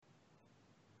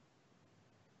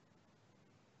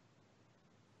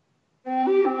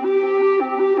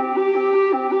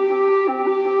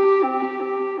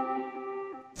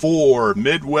Four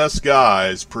Midwest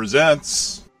Guys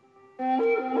presents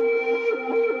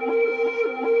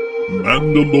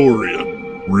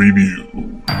Mandalorian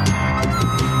Review.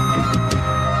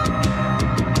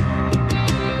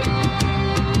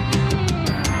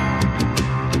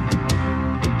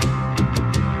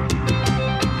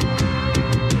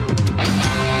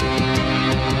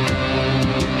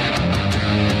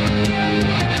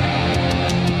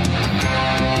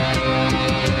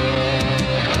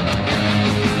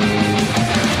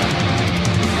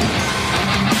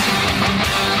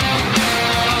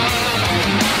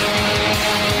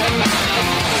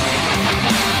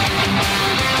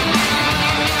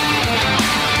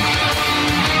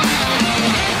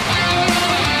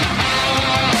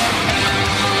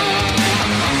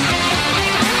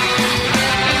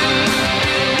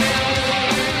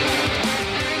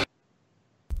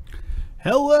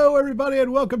 Hello, everybody,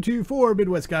 and welcome to Four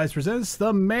Midwest Guys Presents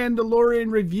The Mandalorian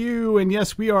Review. And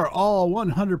yes, we are all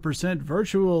 100%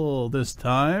 virtual this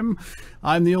time.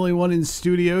 I'm the only one in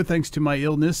studio thanks to my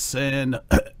illness and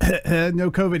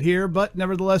no COVID here, but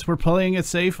nevertheless, we're playing it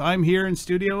safe. I'm here in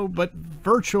studio, but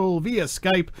virtual via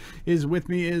Skype is with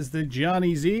me is the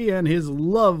Johnny Z and his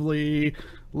lovely,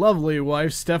 lovely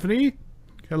wife, Stephanie.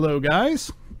 Hello,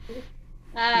 guys.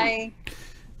 Hi.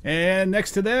 And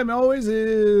next to them always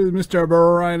is Mr.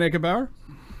 Brian Eckenbauer.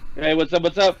 Hey, what's up?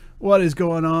 What's up? What is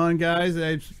going on, guys?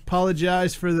 I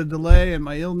apologize for the delay and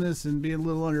my illness and being a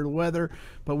little under the weather,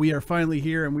 but we are finally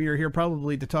here, and we are here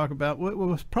probably to talk about what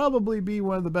will probably be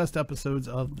one of the best episodes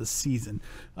of the season.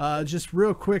 Just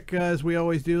real quick, as we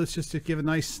always do, let's just to give a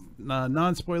nice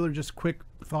non-spoiler, just quick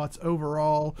thoughts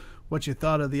overall, what you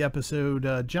thought of the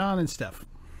episode. John and Steph.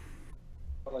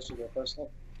 I'll let you go first.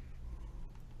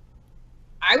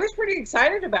 I was pretty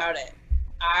excited about it.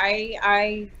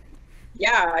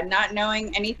 Not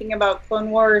knowing anything about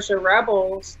Clone Wars or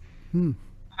Rebels,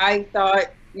 I thought,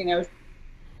 the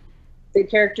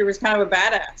character was kind of a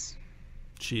badass.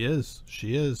 She is.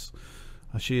 She is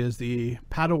the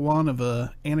Padawan of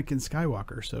Anakin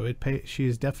Skywalker, so she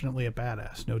is definitely a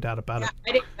badass, no doubt about it.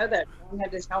 I didn't know that. Someone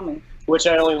had to tell me. Which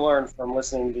I only learned from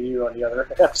listening to you on the other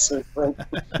episode.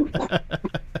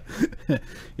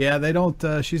 Yeah, they don't.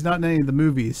 She's not in any of the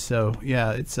movies, so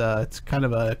yeah, it's kind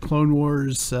of a Clone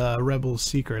Wars Rebels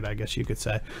secret, I guess you could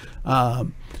say.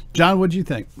 John, what'd you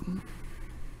think?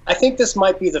 I think this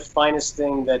might be the finest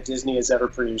thing that Disney has ever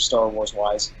produced, Star Wars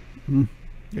wise. Yeah.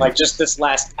 Like, just this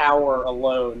last hour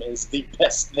alone is the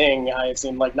best thing I have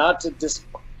seen. Like, not to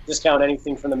discount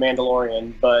anything from The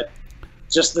Mandalorian, but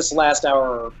just this last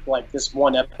hour, like, this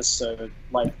one episode,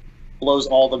 like, blows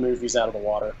all the movies out of the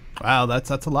water. Wow, that's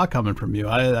a lot coming from you.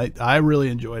 I really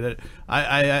enjoyed it.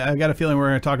 I got a feeling we're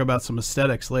going to talk about some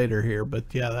aesthetics later here, but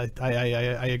yeah,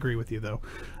 I agree with you, though.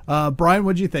 Brian,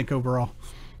 what'd you think overall?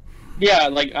 Yeah,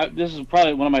 this is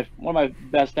probably one of my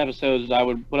best episodes I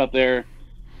would put up there.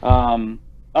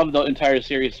 Of the entire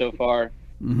series so far.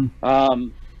 Mm-hmm.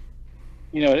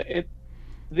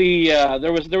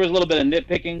 There was a little bit of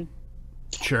nitpicking.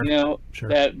 Sure.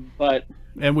 Sure.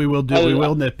 And we will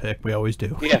nitpick. We always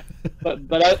do. Yeah,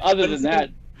 but other than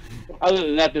that,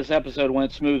 this episode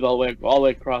went smooth all the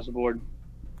way across the board.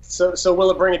 So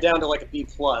will it bring it down to like a B+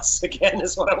 again?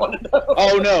 Is what I want to know.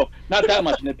 Oh no, not that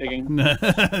much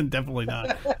nitpicking. Definitely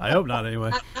not. I hope not.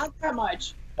 Anyway. Not that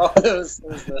much.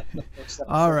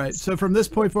 All right, so from this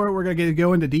point forward, we're going to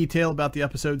go into detail about the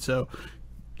episode. So,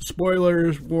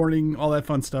 spoilers, warning, all that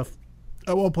fun stuff.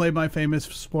 I will play my famous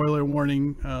spoiler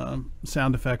warning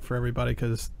sound effect for everybody,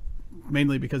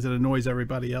 mainly because it annoys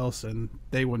everybody else and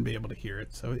they wouldn't be able to hear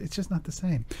it. So it's just not the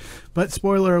same. But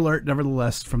spoiler alert,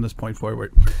 nevertheless, from this point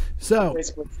forward. So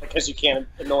basically, because you can't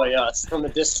annoy us from a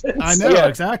distance. I know,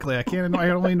 exactly. I can't annoy. I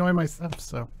only annoy myself.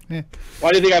 So. Yeah.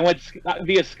 Why do you think I went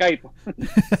via Skype?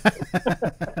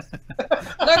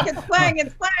 Look, it's playing.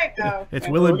 It's playing. Oh. It's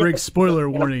Will Briggs spoiler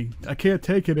warning. I can't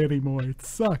take it anymore. It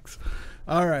sucks.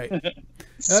 All right.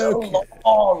 So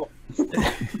long.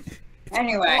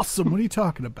 Anyway. Awesome. What are you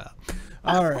talking about?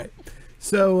 All right.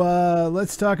 So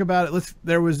let's talk about it. Let's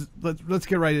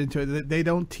get right into it. They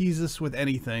don't tease us with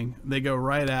anything. They go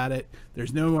right at it.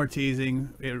 There's no more teasing.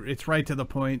 It's right to the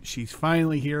point. She's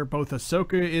finally here. Both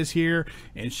Ahsoka is here,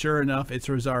 and sure enough, it's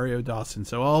Rosario Dawson.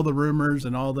 So all the rumors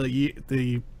and all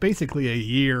the basically a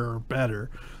year or better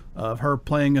of her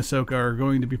playing Ahsoka or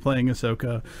going to be playing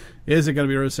Ahsoka. Is it going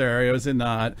to be Rosario? Is it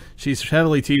not? She's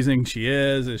heavily teasing. She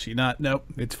is. Is she not? Nope.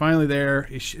 It's finally there.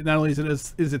 Not only is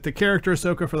it the character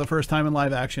Ahsoka for the first time in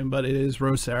live action, but it is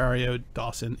Rosario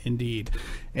Dawson indeed.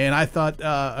 And I thought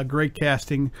a great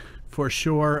casting for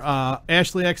sure.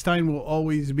 Ashley Eckstein will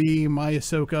always be my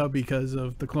Ahsoka because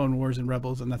of the Clone Wars and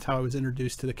Rebels, and that's how I was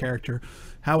introduced to the character.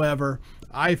 However,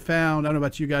 I don't know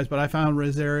about you guys, but I found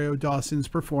Rosario Dawson's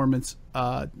performance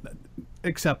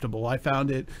acceptable. I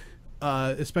found it,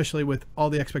 especially with all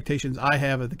the expectations I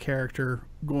have of the character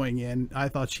going in, I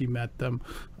thought she met them.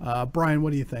 Brian,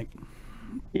 what do you think?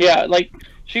 Yeah, like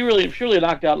she really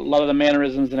knocked out a lot of the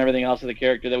mannerisms and everything else of the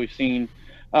character that we've seen.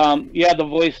 The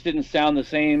voice didn't sound the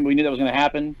same. We knew that was going to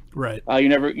happen. Right. You're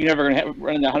never going to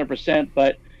run it 100%,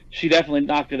 but she definitely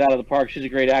knocked it out of the park. She's a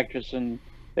great actress, and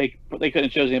they couldn't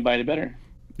have chosen anybody better.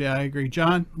 Yeah, I agree.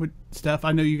 John, Steph,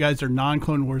 I know you guys are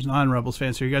non-Clone Wars, non-Rebels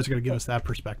fans, so you guys are going to give us that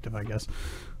perspective, I guess,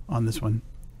 on this one.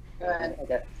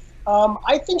 Okay.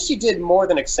 I think she did more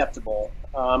than acceptable.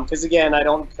 Because, again, I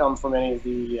don't come from any of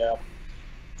the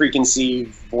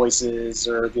preconceived voices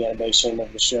or the animation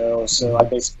of the show, so I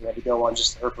basically had to go on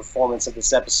just her performance of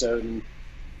this episode and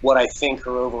what I think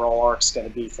her overall arc's going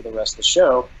to be for the rest of the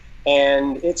show.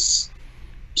 And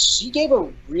she gave a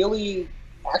really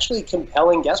actually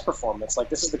compelling guest performance. Like,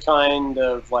 this is the kind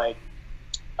of like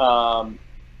like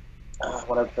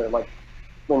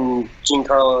when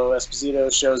Giancarlo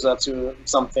Esposito shows up to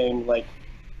something, like,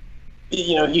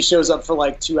 you know, he shows up for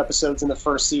like 2 episodes in the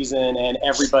first season and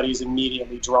everybody's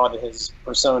immediately drawn to his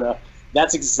persona.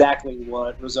 That's exactly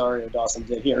what Rosario Dawson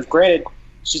did here. Granted,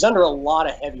 she's under a lot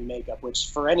of heavy makeup, which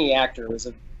for any actor is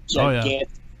a gigantic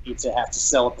feat to have to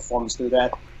sell a performance through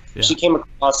that. Yeah. She came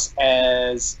across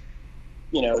as,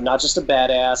 you know, not just a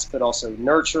badass, but also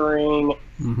nurturing.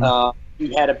 Mm-hmm.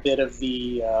 You had a bit of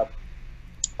the,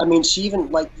 she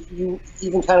even, like, you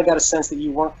even kind of got a sense that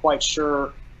you weren't quite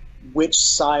sure which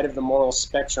side of the moral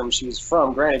spectrum she was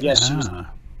from. Granted, yes, she was a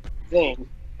thing,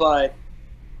 but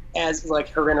as, like,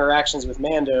 her interactions with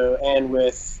Mando and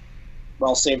with,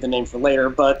 well, I'll save the name for later,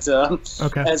 but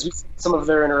as we some of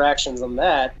their interactions on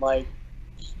that, like,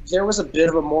 there was a bit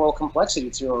of a moral complexity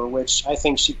to her, which I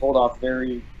think she pulled off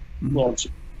very,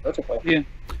 perfectly.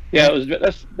 Yeah,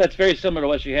 that's very similar to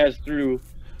what she has through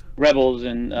Rebels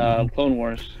and Clone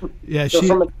Wars. Yeah, so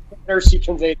from a nurse, she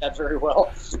conveyed that very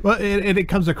well. Well, it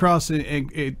comes across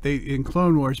in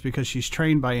Clone Wars because she's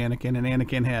trained by Anakin, and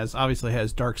Anakin obviously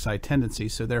has dark side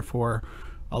tendencies, so therefore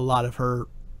a lot of her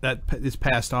that is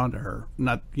passed on to her.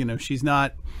 Not, you know, she's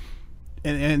not,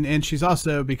 and she's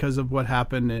also, because of what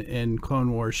happened in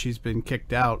Clone Wars, she's been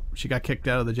kicked out. She got kicked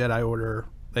out of the Jedi Order.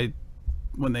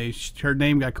 When her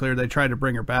name got cleared, they tried to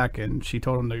bring her back, and she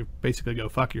told them to basically go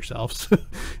fuck yourselves.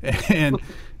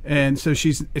 and so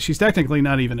she's technically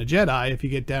not even a Jedi if you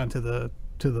get down to the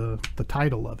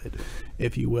title of it,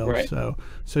 if you will. Right. So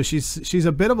she's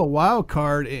a bit of a wild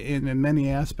card in many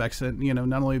aspects, and, you know,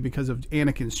 not only because of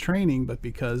Anakin's training, but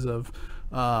because of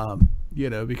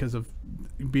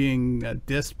being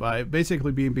dissed by,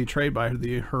 basically being betrayed by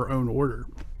her own order.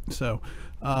 So.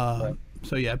 Right.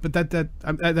 So yeah, but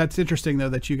that's interesting though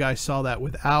that you guys saw that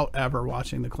without ever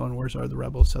watching the Clone Wars or the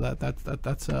Rebels. So that's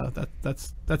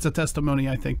a testimony,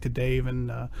 I think, to Dave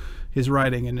and his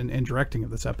writing and directing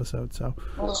of this episode. So,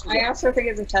 well, I also think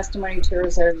it's a testimony to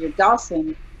Rosario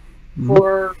Dawson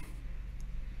for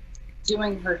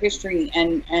doing her history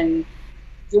and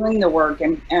doing the work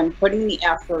and putting the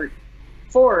effort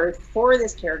forth for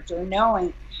this character,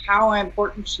 knowing how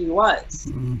important she was.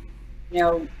 Mm-hmm. You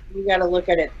know, you got to look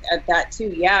at it at that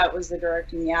too. Yeah, it was the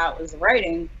directing. Yeah, it was the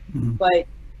writing. Mm-hmm. But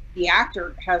the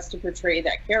actor has to portray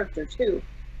that character too,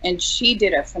 and she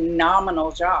did a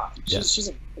phenomenal job. She's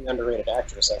an underrated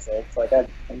actress, I think. Like,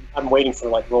 I'm waiting for,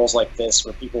 like, roles like this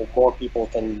where more people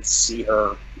can see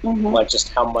her, like,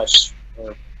 just how much.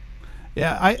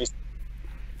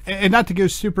 And not to go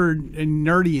super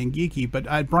nerdy and geeky, but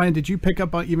Brian, did you pick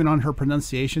up even on her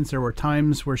pronunciations? There were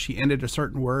times where she ended a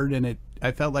certain word, and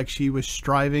I felt like she was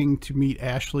striving to meet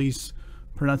Ashley's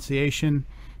pronunciation.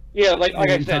 Yeah, like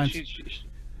I said,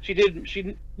 she did.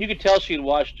 You could tell she had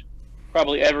watched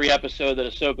probably every episode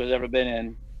that Ahsoka's ever been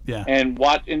in. Yeah, and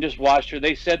just watched her.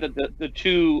 They said that the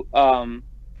two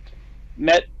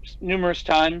met numerous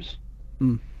times.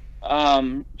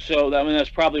 So that's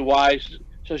probably why.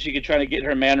 So she could try to get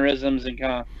her mannerisms and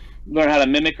kind of learn how to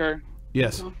mimic her.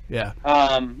 Yes. Yeah.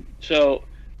 So,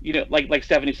 you know, like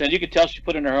Stephanie said, you could tell she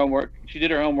put in her homework. She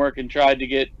did her homework and tried to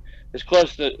get as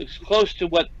close to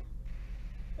what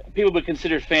people would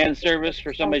consider fan service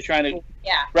for somebody trying to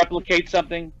replicate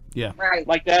something. Yeah. Right.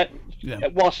 Like that. Yeah.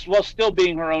 While still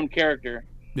being her own character.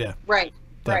 Yeah. Right.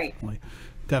 Definitely. Right.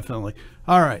 definitely.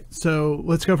 All right, so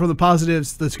let's go from the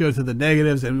positives. Let's go to the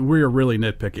negatives, and we are really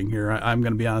nitpicking here. I'm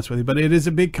going to be honest with you, but it is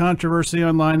a big controversy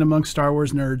online among Star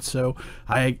Wars nerds, so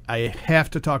I have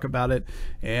to talk about it.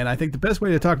 And I think the best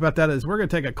way to talk about that is we're going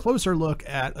to take a closer look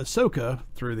at Ahsoka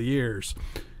through the years.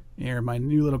 Here, my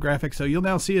new little graphic. So you'll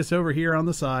now see us over here on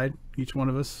the side. Each one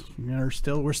of us, we're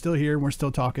still here and we're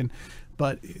still talking,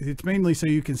 but it's mainly so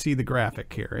you can see the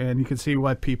graphic here, and you can see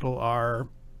what people are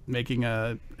making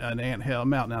a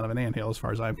mountain out of an anthill as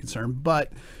far as I'm concerned.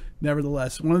 But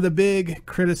nevertheless, one of the big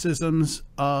criticisms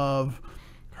of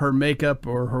her makeup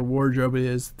or her wardrobe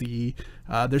is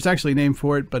there's actually a name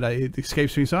for it, but it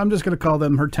escapes me, so I'm just going to call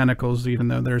them her tentacles, even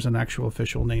though there's an actual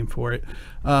official name for it.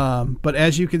 But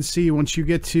as you can see, once you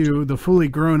get to the fully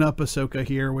grown up Ahsoka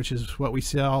here, which is what we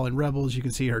saw in Rebels, you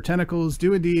can see her tentacles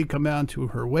do indeed come down to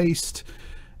her waist,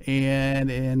 and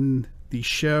in the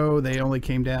show they only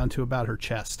came down to about her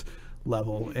chest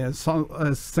level, and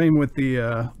same with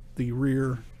the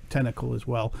rear tentacle as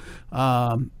well.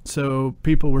 So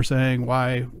people were saying,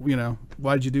 why'd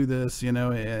you do this,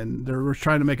 and they were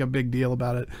trying to make a big deal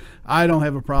about it. I don't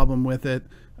have a problem with it.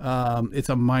 It's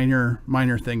a minor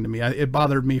thing to me. It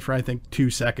bothered me for I think 2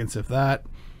 seconds, if that,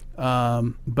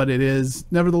 but it is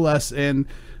nevertheless. And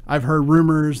I've heard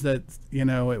rumors that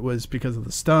it was because of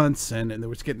the stunts and it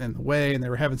was getting in the way and they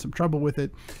were having some trouble with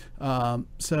it.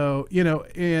 So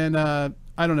and I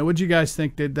don't know, what did you guys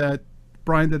think?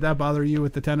 Brian, did that bother you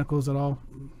with the tentacles at all?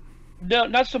 No,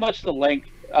 not so much the length.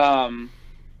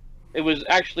 It was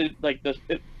actually like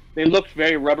they looked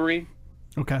very rubbery.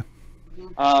 Okay.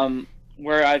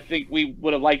 Where I think we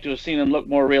would have liked to have seen them look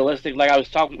more realistic. Like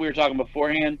we were talking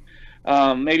beforehand.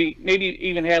 Maybe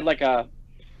even had like a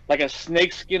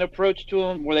snake skin approach to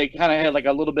them, where they kind of had like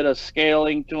a little bit of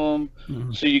scaling to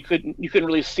them, so you couldn't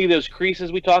really see those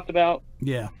creases we talked about.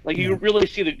 Yeah. Like you really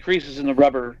see the creases in the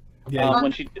rubber. Yeah.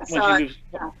 When she moves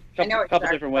a couple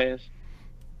different ways.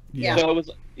 Yeah. So it was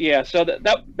So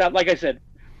that like I said,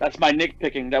 that's my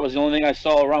nitpicking. That was the only thing I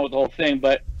saw wrong with the whole thing.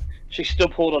 But she still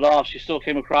pulled it off. She still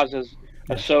came across as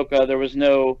Ahsoka. There was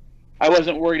I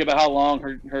wasn't worried about how long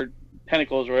her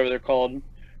tentacles, or whatever they're called,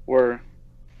 were.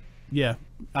 Yeah,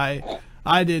 I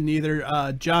didn't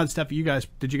either. John, Steph,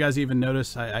 did you guys even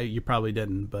notice? You probably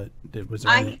didn't, but was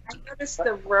there I noticed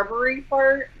the rubbery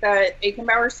part that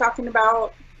Aikenbauer was talking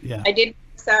about. Yeah, I did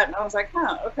notice that, and I was like,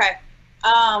 okay.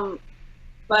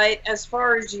 But as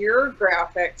far as your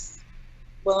graphics,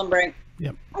 Will and Brink,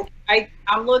 yep.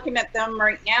 I'm looking at them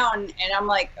right now, and I'm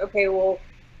like, okay, well,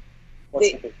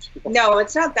 no,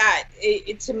 it's not that.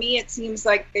 To me, it seems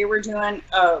like they were doing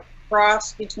a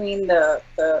cross between the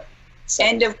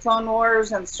end of Clone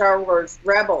Wars and Star Wars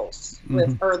Rebels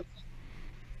with her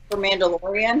for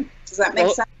Mandalorian. Does that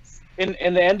make sense?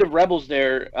 In the end of Rebels,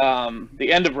 the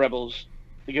end of Rebels,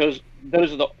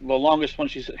 those are the longest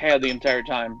ones she's had the entire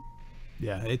time.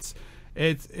 Yeah, it's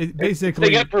basically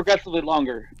they get progressively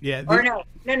longer. Yeah. Or no.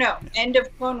 End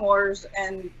of Clone Wars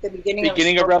and the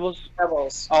beginning of Rebels.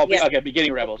 Rebels. Oh, yeah. Okay.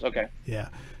 Beginning of Rebels. Okay. Yeah.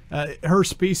 Her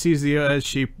species, as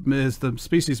the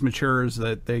species matures,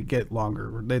 that they get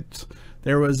longer.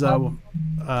 There was I'm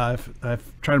trying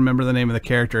to remember the name of the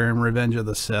character in Revenge of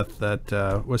the Sith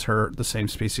that was the same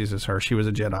species as her. She was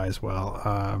a Jedi as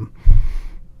well.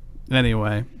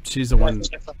 Anyway, she's the one.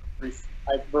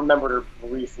 I remembered her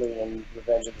briefly in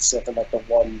Revenge of the Sith, and like the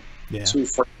two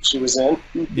frames she was in.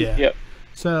 Yeah. Yep.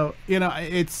 So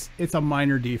it's a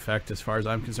minor defect as far as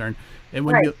I'm concerned. And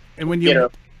when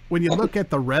you look at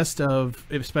the rest of,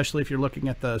 especially if you're looking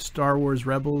at the Star Wars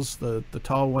Rebels, the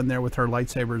tall one there with her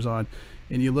lightsabers on,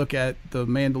 and you look at the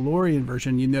Mandalorian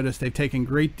version, you notice they've taken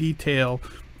great detail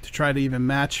to try to even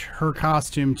match her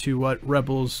costume to what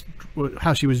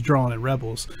how she was drawn in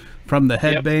Rebels, from the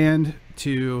headband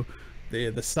to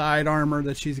the side armor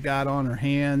that she's got on her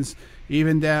hands,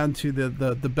 even down to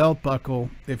the belt buckle,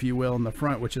 if you will, in the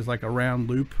front, which is like a round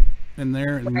loop in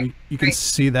there, and you can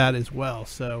see that as well.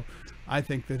 So I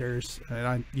think that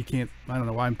I don't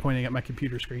know why I'm pointing at my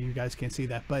computer screen. You guys can't see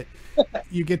that, but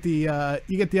you get the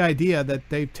idea that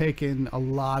they've taken a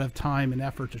lot of time and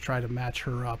effort to try to match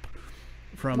her up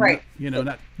from,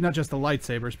 not just the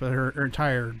lightsabers, but her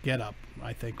entire getup,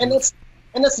 I think.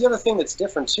 And that's the other thing that's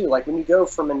different too. Like when you go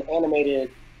from an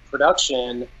animated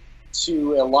production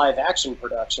to a live action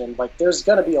production, like there's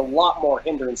going to be a lot more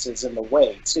hindrances in the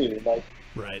way too. Like,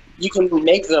 right, you can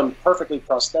make them perfectly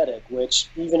prosthetic, which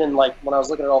even in like when I was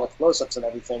looking at all the close-ups and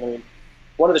everything, I mean,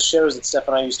 one of the shows that Steph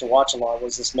and I used to watch a lot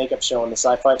was this makeup show on the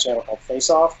Sci-Fi Channel called Face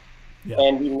Off. Yeah.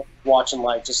 And we were watching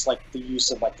like just like the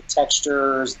use of like the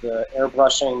textures, the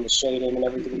airbrushing, the shading, and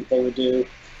everything that they would do.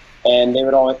 And they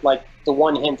would always like the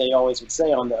one hint they always would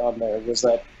say on there was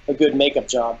that a good makeup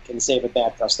job can save a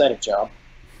bad prosthetic job.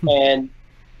 And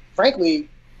frankly,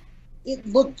 it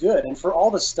looked good. And for all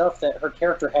the stuff that her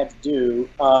character had to do,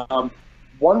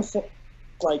 one thing,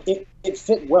 like, it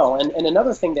fit well. And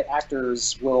another thing that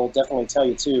actors will definitely tell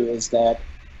you, too, is that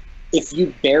if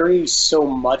you bury so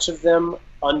much of them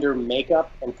under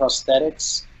makeup and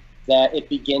prosthetics, that it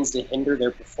begins to hinder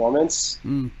their performance.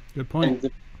 Good point.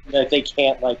 And that they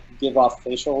can't, like, give off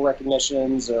facial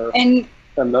recognitions or And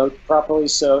emote properly.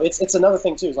 So it's another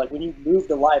thing, too, is like when you move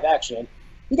to live action,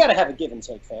 you got to have a give and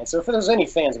take, fan. So if there's any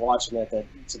fans watching it that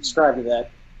subscribe to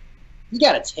that, you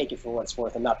got to take it for what it's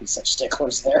worth and not be such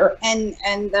sticklers there. and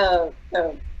the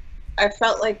I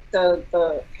felt like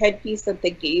the headpiece that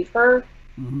they gave her,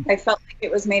 I felt like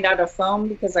it was made out of foam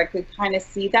because I could kind of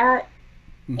see that.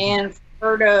 And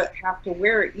for her to have to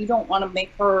wear it, you don't want to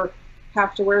make her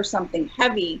have to wear something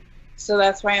heavy. So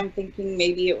that's why I'm thinking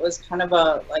maybe it was kind of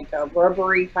a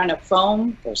rubbery kind of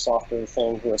foam. Or softer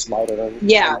thing where it's lighter.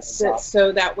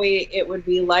 So that way it would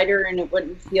be lighter and it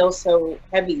wouldn't feel so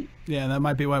heavy. Yeah, that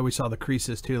might be why we saw the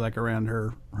creases too, like around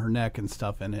her neck and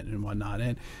stuff in it and whatnot.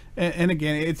 And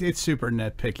again, it's super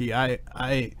nitpicky.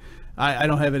 I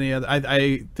don't have any other.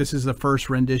 This is the first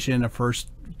rendition, a first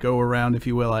go around, if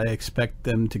you will. I expect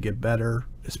them to get better,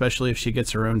 especially if she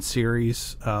gets her own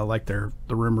series, like the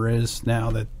rumor is now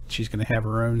that she's going to have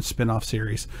her own spin-off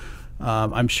series.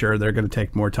 I'm sure they're going to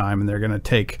take more time, and they're going to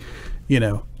take,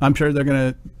 I'm sure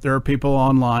there are people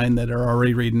online that are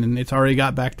already reading, and it's already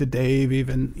got back to Dave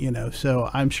even, so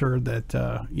I'm sure that,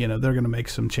 they're going to make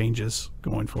some changes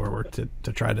going forward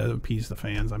to try to appease the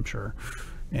fans, I'm sure.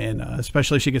 And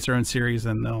especially if she gets her own series,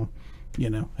 then they'll,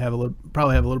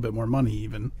 probably have a little bit more money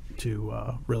even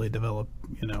to really develop,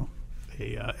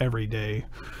 a everyday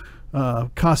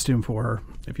costume for her,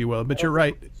 if you will. But you're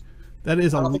right. That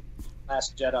is I don't think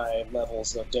Last Jedi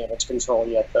levels of damage control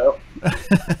yet, though.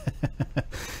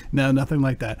 No, nothing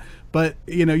like that. But,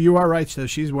 you are right, so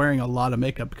she's wearing a lot of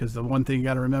makeup because the one thing you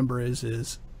got to remember is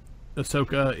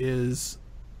Ahsoka is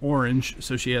orange,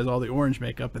 so she has all the orange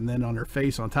makeup, and then on her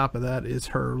face on top of that is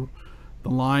the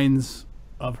lines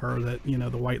of her that,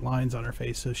 the white lines on her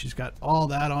face. So she's got all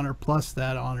that on her plus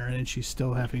that on her, and she's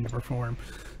still having to perform.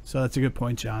 So that's a good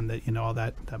point, John, that, all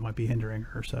that might be hindering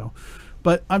her. So,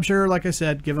 but I'm sure, like I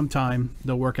said, give them time.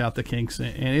 They'll work out the kinks,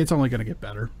 and it's only going to get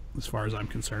better as far as I'm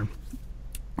concerned.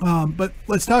 But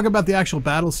let's talk about the actual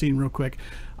battle scene real quick.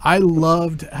 I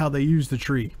loved how they used the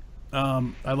tree.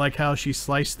 I like how she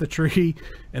sliced the tree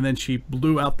and then she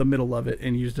blew out the middle of it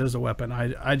and used it as a weapon.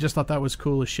 I just thought that was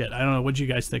cool as shit. I don't know, what did you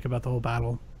guys think about the whole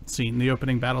battle scene, the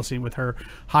opening battle scene with her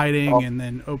hiding and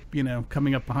then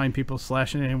coming up behind people,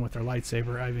 slashing in with her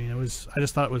lightsaber? I mean, I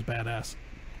just thought it was badass.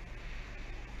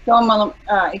 Go on,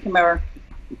 Ikenbauer.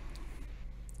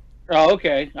 Oh,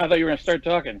 okay. I thought you were going to start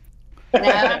talking.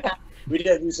 We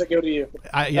did. We said go to you.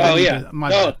 My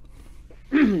bad.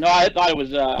 No, I thought it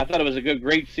was a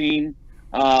great scene.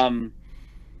 I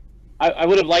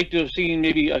would have liked to have seen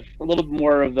maybe a little bit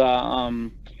more of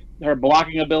the her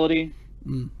blocking ability,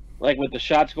 like with the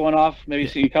shots going off. Maybe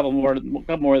see a couple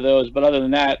more of those. But other than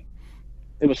that,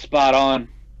 it was spot on.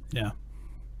 Yeah.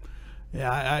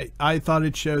 Yeah, I thought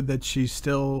it showed that she's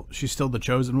still the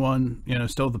chosen one.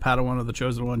 Still the Padawan of the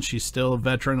chosen one. She's still a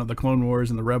veteran of the Clone Wars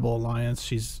and the Rebel Alliance.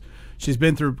 She's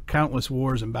been through countless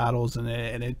wars and battles, and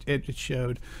it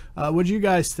showed. What do you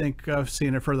guys think of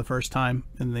seeing her for the first time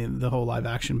in the whole live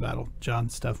action battle, John,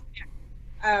 Steph?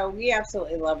 We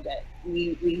absolutely loved it.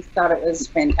 We thought it was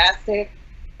fantastic.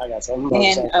 I got some.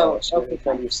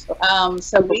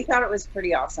 So we thought it was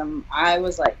pretty awesome. I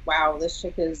was like, wow, this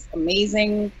chick is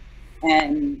amazing,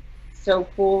 and so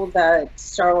cool that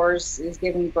Star Wars is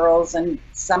giving girls and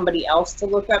somebody else to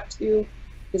look up to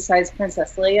besides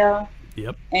Princess Leia.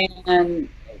 Yep. And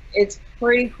it's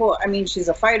pretty cool. I mean, she's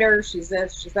a fighter. She's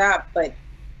this, she's that. But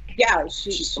yeah,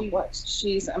 she's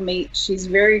amazing. She's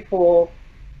very cool.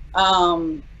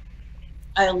 I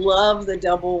love the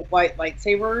double white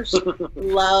lightsabers.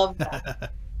 Love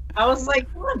that. I was like,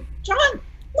 look, John,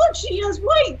 look, she has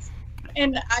white.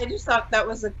 And I just thought that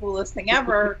was the coolest thing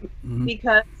ever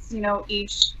because,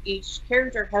 each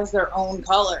character has their own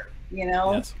color,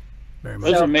 Yes, very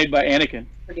much. Those were made by Anakin.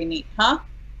 Pretty neat, huh?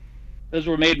 Those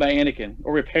were made by Anakin,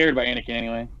 or repaired by Anakin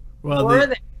anyway. Well,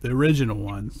 the original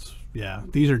ones, yeah.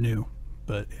 These are new,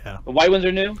 but yeah. The white ones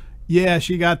are new? Yeah,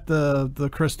 she got the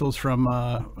crystals from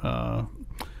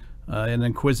an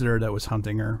Inquisitor that was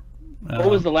hunting her. What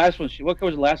was the last one? What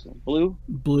color was the last one?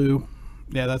 Blue?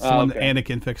 Yeah, that's the one that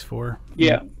Anakin fixed for her.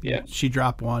 Yeah. She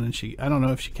dropped one, and I don't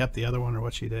know if she kept the other one or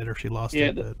what she did, or she lost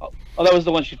it. That was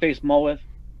the one she faced Maul with?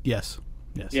 Yes.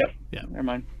 Yep. Yeah. Never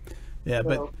mind. Yeah,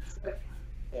 but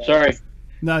sorry.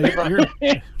 no, you're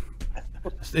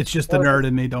it's just the nerd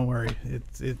in me. Don't worry.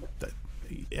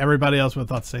 Everybody else would have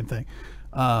thought the same thing.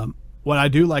 What I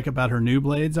do like about her new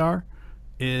blades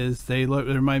is they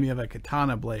remind me of a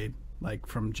katana blade, like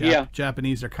from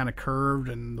Japanese. They're kind of curved,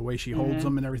 and the way she holds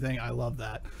them and everything. I love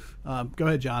that. Go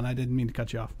ahead, John. I didn't mean to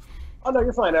cut you off. Oh, no,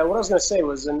 you're fine. What I was going to say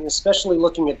was, and especially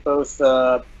looking at both,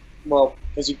 well,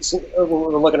 as you can see,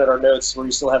 we're looking at our notes where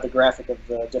you still have the graphic of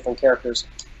the different characters.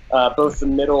 Both the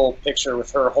middle picture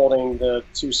with her holding the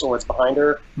two swords behind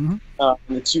her and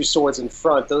the two swords in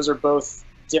front, those are both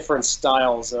different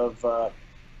styles of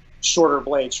shorter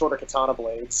blades, shorter katana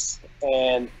blades.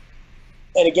 And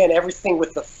again, everything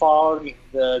with the fog,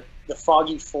 the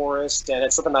foggy forest, and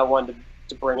it's something I wanted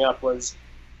to bring up was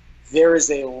there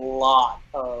is a lot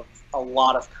of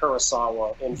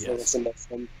Kurosawa influence in this.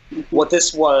 And what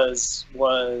this was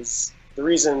the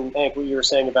reason, Hank, what you were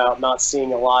saying about not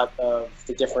seeing a lot of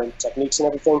the different techniques and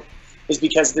everything is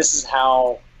because this is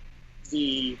how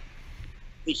the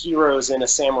heroes in a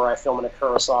samurai film in a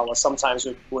Kurosawa sometimes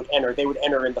would enter. They would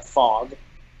enter in the fog,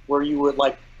 where you would,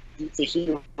 like, the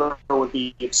hero would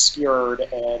be obscured,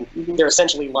 and they're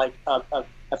essentially like a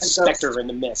specter in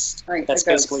the mist. Right, that's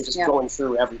basically just going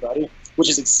through everybody, which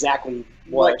is exactly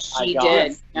what she I got.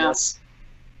 did. Yes.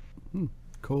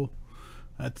 Cool.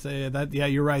 That's that. Yeah,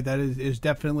 you're right. That is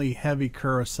definitely heavy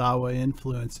Kurosawa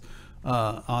influence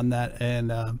on that.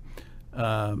 And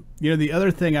the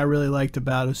other thing I really liked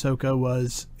about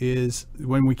Ahsoka is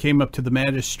when we came up to the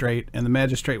magistrate, and the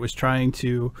magistrate was trying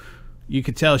to. You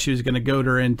could tell she was going to goad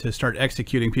her in to start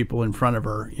executing people in front of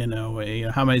her.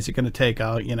 How many is it going to take?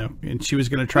 And she was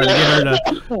going to try to get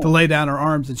her to lay down her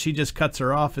arms, and she just cuts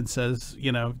her off and says,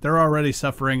 they're already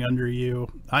suffering under you.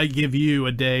 I give you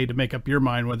a day to make up your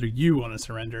mind whether you want to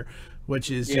surrender, which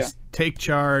is just take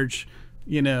charge,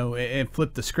 and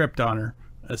flip the script on her,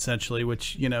 essentially.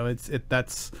 Which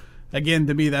that's again,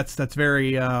 to me that's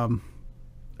very.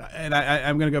 And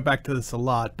I'm going to go back to this a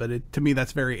lot, but to me,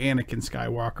 that's very Anakin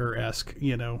Skywalker-esque,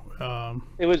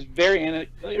 It was very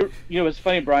it's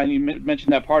funny, Brian, you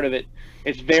mentioned that part of it.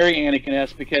 It's very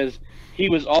Anakin-esque because he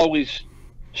was always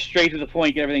straight to the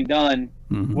point, get everything done,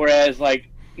 whereas, like,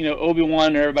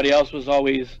 Obi-Wan or everybody else was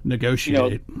always...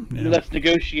 Negotiate. Let's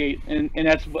negotiate. And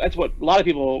that's what a lot of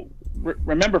people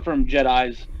remember from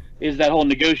Jedis, is that whole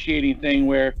negotiating thing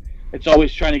where it's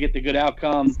always trying to get the good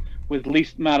outcome with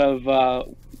least amount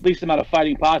of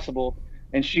fighting possible.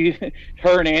 And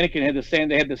her and Anakin had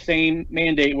the same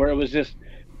mandate where it was just,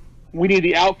 we need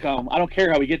the outcome. I don't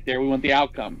care how we get there. We want the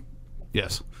outcome.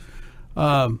 Yes.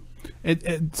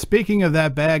 Speaking of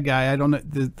that bad guy, I don't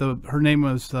know. Her name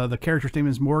was the character's name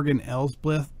is Morgan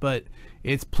Elsbeth, but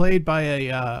it's played by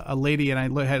a lady, and I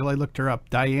looked her up.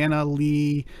 Diana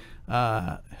Lee,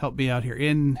 help me out here.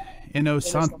 Endo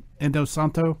Santo. Endo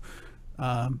Santo.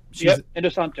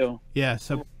 Yeah,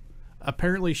 so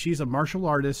apparently she's a martial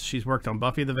artist. She's worked on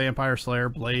Buffy the Vampire Slayer,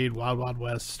 Blade, Wild Wild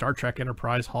West, Star Trek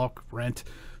Enterprise, Hulk, Rent,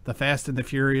 The Fast and the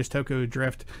Furious, Tokyo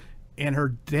Drift, and her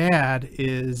dad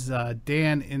is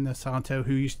Dan Inosanto,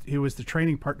 who was the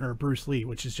training partner of Bruce Lee,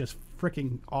 which is just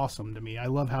freaking awesome to me. I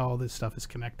love how all this stuff is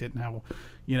connected, and how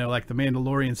like the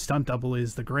Mandalorian stunt double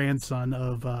is the grandson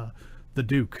of the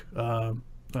Duke.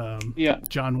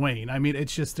 John Wayne. I mean,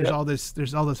 it's just there's all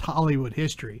this Hollywood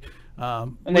history.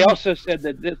 And they also said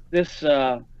that this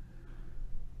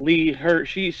Lee,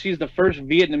 she's the first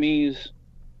Vietnamese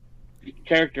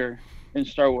character in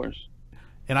Star Wars.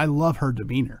 And I love her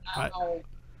demeanor.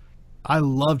 I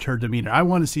loved her demeanor. I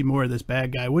want to see more of this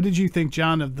bad guy. What did you think,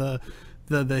 John, of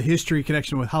the history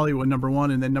connection with Hollywood, number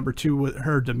one, and then number two with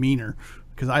her demeanor?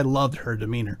 Because I loved her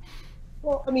demeanor.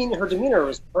 Well, I mean, her demeanor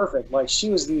was perfect. Like, she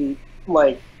was a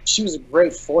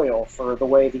great foil for the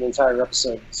way the entire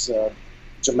episode's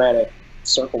dramatic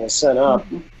circle was set up.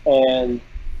 And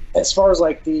as far as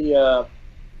the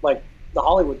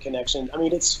Hollywood connection, I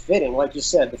mean, it's fitting. Like you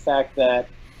said, the fact that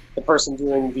the person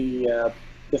doing the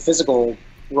physical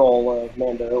role of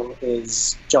Mando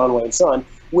is John Wayne's son,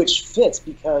 which fits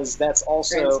because that's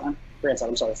also grandson.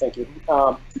 I'm sorry, thank you.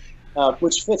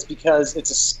 Which fits because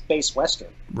it's a space western,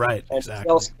 right? And exactly.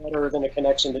 What else better than a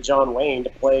connection to John Wayne to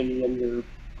play in your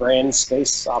grand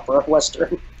space opera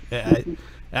western? Yeah,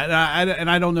 and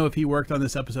I don't know if he worked on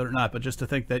this episode or not, but just to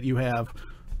think that you have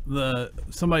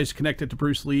somebody's connected to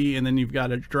Bruce Lee, and then you've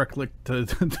got a direct link to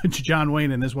John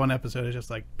Wayne in this one episode. It's just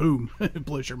like boom, it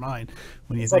blows your mind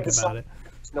when you think about it.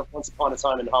 Once upon a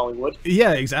time in Hollywood.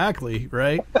 Yeah, exactly.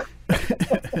 Right.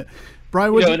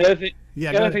 Brian, the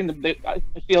other thing that I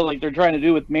feel like they're trying to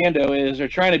do with Mando is they're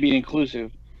trying to be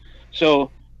inclusive.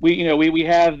 So we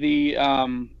have the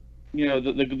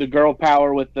the girl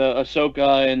power with the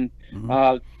Ahsoka and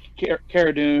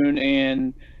Cara Dune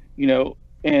and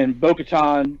and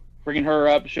Bo-Katan, bringing her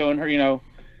up, showing her,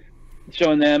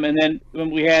 showing them. And then when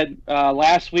we had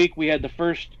last week, we had the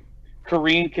first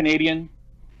Korean Canadian.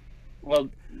 Well,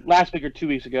 last week or 2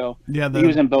 weeks ago. Yeah, he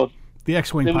was in both. The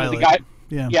X-wing pilot. The guy,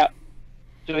 yeah.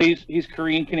 So he's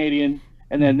Korean Canadian,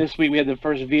 and then this week we had the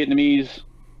first Vietnamese.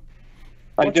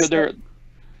 Like they're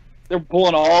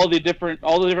pulling all the different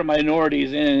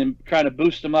minorities in and trying to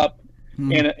boost them up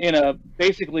in a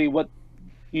basically what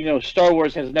Star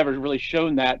Wars has never really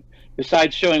shown that.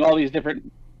 Besides showing all these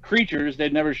different creatures,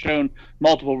 they've never shown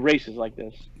multiple races like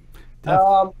this.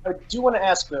 I do want to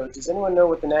ask though, does anyone know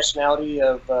what the nationality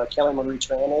of Kelly Marie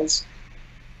Tran is?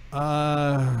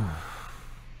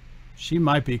 She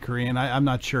might be Korean. I'm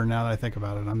not sure now that I think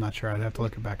about it. I'm not sure. I'd have to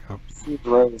look it back up. She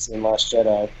Rose in Last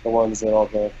Jedi, the ones that all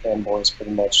the fanboys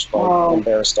pretty much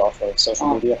embarrassed off of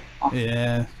social media.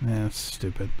 Yeah, it's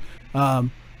stupid.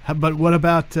 But what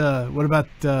about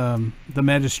the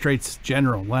Magistrates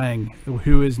General Lang,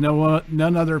 who is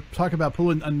none other? Talk about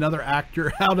pulling another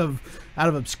actor out of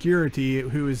obscurity,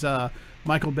 who is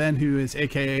Michael Benn, who is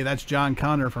AKA that's John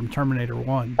Connor from Terminator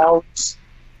 1.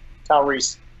 Kyle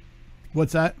Reese.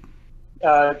 What's that?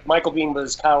 Michael Biehn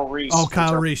was Kyle Reese. Oh,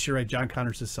 Kyle Reese. You're right. John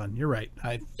Connor's his son. You're right.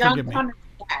 Forgive me.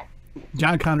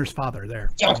 John Connor's father.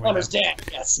 There. John Connor's dad.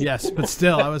 Yes. Yes, but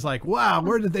still, I was like, wow,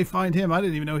 where did they find him? I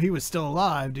didn't even know he was still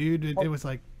alive, dude. It was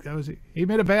like he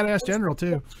made a badass general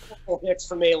too. Hicks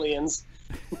from Aliens.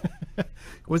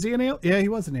 Was he an alien? Yeah, he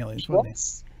was an alien.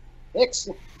 Hicks.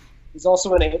 He's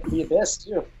also in The Abyss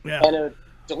too. Yeah. And a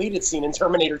deleted scene in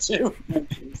Terminator 2.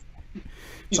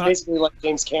 He's basically like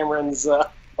James Cameron's.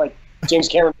 James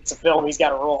Cameron makes a film, he's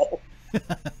got a role.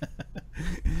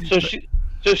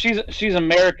 So she's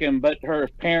American, but her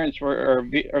parents they're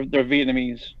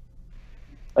Vietnamese.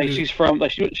 Like she's from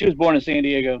she was born in San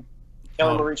Diego.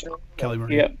 Kelly Marie Tran? Kelly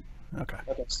Marie. Yep. Okay,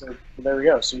 so there we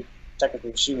go. So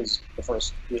technically she was the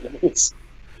first Vietnamese.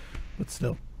 But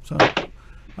still, so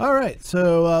all right.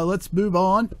 So let's move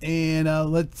on and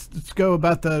let's go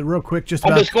about the real quick.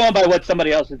 I'm just going by what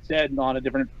somebody else had said on a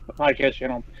different podcast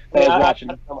channel that I was watching.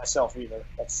 I don't know myself either.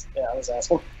 I was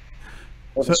asking.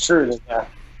 If it's true, then yeah.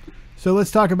 So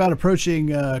let's talk about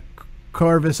approaching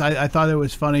Corvus. I thought it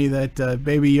was funny that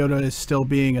Baby Yoda is still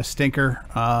being a stinker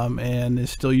and is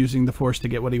still using the Force to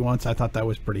get what he wants. I thought that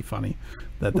was pretty funny.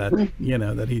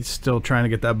 That he's still trying to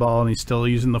get that ball and he's still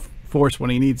using the Force when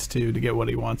he needs to get what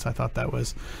he wants. I thought that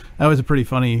was a pretty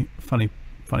funny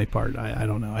part. I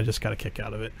don't know. I just got a kick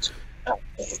out of it.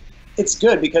 It's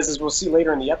good because, as we'll see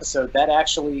later in the episode, that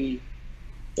actually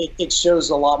it shows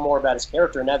a lot more about his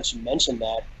character. And now that you mentioned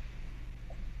that,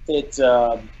 it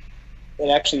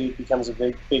actually becomes a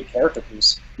big character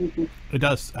piece. It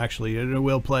does, actually. It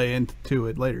will play into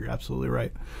it later. Absolutely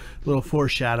right. A little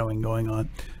foreshadowing going on.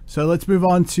 So let's move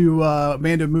on to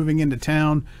Amanda moving into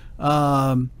town.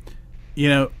 The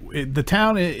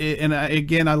town, and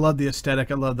again, I love the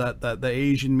aesthetic. I love that the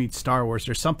Asian meets Star Wars.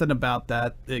 There's something about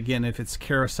that. Again, if it's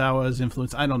Kurosawa's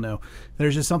influence, I don't know.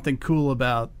 There's just something cool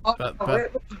about.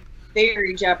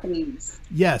 Very Japanese.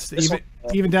 Yes,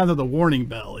 even down to the warning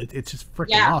bell. It's just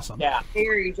freaking awesome. Yeah,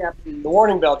 very Japanese. The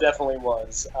warning bell definitely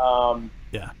was.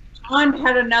 Yeah. John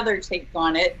had another take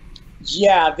on it.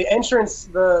 Yeah, the entrance,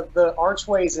 the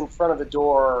archways in front of the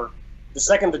door. The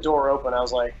second the door opened, I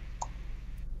was like,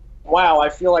 wow, I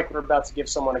feel like we're about to give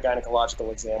someone a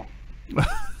gynecological exam.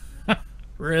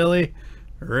 Really,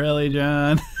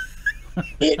 John?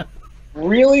 It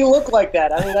really looked like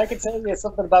that. I mean, I could tell you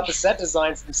something about the set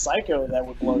design from Psycho that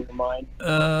would blow your mind.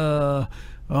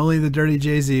 Only the dirty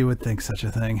Jay-Z would think such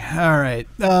a thing. All right.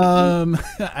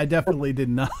 I definitely did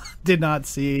not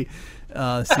see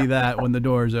that when the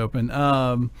doors open.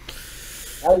 Now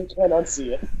you can't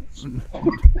unsee it.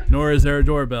 Nor is there a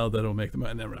doorbell that'll make them.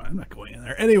 Never mind. I'm not going in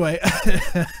there. Anyway.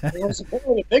 It was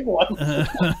apparently a big one.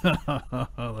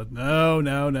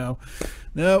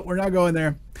 No, we're not going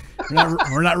there.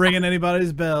 We're not ringing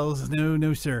anybody's bells.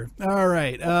 No, sir. All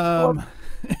right. All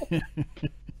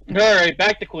right,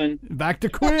 back to Quinn. Back to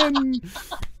Quinn.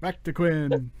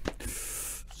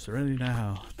 Serenity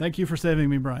now. Thank you for saving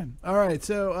me, Brian. All right,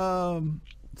 so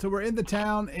we're in the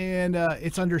town, and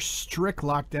it's under strict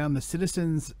lockdown. The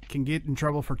citizens can get in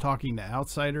trouble for talking to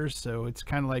outsiders, so it's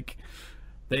kind of like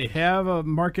they have a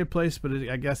marketplace, but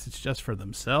I guess it's just for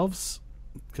themselves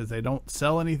because they don't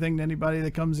sell anything to anybody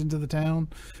that comes into the town.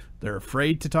 They're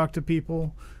afraid to talk to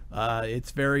people.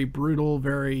 It's very brutal,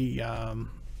 very...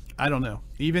 I don't know.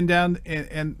 Even down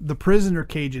and the prisoner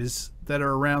cages that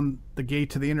are around the gate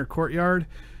to the inner courtyard,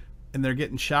 and they're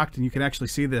getting shocked, and you can actually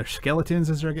see their skeletons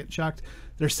as they're getting shocked.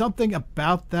 there's something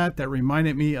about that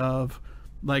reminded me of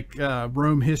like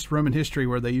Roman history,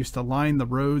 where they used to line the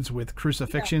roads with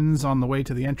crucifixions on the way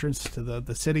to the entrance to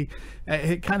the city.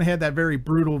 It kind of had that very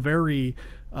brutal, very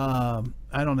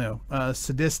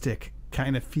sadistic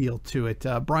kind of feel to it.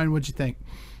 Brian, what'd you think?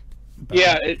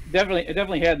 Yeah, it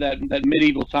definitely had that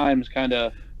medieval times kind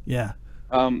of. Yeah.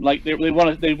 Like they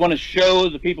want to show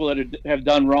the people that have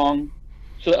done wrong,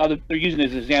 so they're using it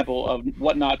as an example of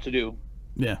what not to do.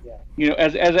 Yeah. You know,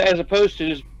 as opposed to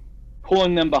just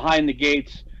pulling them behind the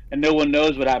gates and no one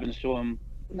knows what happens to them.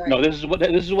 Right. No, this is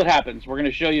what happens. We're going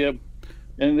to show you,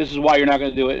 and this is why you're not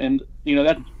going to do it. And you know,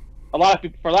 that for a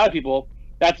lot of people,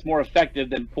 that's more effective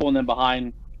than pulling them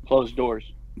behind closed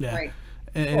doors. Yeah. Right.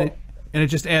 And it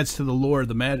just adds to the lore of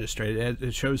the magistrate.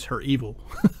 It shows her evil.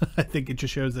 I think it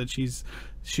just shows that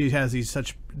she has these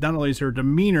such, not only is her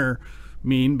demeanor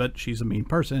mean, but she's a mean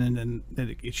person, and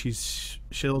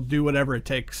she'll do whatever it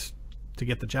takes to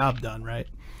get the job done, right?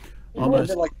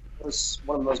 Almost like it was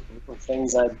one of the most beautiful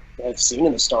things I've seen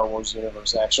in the Star Wars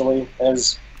universe. Actually, it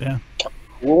was kind of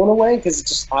cool in a way because it's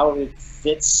just how it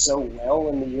fits so well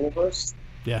in the universe.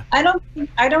 Yeah, I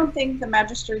don't think the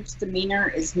magistrate's demeanor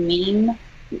is mean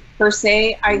per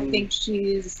se. I think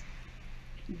she's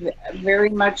very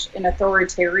much an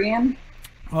authoritarian.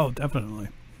 Oh, definitely.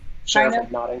 Sheriff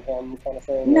of Nottingham kind of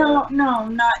thing. No,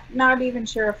 not even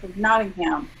Sheriff of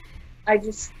Nottingham. I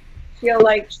just feel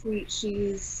like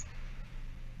she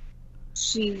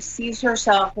sees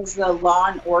herself as the law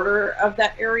and order of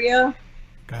that area.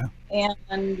 Okay.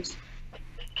 And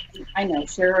I know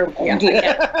Sheriff,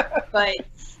 but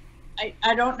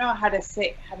I don't know how to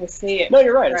say it. No,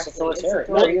 you're right. It's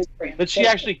authoritarian. But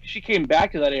she came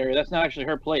back to that area. That's not actually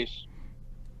her place.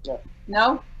 Yeah.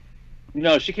 No.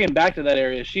 No, she came back to that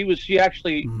area. She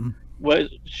actually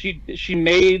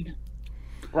made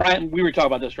Brian. We were talking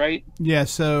about this, right? Yeah.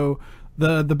 So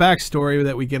the backstory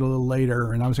that we get a little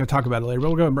later, and I was going to talk about it later, but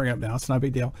we'll go and bring it up now. It's not a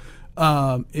big deal.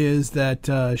 Is that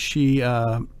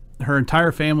her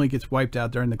entire family gets wiped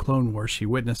out during the Clone Wars. She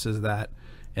witnesses that,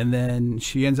 and then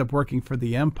she ends up working for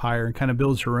the Empire and kind of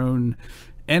builds her own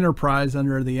enterprise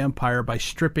under the Empire by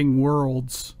stripping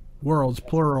worlds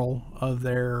plural of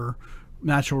their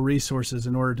natural resources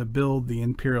in order to build the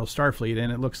Imperial Starfleet.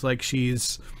 And it looks like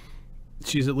she's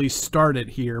at least started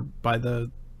here by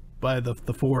the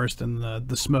forest and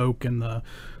the smoke and the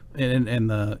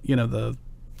the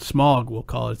smog, we'll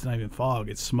call it. It's not even fog,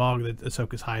 it's smog that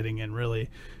Ahsoka's hiding in, really,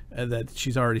 that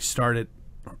she's already started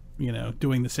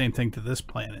doing the same thing to this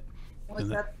planet. Was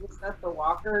that the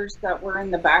walkers that were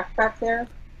in the back there?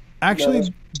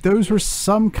 Actually, those were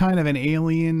some kind of an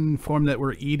alien form that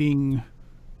were eating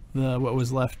what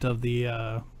was left of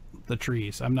the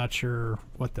trees. I'm not sure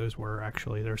what those were.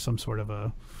 Actually, there's some sort of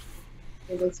a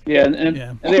at the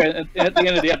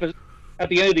end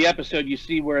of the episode, you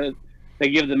see where they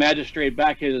give the magistrate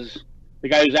back the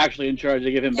guy who's actually in charge.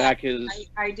 They give him back his.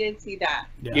 I did see that.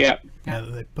 Yeah,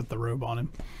 they put the robe on him,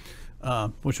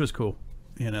 which was cool.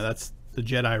 That's the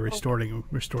Jedi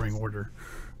restoring order,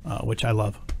 which I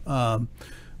love.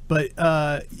 But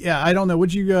I don't know.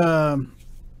 Would you?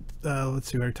 Let's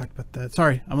see. We already talked about that.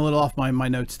 Sorry, I'm a little off my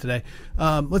notes today.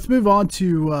 Let's move on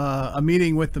to a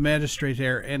meeting with the magistrate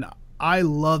here, and I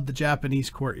love the Japanese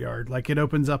courtyard. Like, it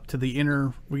opens up to the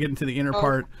inner. We get into the inner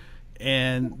part,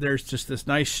 and there's just this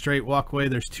nice straight walkway.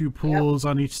 There's two pools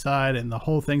on each side, and the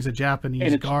whole thing's a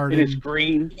Japanese garden. And it's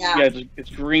green. Yeah,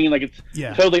 it's green. Like, it's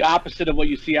totally opposite of what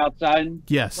you see outside.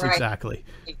 Yes, exactly.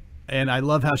 And I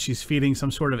love how she's feeding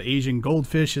some sort of Asian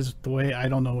goldfish. Is the way, I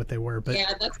don't know what they were, but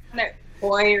that's kind of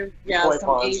koi some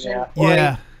ponds, Asian.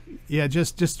 Yeah,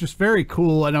 just very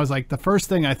cool. And I was like, the first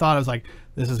thing I thought, I was like,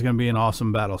 this is going to be an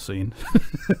awesome battle scene.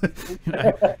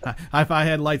 If I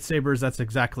had lightsabers, that's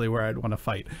exactly where I'd want to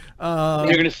fight. You're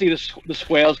going to see the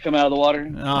squales come out of the water.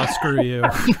 Oh, screw you.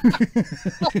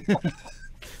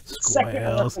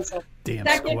 Squales. Damn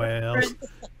squales.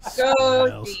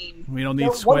 We don't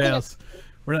need squales.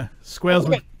 We're not squales.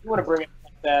 You want to bring up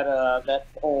that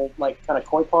whole like kind of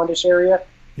koi pondish area.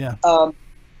 Yeah.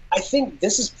 I think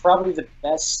this is probably the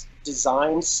best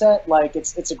design set. Like,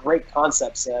 it's a great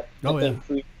concept set that they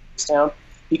created in this town.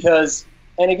 Because,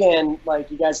 and again, like,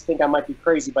 you guys think I might be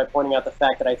crazy by pointing out the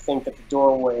fact that I think that the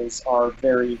doorways are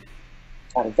very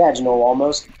kind of vaginal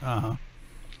almost. Uh-huh.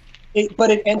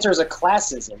 But it enters a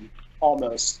classism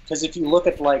almost. Because if you look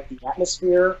at, like, the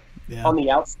atmosphere on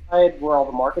the outside where all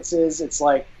the markets is, it's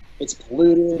like, it's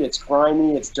polluted, it's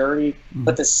grimy, it's dirty.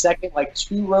 But the second, like,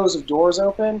 2 rows of doors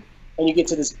open, and you get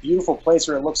to this beautiful place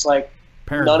where it looks like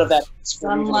Paradise. None of that is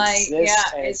for you to Sunlight, exist.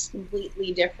 yeah, it's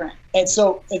completely different. And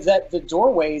so that the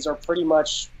doorways are pretty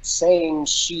much saying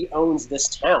she owns this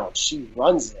town. She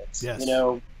runs it. Yes. You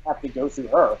know, have to go through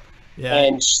her. Yeah.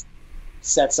 And she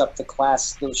sets up the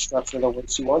class, the structure the way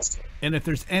she wants to. And if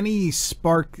there's any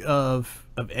spark of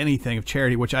anything of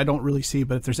charity, which I don't really see,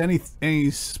 but if there's any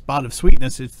spot of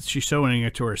sweetness, it's she's showing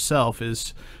it to herself.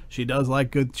 Is she does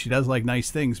like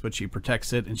nice things, but she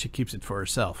protects it and she keeps it for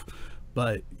herself.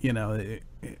 But you know,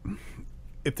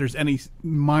 if there's any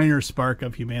minor spark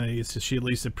of humanity, it's just she at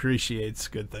least appreciates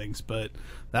good things. But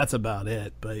that's about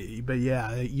it. But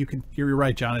yeah, you're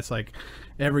right, John. It's like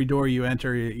every door you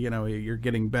enter, you know, you're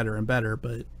getting better and better,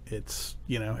 but it's,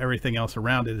 you know, everything else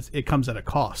around it comes at a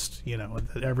cost, you know,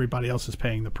 that everybody else is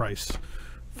paying the price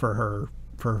for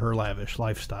her lavish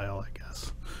lifestyle, I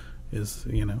guess, is,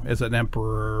 you know, as an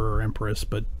emperor or empress,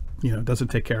 but, you know, doesn't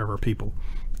take care of her people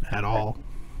at all.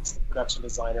 It's the production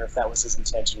designer, if that was his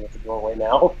intention with the doorway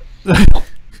now.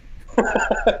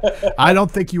 I don't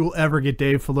think you will ever get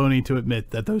Dave Filoni to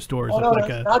admit that those doors are like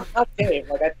not Dave.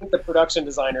 Like, I think the production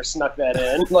designer snuck that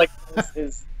in. Like,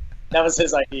 that was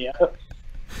his idea.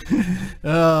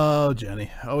 Oh, Jenny,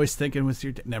 always thinking with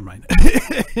your never mind.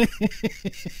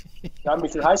 Got me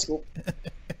through high school.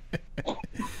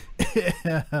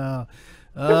 Yeah.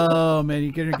 Oh man,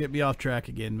 you're gonna get me off track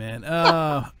again, man.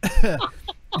 Oh.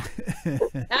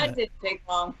 That didn't take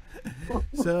long.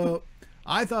 So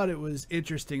I thought it was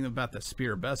interesting about the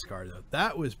Spear Beskar, though.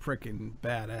 That was freaking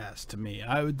badass to me.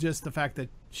 I would just the fact that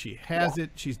she has it,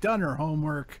 she's done her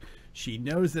homework. She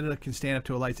knows that it can stand up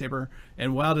to a lightsaber.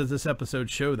 And wow, does this episode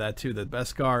show that too? That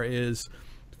Beskar is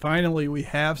finally we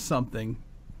have something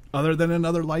other than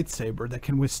another lightsaber that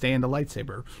can withstand a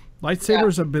lightsaber.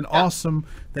 Lightsabers have been awesome.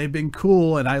 They've been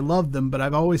cool, and I love them. But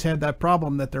I've always had that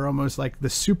problem that they're almost like the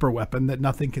super weapon that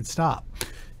nothing can stop.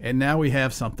 And now we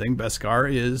have something.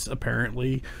 Beskar is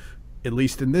apparently, at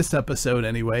least in this episode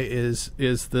anyway, is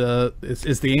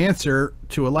the answer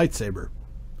to a lightsaber.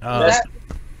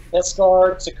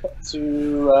 Beskar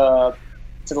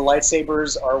to the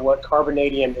lightsabers are what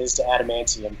carbonadium is to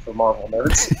adamantium for Marvel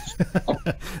nerds.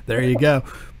 There you go,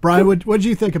 Brian. What do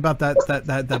you think about that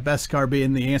Beskar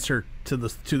being the answer to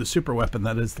the super weapon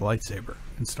that is the lightsaber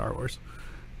in Star Wars?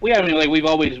 I mean, like we've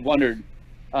always wondered.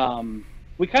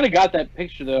 We kind of got that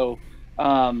picture though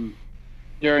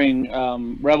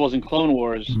during Rebels and Clone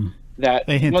Wars that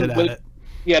they hinted at it.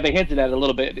 Yeah, they hinted at it a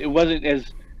little bit. It wasn't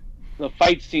as the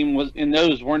fight scene was in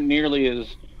those weren't nearly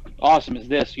as awesome as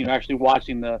this. You know, actually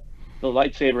watching the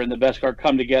lightsaber and the Beskar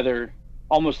come together,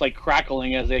 almost like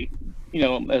crackling as they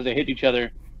hit each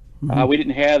other. We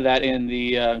didn't have that in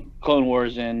the Clone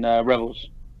Wars and Rebels.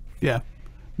 Yeah,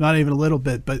 not even a little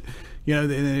bit, but you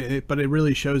know, but it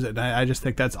really shows it. And I just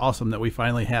think that's awesome that we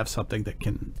finally have something that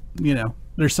can, you know,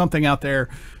 there's something out there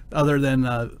other than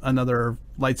another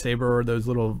lightsaber or those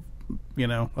little, you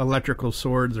know, electrical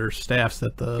swords or staffs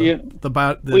that the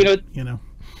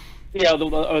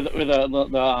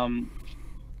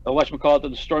whatchamacallit that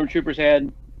the stormtroopers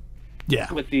had.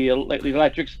 Yeah. With the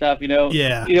electric stuff, you know.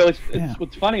 Yeah. You know, it's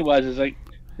what's funny is like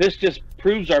this just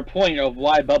proves our point of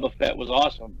why Boba Fett was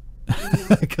awesome.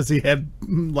 Because he had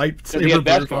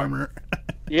lightsaber armor.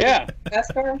 Yeah.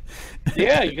 Beskar?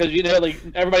 Yeah, because you know, like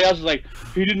everybody else is like,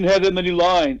 he didn't have that many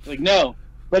lines. Like, no,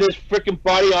 but his freaking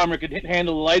body armor could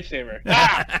handle the lightsaber.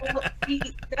 Well,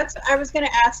 I was going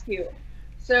to ask you.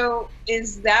 So,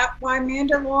 is that why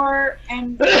Mandalore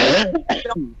and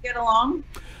don't get along?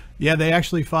 Yeah, they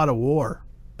actually fought a war.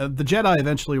 The Jedi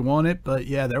eventually won it, but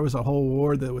yeah, there was a whole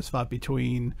war that was fought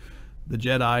between the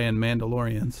Jedi and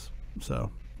Mandalorians.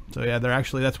 So yeah,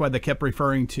 that's why they kept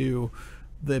referring to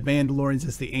the Mandalorians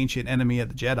as the ancient enemy of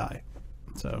the Jedi.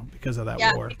 So because of that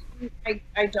war.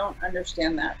 I don't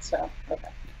understand that. So okay.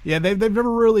 Yeah, they've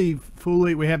never really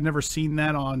we have never seen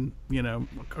that on, you know,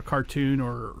 a cartoon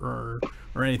or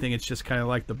anything. It's just kind of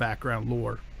like the background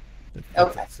lore.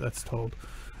 That's told.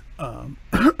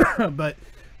 But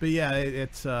yeah,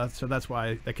 it's so that's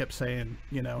why they kept saying,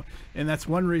 you know, and that's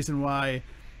one reason why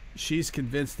she's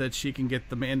convinced that she can get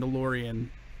the Mandalorian,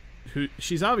 who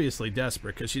she's obviously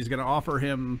desperate because she's going to offer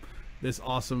him this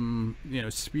awesome, you know,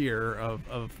 spear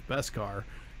of Beskar.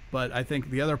 But I think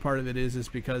the other part of it is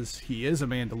because he is a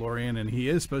Mandalorian and he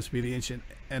is supposed to be the ancient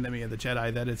enemy of the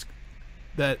Jedi,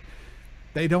 that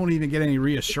they don't even get any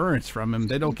reassurance from him.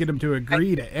 They don't get him to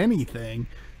agree to anything.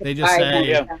 They just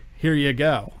say, "Here you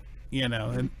go," you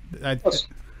know. And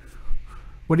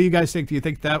what do you guys think? Do you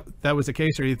think that was the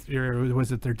case, or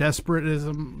was it their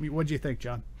desperatism? What do you think,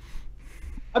 John?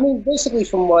 I mean, basically,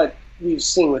 from what we've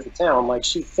seen with the town, like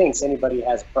she thinks anybody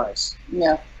has a price.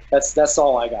 Yeah. That's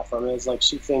all I got from it. Is like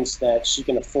she thinks that she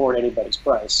can afford anybody's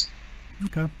price.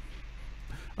 Okay.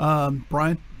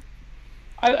 Brian?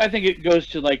 I think it goes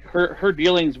to like her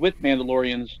dealings with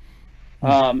Mandalorians.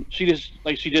 She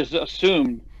just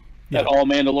assumed that all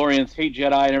Mandalorians hate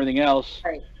Jedi and everything else.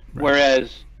 Right.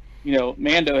 Whereas,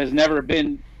 Mando has never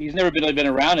been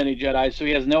around any Jedi, so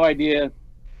he has no idea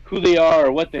who they are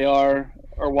or what they are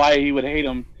or why he would hate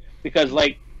them. Because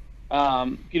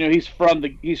he's from the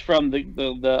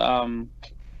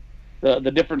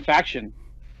different faction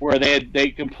where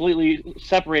they completely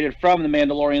separated from the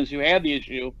Mandalorians who had the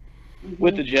issue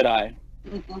with the Jedi.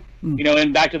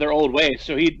 And back to their old ways.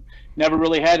 So he never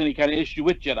really had any kind of issue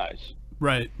with Jedis.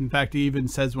 Right. In fact, he even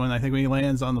says when he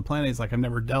lands on the planet, he's like, I've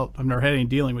never had any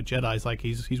dealing with Jedis. Like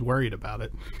he's worried about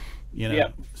it. Yeah.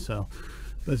 So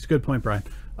that's a good point, Brian.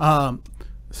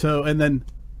 So and then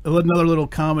another little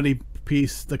comedy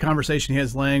piece, the conversation he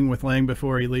has with Lang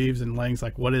before he leaves, and Lang's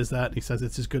like, "What is that?" And he says,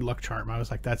 "It's his good luck charm." I was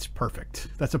like, "That's perfect.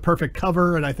 That's a perfect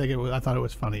cover." And I thought it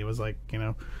was funny. It was like,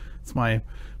 it's my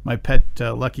pet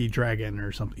lucky dragon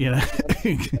or something.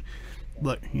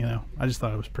 Look, I just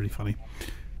thought it was pretty funny.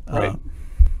 Right.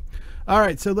 All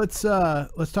right, so let's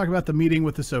talk about the meeting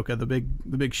with Ahsoka, the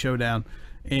big showdown,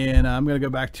 and I'm going to go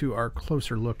back to our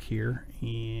closer look here,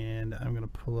 and I'm going to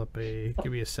pull up give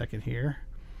me a second here.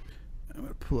 I'm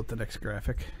going to pull up the next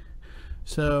graphic.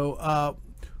 So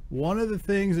one of the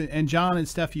things, and John and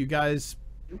Steph, you guys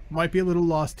might be a little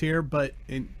lost here, but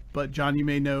John, you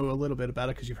may know a little bit about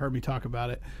it because you've heard me talk about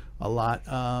it a lot.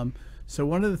 So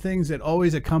one of the things that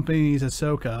always accompanies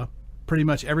Ahsoka pretty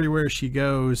much everywhere she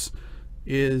goes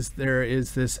is there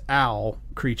is this owl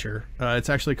creature. It's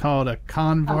actually called a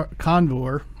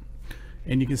convor,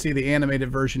 and you can see the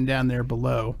animated version down there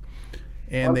below.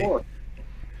 And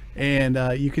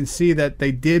you can see that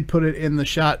they did put it in the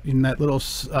shot in that little.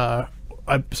 I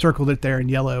circled it there in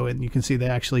yellow, and you can see they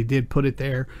actually did put it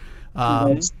there.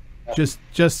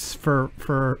 Just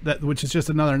for that, which is just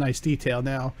another nice detail.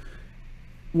 Now,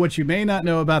 what you may not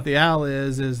know about the owl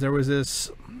is there was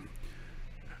this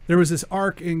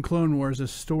arc in Clone Wars, a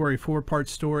story, 4-part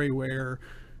story where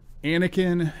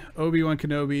Anakin, Obi-Wan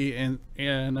Kenobi, and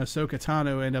Ahsoka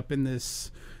Tano end up in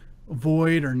this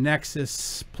void or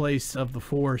nexus place of the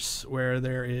Force where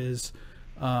there is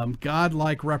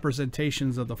godlike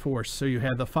representations of the Force. So you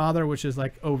had the father, which is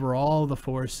like over all the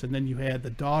Force, and then you had the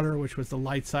daughter, which was the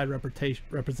light side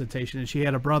representation, and she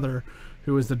had a brother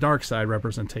who was the dark side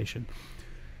representation.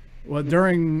 Well,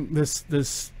 during this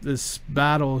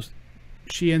battle,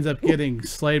 she ends up getting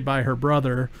slayed by her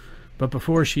brother, but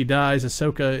before she dies,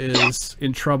 Ahsoka is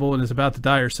in trouble and is about to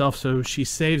die herself, so she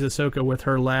saves Ahsoka with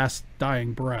her last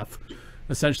dying breath,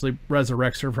 essentially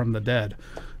resurrects her from the dead.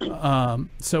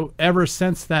 So ever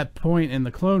since that point in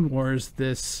the Clone Wars,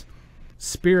 this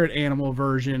spirit animal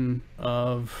version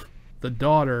of the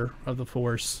daughter of the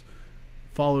Force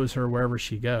follows her wherever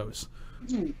she goes.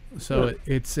 So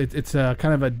it's a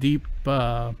kind of a deep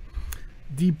thing,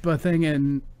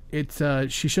 and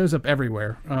she shows up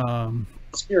everywhere.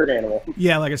 Spirit animal.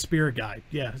 Yeah, like a spirit guide.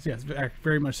 Yes,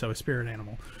 very much so, a spirit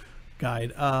animal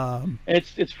guide.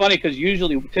 It's funny because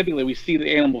typically we see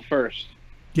the animal first.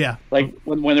 Yeah. Like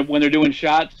when they're doing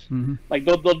shots, like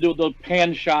they'll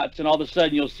pan shots, and all of a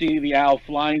sudden you'll see the owl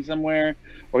flying somewhere,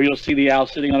 or you'll see the owl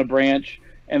sitting on a branch,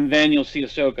 and then you'll see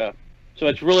Ahsoka. So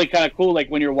it's really kind of cool. Like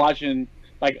when you're watching,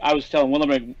 like I was telling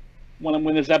Willem,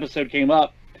 when this episode came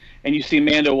up, and you see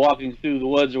Mando walking through the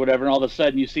woods or whatever, and all of a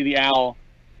sudden you see the owl.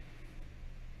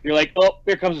 You're like, oh,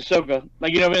 here comes Ahsoka.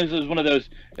 Like, this is one of those.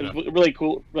 It was really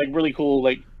cool,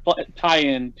 like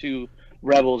tie-in to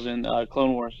Rebels and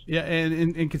Clone Wars. Yeah,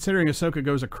 and considering Ahsoka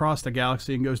goes across the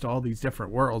galaxy and goes to all these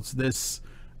different worlds, this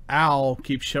owl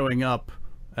keeps showing up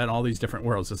at all these different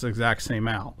worlds. It's the exact same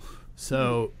owl.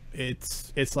 So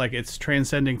it's like it's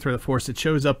transcending through the Force. It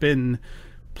shows up in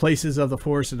places of the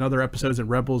Force and other episodes of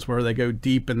Rebels where they go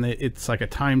deep, and it's like a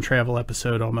time travel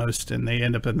episode almost, and they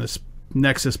end up in this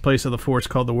nexus place of the Force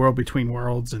called the World Between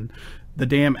Worlds, and the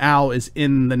damn owl is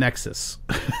in the nexus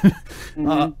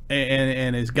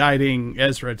and is guiding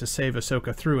Ezra to save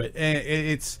Ahsoka through it. And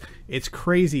it's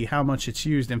crazy how much it's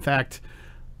used. In fact,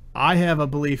 I have a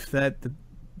belief that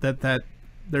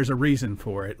there's a reason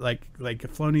for it. Like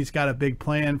if Filoni's got a big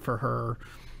plan for her.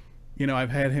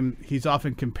 I've had he's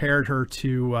often compared her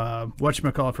to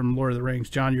whatchamacallit from Lord of the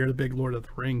Rings. John, you're the big Lord of the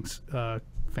Rings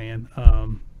fan.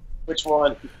 Which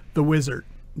one? The wizard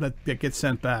that gets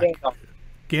sent back.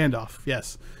 Gandalf,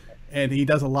 yes. And he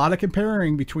does a lot of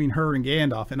comparing between her and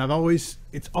Gandalf. And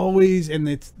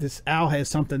this owl has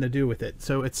something to do with it.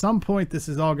 So at some point, this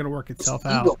is all going to work itself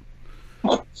out.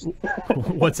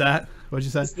 What's that? What'd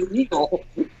you say? It's the eagle.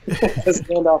 Because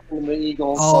Gandalf and the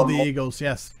Eagles. All the Eagles,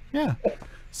 yes, yeah.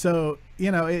 So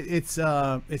it's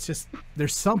just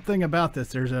there's something about this.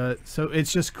 So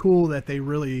it's just cool that they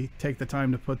really take the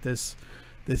time to put this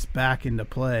back into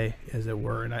play, as it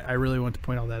were. And I really want to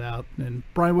point all that out. And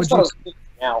Brian, what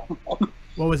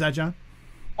was that, John?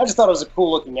 I just thought it was a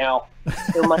cool looking owl.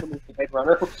 It reminded me of the Blade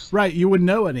Runner. Right, you wouldn't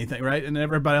know anything, right? And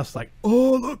everybody else is like,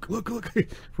 oh, look.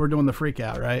 We're doing the freak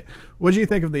out, right? What did you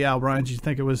think of the owl, Brian? Did you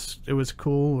think it was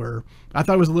cool, or I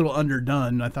thought it was a little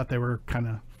underdone? I thought they were kind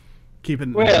of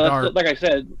keeping the dark. Like I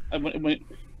said,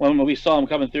 when we saw him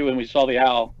coming through and we saw the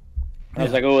owl, I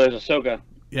was like, oh, there's Ahsoka.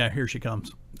 Yeah, here she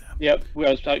comes. Yep,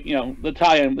 the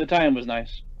tie-in was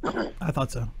nice. I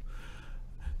thought so.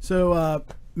 So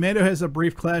Mando has a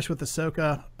brief clash with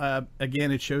Ahsoka.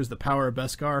 Again, it shows the power of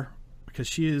Beskar, because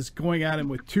she is going at him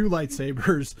with two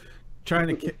lightsabers,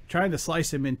 trying to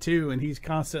slice him in two, and he's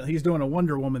doing a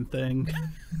Wonder Woman thing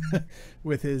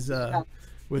with his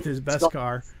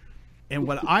Beskar. And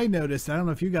what I noticed, I don't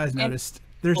know if you guys noticed,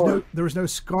 there was no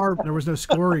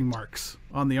scoring marks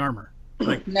on the armor.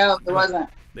 No, there wasn't.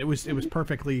 It was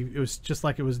perfectly. It was just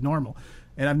like it was normal.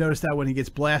 And I've noticed that when he gets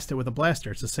blasted with a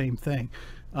blaster, it's the same thing.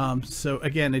 So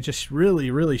again, it just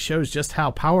really, really shows just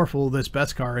how powerful this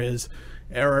Beskar is,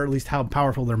 or at least how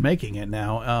powerful they're making it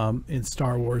now in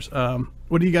Star Wars.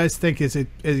 What do you guys think? Is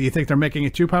you think they're making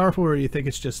it too powerful, or do you think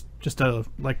it's just a,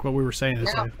 like what we were saying?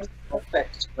 Yeah, it's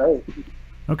perfect. Right.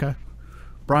 Okay,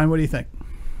 Brian, what do you think?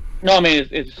 No, I mean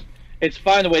it's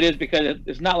fine the way it is, because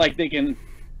it's not like they can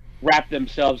wrap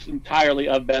themselves entirely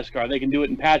of Beskar. They can do it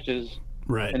in patches,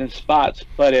 right, and in spots,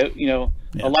 but a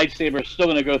lightsaber is still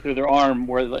going to go through their arm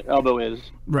where the elbow is,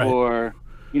 right, or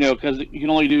because you can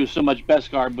only do so much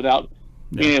Beskar without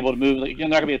being able to move. Like, you're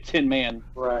not going to be a tin man,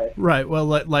 right. Well,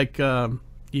 like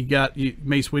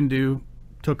Mace Windu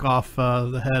took off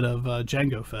the head of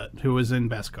Jango Fett, who was in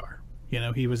Beskar.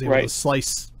 He was able to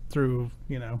slice through.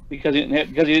 Because he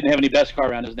didn't have any Beskar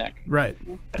around his neck. Right.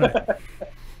 But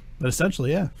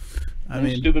essentially, yeah. I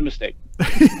mean, stupid mistake.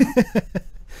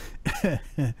 Like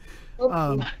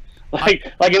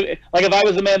if I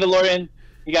was a Mandalorian,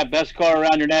 you got Beskar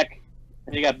around your neck,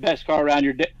 and you got Beskar around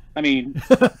your dick. I mean,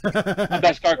 a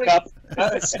Beskar cup.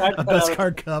 A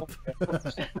Beskar cup.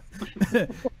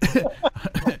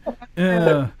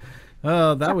 Yeah.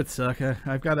 Oh, that would suck.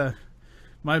 I've got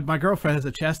my girlfriend has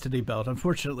a chastity belt.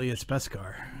 Unfortunately, it's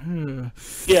Beskar.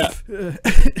 Yeah.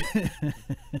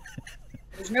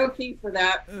 There's no key for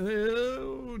that.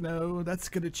 Oh, no, that's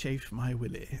going to chafe my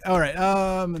willy. All right,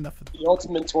 enough of that. The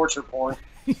ultimate torture porn.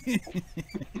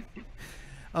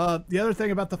 The other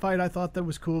thing about the fight I thought that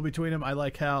was cool between them, I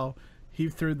like how he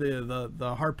threw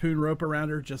the harpoon rope around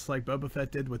her, just like Boba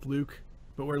Fett did with Luke.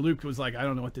 But where Luke was like, I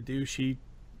don't know what to do, she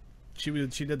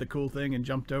did the cool thing and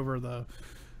jumped over the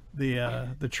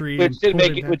tree. Which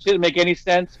didn't make any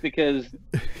sense, because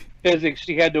physics,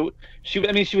 she would have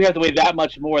to weigh that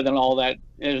much more than all that.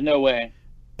 There's no way.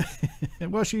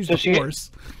 Well, she used the Force.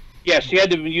 Yeah, she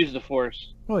had to use the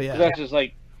Force. Well, yeah.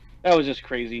 That was just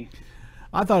crazy.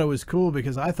 I thought it was cool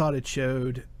because I thought it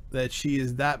showed that she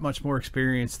is that much more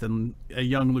experienced than a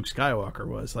young Luke Skywalker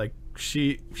was. Like,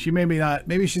 she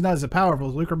maybe she's not as powerful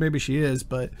as Luke, or maybe she is,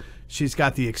 but she's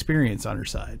got the experience on her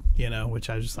side, which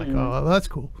I was just like, oh, that's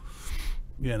cool.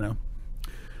 Yeah,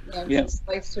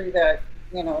 slice through that,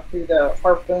 through the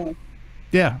harpoon.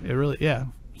 Yeah, it really, yeah.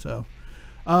 So,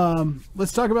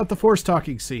 let's talk about the Force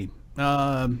talking scene,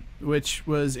 which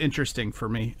was interesting for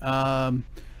me.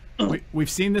 We've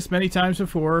seen this many times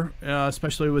before,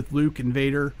 especially with Luke and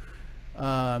Vader.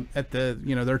 At the,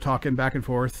 they're talking back and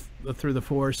forth through the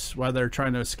Force while they're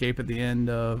trying to escape at the end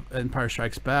of Empire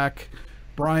Strikes Back.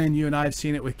 Brian, you and I have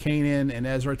seen it with Kanan and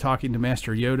Ezra talking to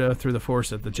Master Yoda through the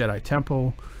Force at the Jedi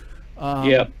Temple.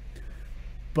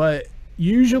 But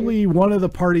usually one of the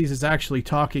parties is actually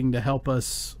talking to help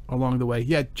us along the way.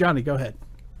 Yeah, Johnny, go ahead.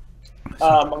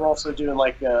 I'm also doing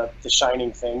like the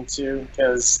Shining thing too,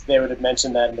 because they would have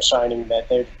mentioned that in the Shining that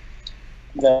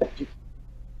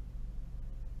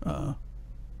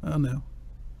oh no,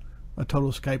 a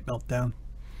total Skype meltdown.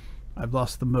 I've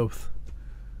lost them both.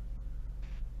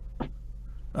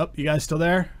 Oh, you guys still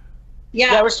there?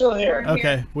 Yeah, we're still here.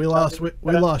 Okay, we lost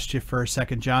you for a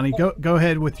second, Johnny. Go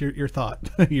ahead with your thought,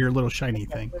 your little shiny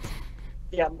thing.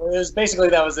 Yeah, it was basically,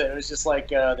 that was it. It was just like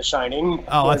the Shining.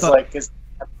 Oh, I thought because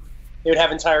they would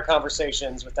have entire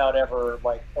conversations without ever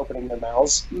like opening their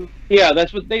mouths. Yeah,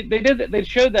 that's what they did. They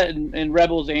showed that in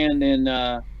Rebels and in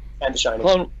the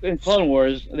Shining. Clone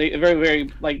Wars. They very,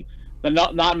 very like the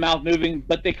not mouth moving,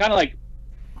 but they kind of like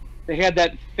they had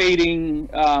that fading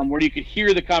where you could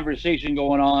hear the conversation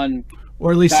going on,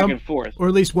 or at least back and forth, or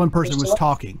at least one person was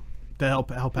talking to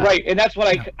help out. Right, and that's what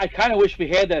I kind of wish we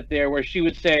had that there, where she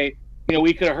would say, you know,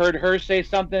 we could have heard her say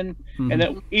something, and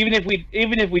then even if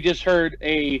we just heard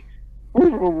a, you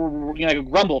know, like a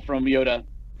grumble from Yoda.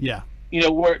 Yeah. You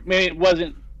know, where maybe it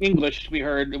wasn't English we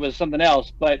heard, it was something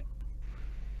else, but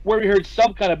where we heard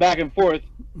some kind of back and forth,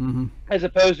 as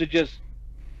opposed to just.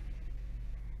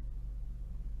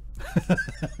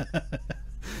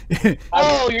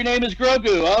 Oh, your name is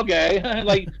Grogu. Okay,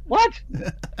 like what?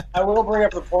 I will bring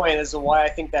up the point as to why I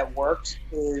think that worked.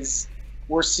 Is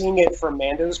we're seeing it from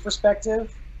Mando's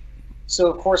perspective,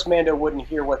 so of course Mando wouldn't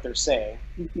hear what they're saying.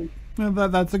 Well,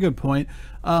 that's a good point.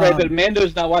 Right, but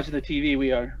Mando's not watching the TV.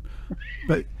 We are.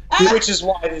 But which is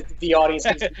why the audience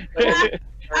is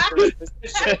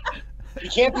you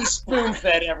can't be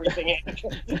spoon-fed everything.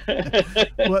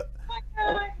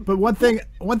 But one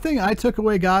thing I took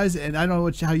away, guys, and I don't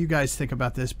know how you guys think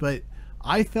about this, but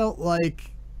I felt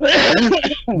like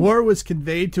more was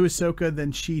conveyed to Ahsoka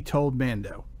than she told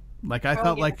Mando. Like I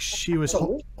felt like she was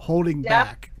holding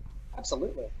back.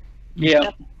 Absolutely.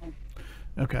 Yeah.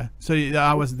 Okay, so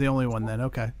I wasn't the only one then.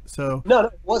 Okay, so no,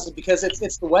 it wasn't, because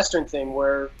it's the Western thing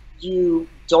where you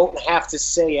don't have to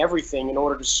say everything in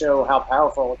order to show how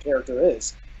powerful a character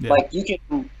is. Yeah. Like you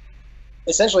can,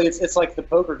 essentially, it's like the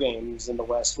poker games in the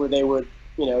West where they would,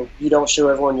 you know, you don't show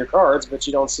everyone your cards, but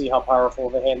you don't see how powerful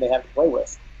of a hand they have to play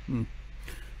with.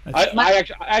 I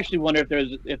actually wonder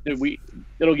if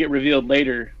it'll get revealed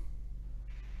later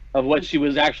of what she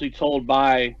was actually told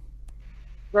by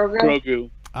Grogu.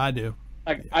 I do.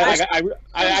 I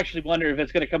actually wonder if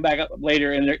it's going to come back up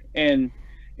later, and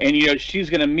you know,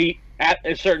 she's going to meet at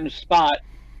a certain spot,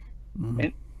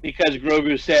 and because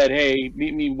Grogu said, "Hey,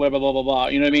 meet me," blah blah blah blah blah.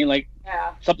 You know what I mean? Like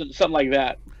something like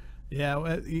that. Yeah,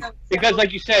 well, because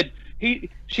like you said,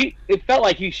 it felt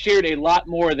like he shared a lot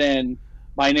more than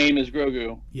 "My name is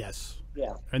Grogu." Yes.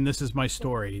 Yeah. And this is my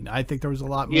story. I think there was a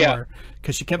lot more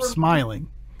because she kept smiling,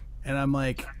 and I'm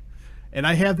like. And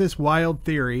I have this wild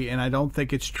theory, and I don't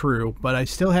think it's true, but I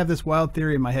still have this wild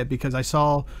theory in my head because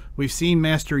we've seen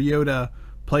Master Yoda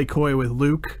play coy with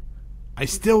Luke. I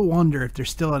still wonder if there's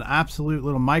still an absolute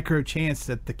little micro chance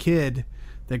that that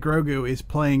Grogu is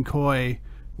playing coy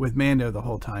with Mando the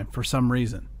whole time for some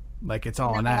reason. Like it's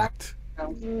all an act.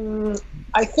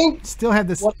 I think still had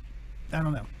this. I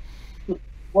don't know.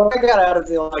 What I got out of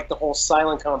the whole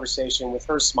silent conversation with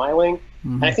her smiling,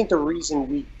 and I think the reason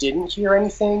we didn't hear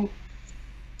anything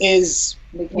is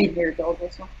we can't hear Dolby.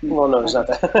 Well, no, it's not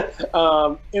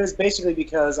that. It was basically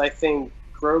because I think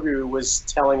Grogu was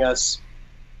telling us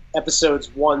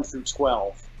episodes 1 through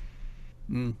 12.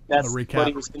 That's what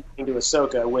he was thinking to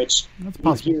Ahsoka, which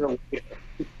you hear later.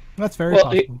 That's very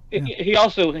possible. He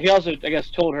also I guess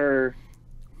told her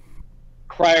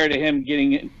prior to him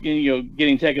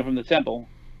getting taken from the temple,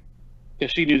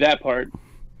 because she knew that part.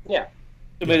 Yeah.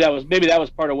 So maybe that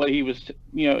was part of what he was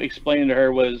explaining to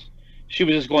her, was she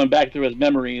was just going back through his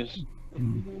memories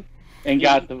and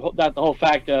got the whole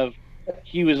fact of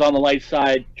he was on the light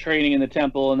side training in the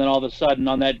temple, and then all of a sudden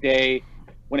on that day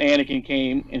when Anakin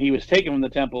came and he was taken from the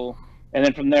temple, and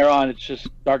then from there on it's just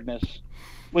darkness,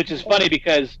 which is funny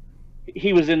because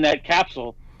he was in that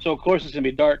capsule, so of course it's gonna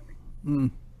be dark.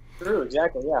 True,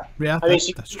 exactly, yeah. Yeah,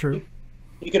 that's true.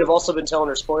 You could have also been telling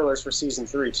her spoilers for season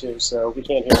 3 too, so we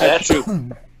can't hear that. That's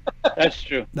true. That's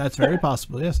true. That's very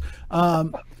possible. Yes.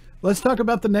 Let's talk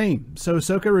about the name. So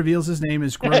Ahsoka reveals his name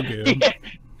is Grogu.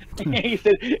 He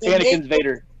said Anakin's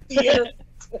Vader.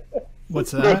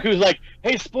 What's that? Grogu's like,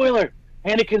 hey, spoiler,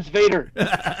 Anakin's Vader.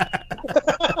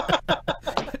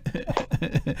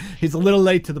 He's a little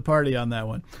late to the party on that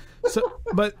one. So,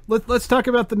 but let's talk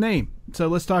about the name. So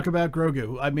let's talk about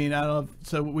Grogu. I mean, I don't know.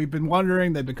 So we've been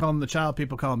wondering. They've been calling him the child.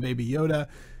 People call him Baby Yoda.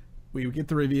 We get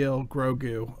the reveal,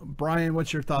 Grogu. Brian,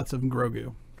 what's your thoughts of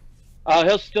Grogu?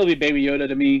 He'll still be Baby Yoda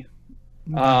to me.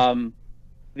 The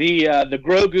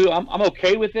Grogu, I'm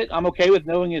okay with it. I'm okay with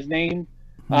knowing his name.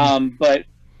 But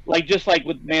just like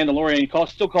with Mandalorian, he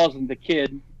still calls him the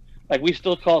kid. Like we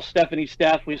still call Stephanie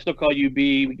Steph. We still call you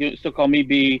B. We still call me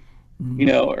B. Or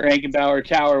Rankenbauer,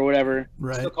 Tower, or whatever.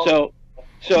 Right. So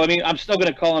I mean, I'm still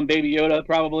going to call him Baby Yoda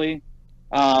probably.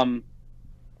 But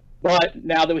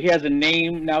now that he has a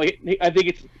name, now I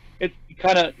think it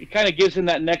kind of gives him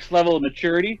that next level of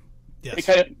maturity. Yes. It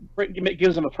kind of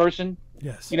gives him a person.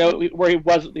 Yes. Where he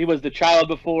was the child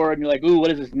before, and you're like, ooh,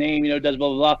 what is his name? Does blah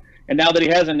blah blah. And now that he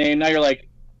has a name, now you're like,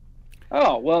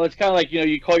 oh, well, it's kind of like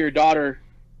you call your daughter,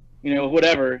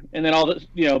 whatever, and then all this,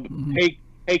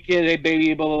 hey kid, hey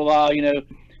baby, blah blah blah,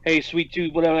 hey sweet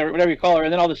tooth, whatever you call her,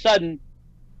 and then all of a sudden,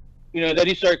 then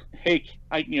you start,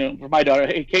 for my daughter,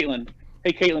 hey Caitlin,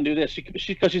 do this,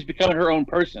 because she's becoming her own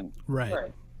person.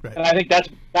 Right. Right. And I think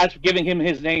that's giving him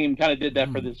his name kind of did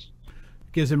that for this.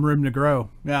 Gives him room to grow.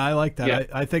 Yeah, I like that. Yeah.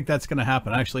 I think that's going to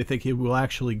happen. I actually think he will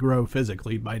actually grow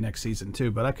physically by next season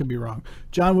too, but I could be wrong.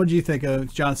 John, what do you think?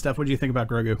 John, Steph, what do you think about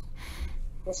Grogu?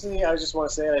 Well, see, I just want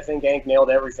to say I think Hank nailed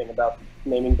everything about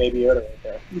naming Baby Yoda right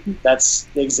there. That's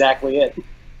exactly it.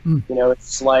 You know,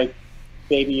 it's like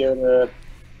Baby Yoda,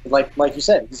 like you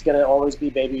said, he's going to always be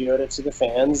Baby Yoda to the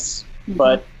fans,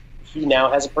 but he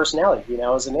now has a personality. He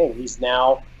now has a name. He's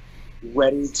now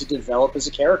ready to develop as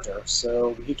a character,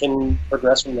 so he can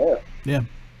progress from there. Yeah.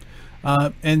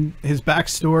 And his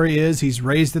backstory is he's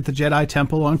raised at the Jedi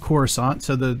Temple on Coruscant,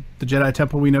 so the Jedi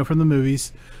Temple we know from the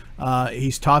movies.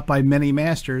 He's taught by many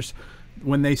masters.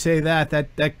 When they say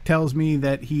that tells me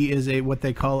that he is what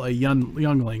they call a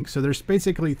youngling. So there's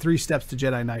basically 3 steps to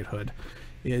Jedi knighthood.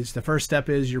 The first step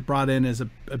is you're brought in as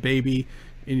a baby,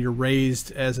 and you're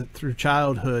raised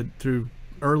through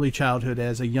early childhood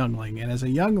as a youngling. And as a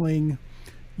youngling,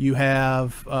 you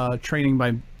have training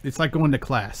by, it's like going to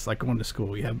class, like going to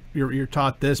school. You're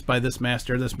taught this by this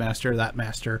master, that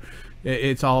master.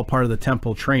 It's all part of the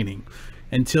temple training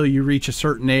until you reach a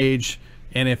certain age.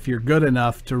 And if you're good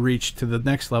enough to reach to the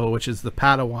next level, which is the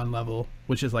Padawan level,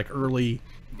 which is like early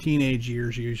teenage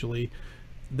years usually,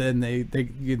 then a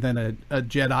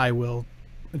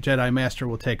Jedi master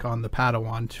will take on the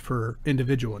Padawan for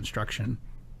individual instruction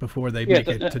before they make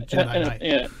it to Jedi Knight.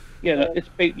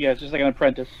 It's just like an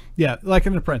apprentice. Yeah, like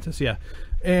an apprentice. Yeah,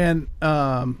 and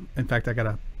in fact, I got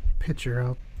a picture.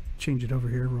 I'll change it over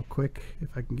here real quick if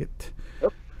I can get.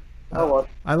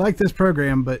 I like this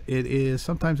program, but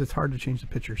sometimes it's hard to change the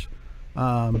pictures.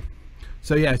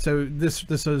 So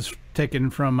this was taken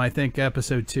from, I think,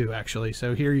 episode 2 actually.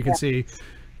 So here you can see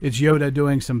it's Yoda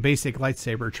doing some basic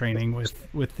lightsaber training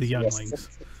with the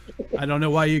younglings. I don't know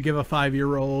why you give a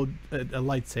 5-year-old a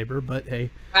lightsaber, but hey.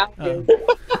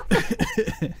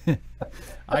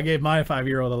 I gave my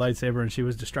 5-year-old a lightsaber and she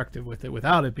was destructive with it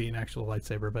without it being actual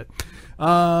lightsaber.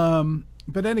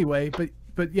 But anyway,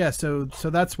 but yeah, so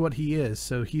that's what he is.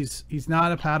 So he's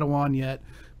not a Padawan yet,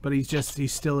 but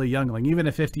he's still a youngling. Even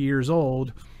at 50 years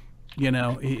old, you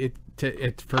know,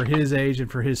 for his age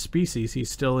and for his species, he's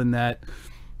still in that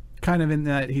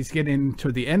he's getting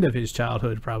to the end of his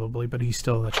childhood probably, but he's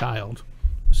still a child,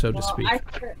 so to speak.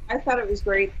 I thought it was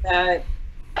great that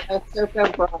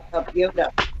Ahsoka brought up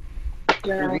Yoda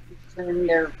during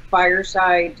their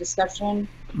fireside discussion.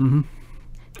 Mm-hmm.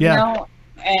 Yeah. You know?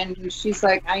 And she's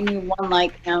like, I knew one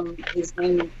like him. His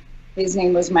name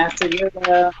was Master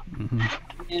Yoda. Mm-hmm.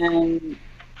 And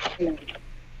you know,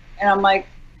 and I'm like,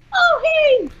 oh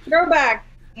hey, throwback,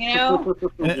 you know.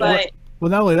 But well,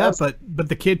 not only that, but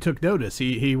the kid took notice.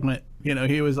 He went, you know,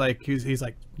 he was like, he's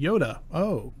like Yoda.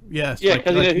 Oh yes, yeah,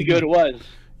 because he knew who Yoda was.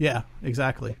 Yeah,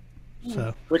 exactly.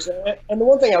 So, and the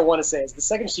one thing I want to say is the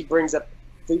second she brings up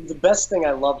the best thing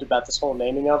I loved about this whole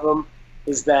naming of them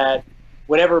is that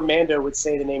whenever Mando would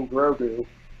say the name Grogu,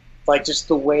 like just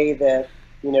the way that,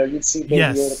 you know, you'd see Baby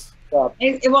Yoda up.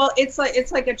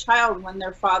 It's like a child when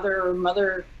their father or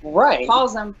mother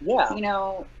calls them. Yeah. You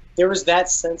know, there was that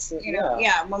sense of,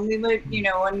 when we would, you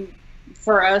know, when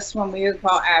for us, when we would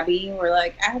call Abby, we're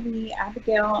like, Abby,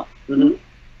 Abigail, you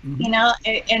know,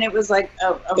 and it was like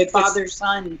a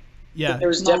father-son. Yeah.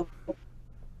 There's definitely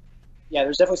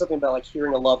something about like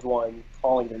hearing a loved one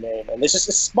calling their name, and there's just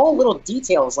small little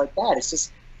details like that.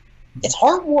 It's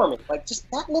heartwarming. Like just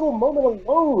that little moment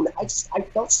alone, I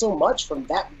felt so much from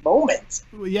that moment.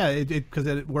 Well, yeah,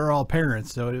 because we're all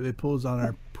parents, so it pulls on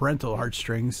our parental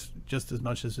heartstrings just as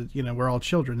much as you know, we're all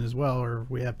children as well, or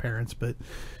we have parents. But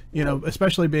you know,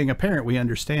 especially being a parent, we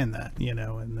understand that, you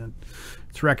know, and then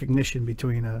it's recognition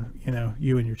between you know,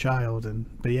 you and your child.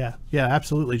 But yeah,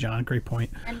 absolutely, John, great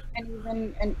point. And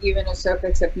even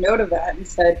Ahsoka took note of that and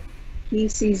said he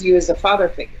sees you as a father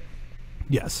figure.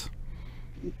 Yes.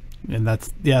 And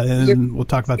that's and we'll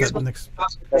talk about that next.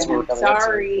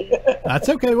 Sorry. That's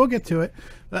okay. We'll get to it.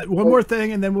 One more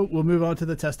thing, and then we'll move on to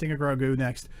the testing of Grogu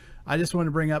next. I just want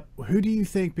to bring up, who do you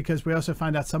think? Because we also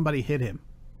find out somebody hit him,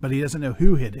 but he doesn't know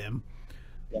who hit him.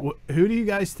 Yeah. Who do you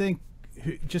guys think?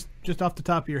 Just off the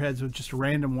top of your heads, with just a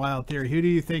random wild theory, who do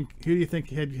you think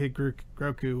hit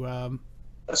Grogu?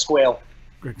 A squale.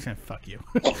 Fuck you.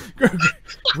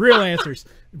 Real answers.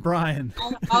 Brian.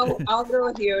 I'll go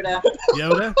with Yoda.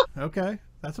 Yoda? Okay.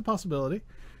 That's a possibility.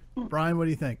 Brian, what do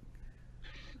you think?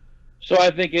 So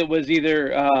I think it was either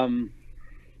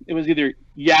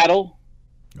Yaddle.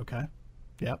 Okay.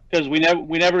 Yep. Because we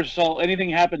never saw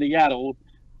anything happen to Yaddle.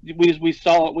 We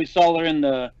saw her in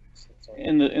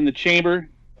the chamber.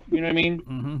 You know what I mean?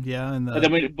 Mm-hmm. Yeah.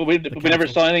 But we never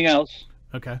saw anything else.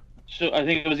 Okay. So I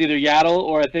think it was either Yaddle,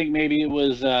 or I think maybe it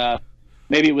was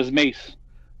Maybe it was Mace.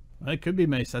 It could be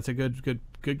Mace. That's a good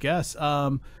guess.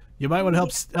 You might want to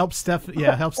help Stephanie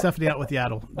out with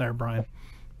Yaddle there, Brian.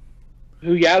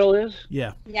 Who Yaddle is?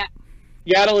 Yeah. Yeah.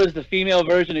 Yaddle is the female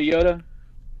version of Yoda.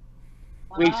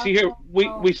 We see her.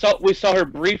 We saw her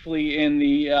briefly in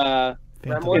the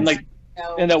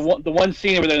in the one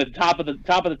scene where they're at the top of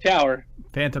the tower.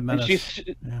 Phantom Menace.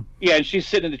 And she's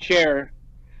sitting in the chair,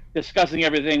 discussing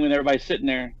everything when everybody's sitting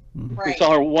there. Right. We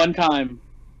saw her one time,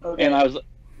 Okay. and I was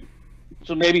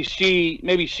so maybe she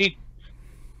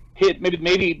hit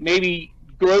maybe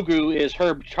Grogu is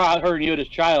her child, her and Yoda's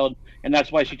child, and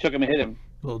that's why she took him and hit him.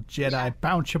 Little Jedi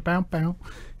bounce.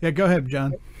 Yeah, go ahead,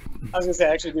 John. I was gonna say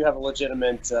I actually do have a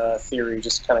legitimate theory,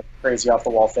 just kind of crazy off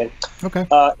the wall thing. Okay.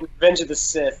 In Revenge of the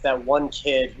Sith, that one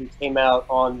kid who came out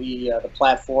on the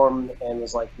platform and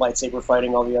was like lightsaber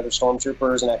fighting all the other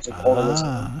stormtroopers and actually pulled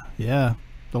him. Yeah,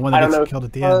 the one that gets killed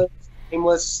at the end.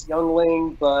 Nameless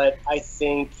youngling, but I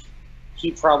think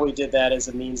he probably did that as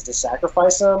a means to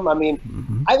sacrifice him. I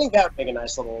mean, I think that would make a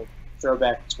nice little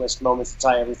throwback twist moment to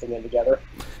tie everything in together.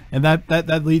 And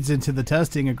that leads into the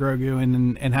testing of Grogu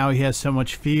and how he has so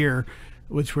much fear,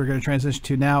 which we're going to transition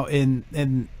to now.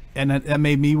 And that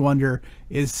made me wonder,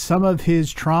 is some of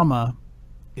his trauma,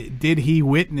 did he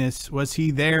witness, was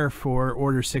he there for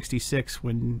Order 66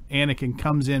 when Anakin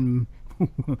comes in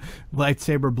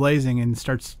lightsaber blazing and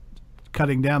starts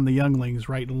cutting down the younglings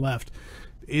right and left?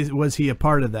 Was he a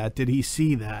part of that? Did he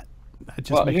see that? That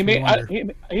just makes me wonder.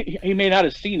 He may not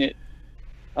have seen it.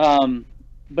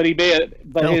 But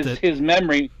his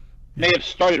memory may have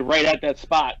started right at that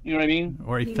spot. You know what I mean?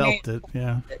 Or he felt it.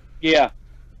 Yeah. Yeah.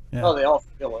 Oh, they all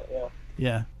feel it. Yeah.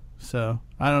 Yeah. So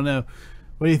I don't know.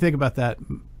 What do you think about that?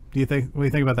 What do you think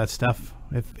about that stuff?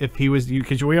 If he was you,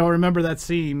 because we all remember that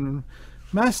scene,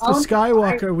 Master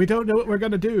Skywalker. We don't know what we're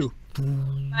gonna do.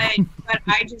 But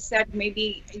I just said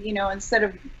maybe instead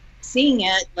of seeing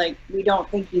it, like we don't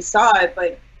think he saw it,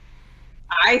 but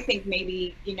I think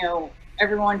maybe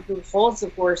everyone who holds the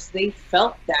Force, they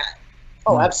felt that.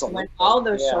 Oh, absolutely. When all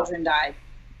those children died.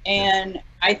 And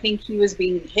I think he was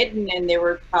being hidden, and they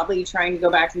were probably trying to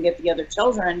go back and get the other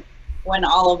children when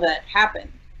all of that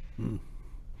happened.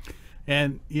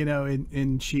 And,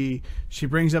 and she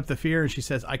brings up the fear, and she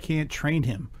says, I can't train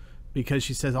him. Because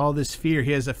she says all this fear.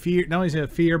 He has a fear. Not only does he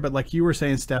have fear, but like you were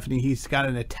saying, Stephanie, he's got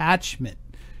an attachment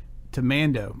to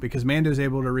Mando. Because Mando's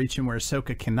able to reach him where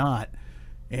Ahsoka cannot.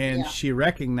 And she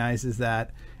recognizes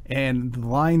that, and the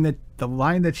line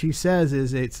that she says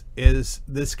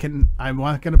I'm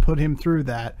not going to put him through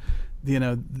that.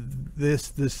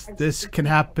 This can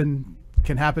happen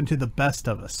to the best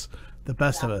of us. The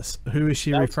best of us. Who is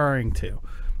she referring to?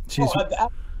 She's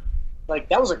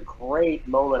that was a great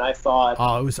moment. I thought.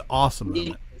 Oh, it was an awesome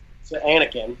moment. To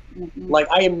Anakin, like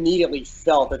I immediately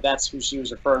felt that that's who she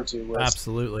was referring to.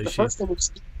 Absolutely. The first thing we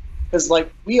see. Because,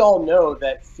 we all know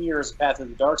that fear is a path to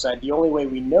the dark side. The only way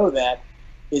we know that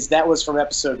is that was from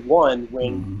episode 1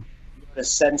 when you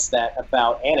sense that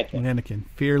about Anakin.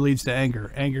 Fear leads to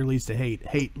anger. Anger leads to hate.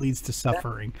 Hate leads to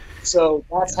suffering. So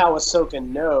that's how Ahsoka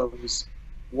knows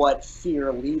what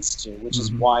fear leads to, which is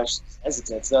why she's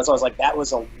hesitant. So that's why I was like, that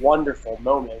was a wonderful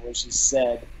moment when she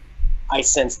said, I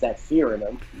sense that fear in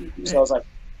him. So I was like,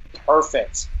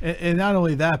 perfect. And not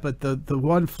only that, but the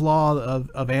one flaw of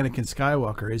Anakin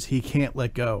Skywalker is he can't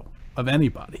let go of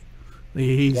anybody.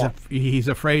 He's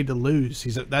afraid to lose.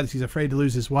 He's afraid to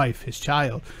lose his wife, his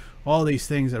child. All these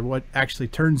things are what actually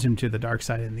turns him to the dark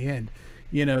side in the end.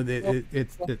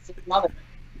 It's mother.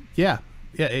 Yeah,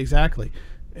 exactly.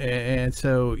 And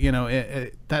so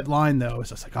that line though was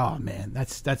just like, oh man,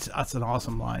 that's an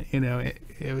awesome line.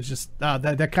 It was just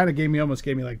that kind of almost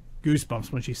gave me like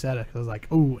goosebumps when she said it. I was like,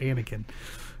 oh, Anakin,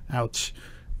 ouch,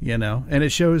 and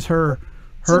it shows her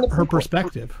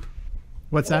perspective.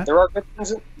 What's that? There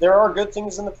are good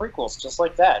things in the prequels, just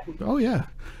like that. Oh yeah,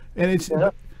 and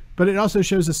but it also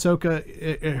shows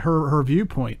Ahsoka her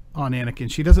viewpoint on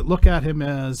Anakin. She doesn't look at him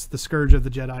as the scourge of the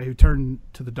Jedi who turned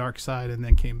to the dark side and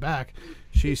then came back.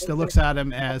 She still looks at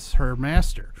him as her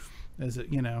master, as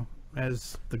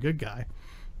the good guy.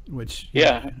 Which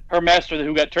her master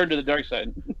who got turned to the dark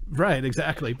side. Right,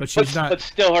 exactly. But she's not. But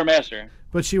still her master.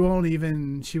 But she won't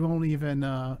even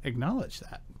acknowledge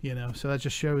that. So that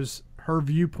just shows her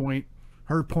viewpoint,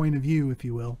 her point of view, if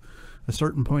you will. A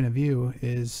certain point of view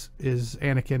is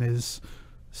Anakin is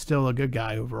still a good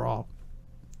guy overall.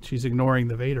 She's ignoring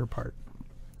the Vader part.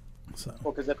 So.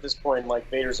 Well, because at this point,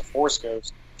 Vader's a Force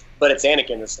ghost, but it's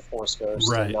Anakin that's the Force ghost,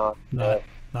 right? And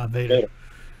not Vader.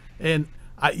 And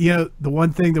The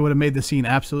one thing that would have made the scene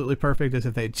absolutely perfect is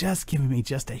if they had just given me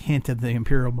just a hint of the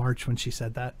Imperial March when she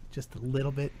said that, just a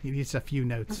little bit, maybe just a few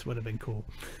notes would have been cool.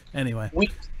 Anyway,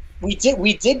 we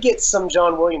did get some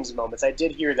John Williams moments. I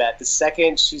did hear that the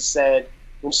second she said,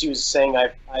 when she was saying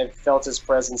I've felt his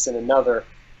presence in another,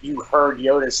 you heard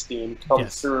Yoda's theme come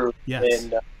through. Yes,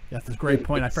 that's a great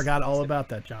point. I forgot all about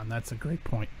that, John. That's a great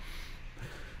point.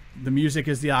 The music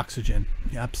is the oxygen.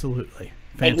 Yeah, absolutely.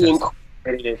 Fantastic. And he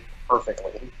incorporated it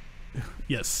perfectly.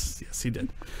 Yes, he did.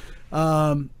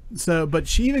 But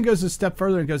she even goes a step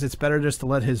further and goes, it's better just to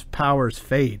let his powers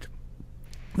fade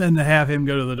than to have him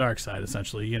go to the dark side,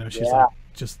 essentially. She's like,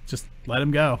 just let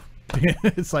him go.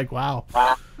 It's like, wow.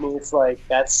 I mean, it's like,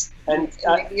 that's... And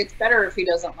maybe it's better if he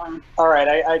doesn't learn. All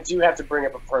right, I do have to bring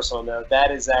up a personal note.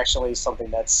 That is actually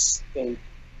something that's a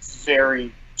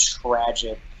very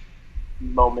tragic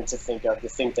moment to think of, to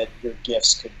think that your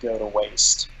gifts could go to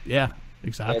waste. Yeah,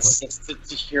 exactly. It's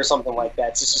to hear something like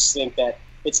that, to just think that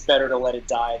it's better to let it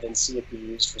die than see it be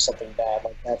used for something bad.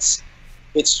 Like,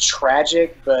 it's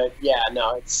tragic, but yeah,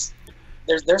 no,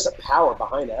 there's a power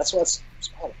behind that. That's why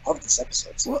I love this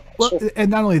episode. Well, and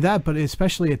not only that, but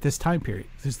especially at this time period,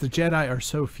 because the Jedi are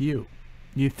so few.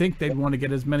 You think they'd want to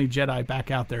get as many Jedi back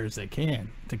out there as they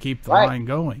can to keep the line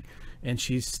going, and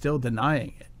she's still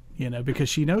denying it, because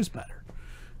she knows better.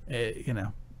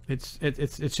 It's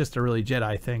just a really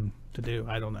Jedi thing to do.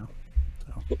 I don't know.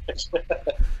 So,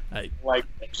 like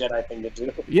a Jedi thing to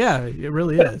do. Yeah, it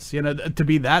really is. To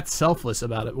be that selfless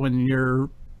about it when you're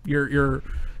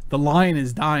the line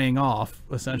is dying off.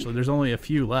 Essentially, there's only a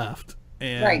few left,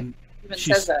 and right. Even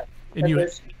says that. And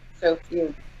there's so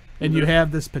few. And you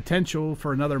have this potential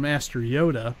for another Master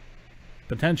Yoda,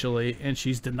 potentially, and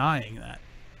she's denying that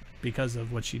because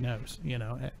of what she knows.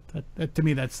 That to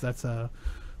me, that's a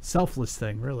selfless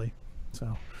thing, really.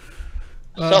 So,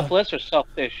 selfless or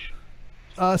selfish?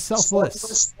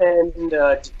 Selfless and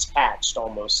detached,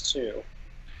 almost too.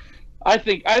 I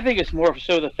think it's more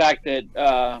so the fact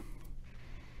that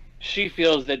she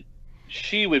feels that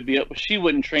she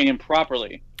wouldn't train him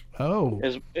properly. Oh,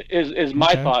 is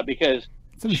my thought, because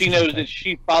she knows that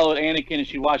she followed Anakin and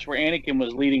she watched where Anakin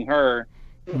was leading her.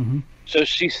 Mm-hmm. So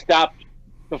she stopped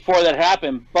before that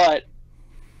happened, but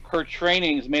her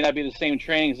trainings may not be the same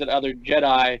trainings that other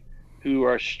Jedi who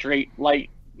are straight light,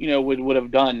 would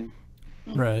have done.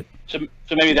 Right. So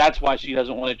maybe that's why she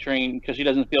doesn't want to train, because she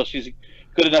doesn't feel she's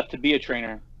good enough to be a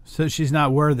trainer. So she's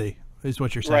not worthy, is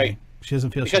what you're saying. Right. She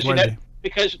doesn't feel she's worthy.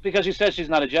 Because she says she's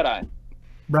not a Jedi.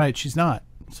 Right, she's not.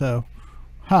 So,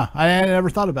 I never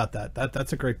thought about that.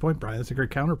 That's a great point, Brian. That's a great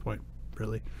counterpoint,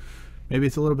 really. Maybe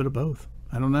it's a little bit of both.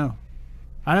 I don't know.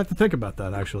 I'd have to think about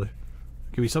that, actually.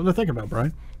 Give me something to think about,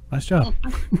 Brian. Nice job.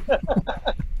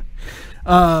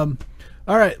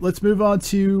 All right, let's move on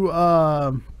to...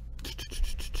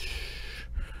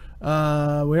 we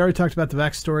already talked about the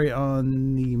backstory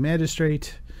on the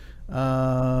magistrate.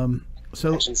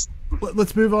 So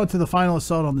let's move on to the final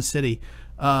assault on the city.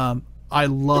 I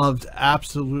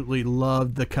absolutely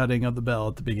loved the cutting of the bell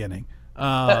at the beginning.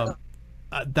 That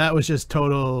was just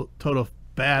total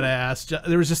badass.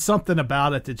 There was just something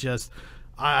about it that just,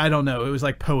 I don't know. It was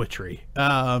like poetry.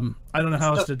 I don't know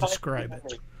how else to describe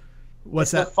it.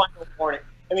 What's that? The final warning.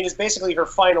 I mean, it's basically her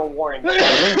final warning.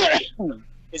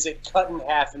 Is it cut in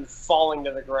half and falling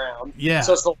to the ground? Yeah.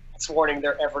 So it's the last warning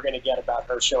they're ever going to get about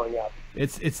her showing up.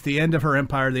 It's the end of her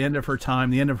empire, the end of her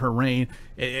time, the end of her reign.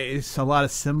 It's a lot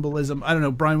of symbolism. I don't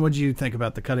know, Brian. What did you think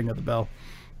about the cutting of the bell?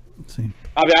 Let's see.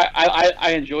 I mean,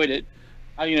 I enjoyed it.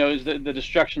 Is the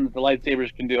destruction that the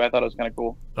lightsabers can do. I thought it was kind of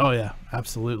cool. Oh yeah,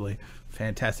 absolutely.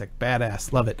 Fantastic,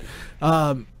 badass, love it,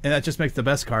 and that just makes the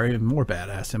best car even more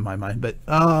badass in my mind. But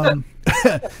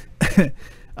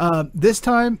this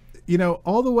time,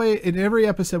 all the way in every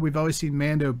episode, we've always seen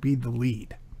Mando be the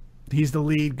lead. He's the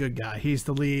lead good guy. He's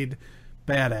the lead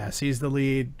badass. He's the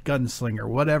lead gunslinger,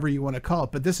 whatever you want to call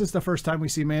it. But this is the first time we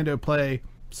see Mando play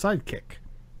sidekick.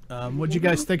 What'd you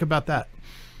guys think about that?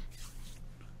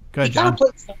 Go ahead, John. He kind of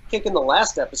played sidekick in the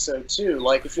last episode too.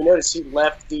 Like, if you notice, he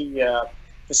left the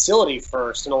facility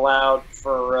first and allowed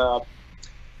for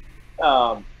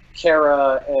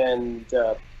Cara and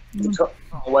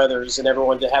Weathers and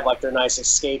everyone to have like their nice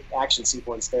escape action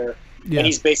sequence there. Yeah. And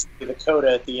he's basically the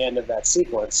coda at the end of that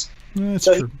sequence. Yeah, that's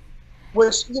true.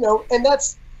 And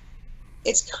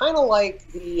it's kind of like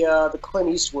the Clint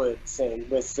Eastwood thing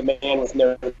with The Man with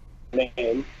No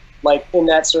Name, like in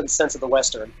that sort of sense of the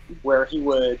Western, where he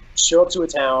would show up to a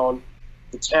town,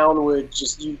 the town would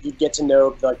just, you'd get to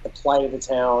know like the plight of the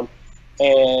town,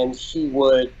 and he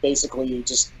would basically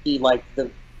just be like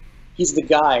he's the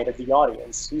guide of the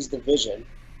audience, he's the vision,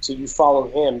 so you follow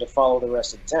him to follow the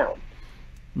rest of the town.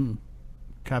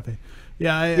 Copy.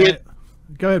 Yeah.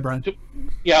 Go ahead, Brian.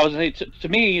 I was saying to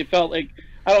me, it felt like,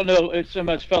 I don't know, it so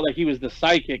much felt like he was the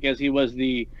sidekick as he was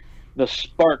the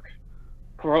spark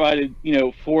provided,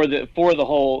 for the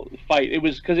whole fight. It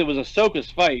was because it was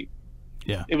Ahsoka's fight.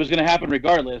 Yeah. It was going to happen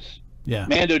regardless. Yeah.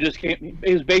 Mando just came.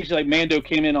 It was basically like Mando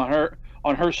came in on her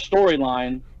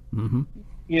storyline. Mm-hmm.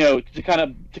 To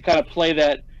kind of play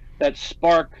that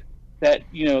spark that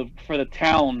for the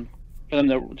town, for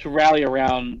them to rally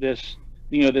around this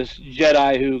this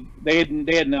Jedi who they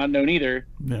had not known either.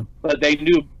 Yeah. But they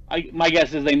knew. My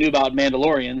guess is they knew about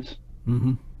Mandalorians.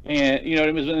 Mm-hmm. And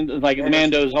it was like the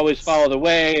Mandos always follow the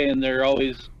way, and they're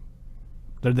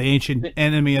the ancient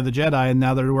enemy of the Jedi, and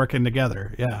now they're working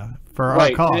together. Yeah, for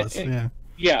our cause. And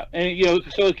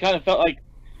so it kind of felt like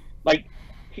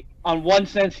on one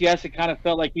sense, yes, it kind of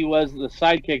felt like he was the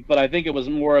sidekick, but I think it was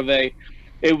more of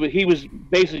he was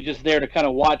basically just there to kind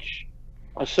of watch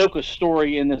Ahsoka's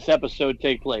story in this episode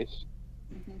take place.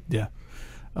 Yeah.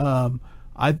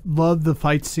 I love the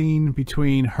fight scene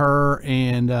between her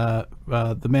and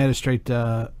the magistrate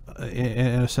and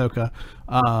Ahsoka.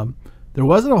 There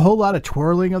wasn't a whole lot of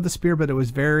twirling of the spear, but it was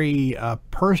very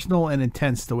personal and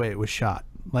intense the way it was shot.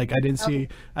 Like I didn't see,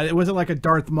 it wasn't like a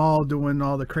Darth Maul doing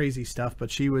all the crazy stuff,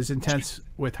 but she was intense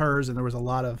with hers, and there was a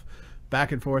lot of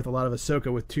back and forth, a lot of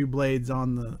Ahsoka with two blades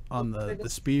on the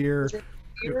spear.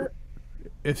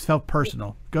 It felt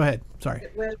personal. Go ahead. Sorry.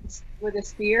 With a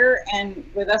spear and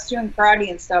with us doing karate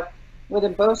and stuff, with a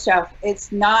bow staff,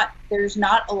 there's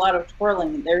not a lot of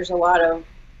twirling. There's a lot of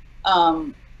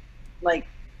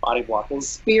body blocking,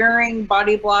 spearing,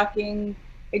 body blocking.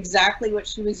 Exactly what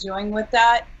she was doing with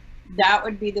that. That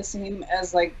would be the same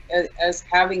as as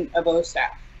having a bow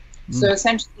staff. So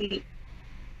essentially,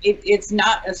 it's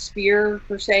not a spear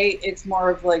per se. It's more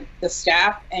of like the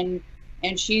staff, and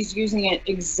she's using it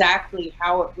exactly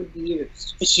how it would be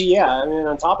used. I mean,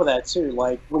 on top of that too,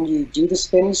 like when you do the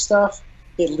spinning stuff,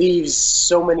 it leaves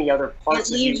so many other parts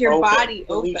of you open. It leaves your body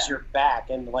open. It leaves your back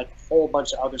and like a whole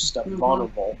bunch of other stuff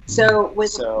vulnerable. So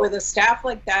with a staff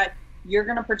like that, you're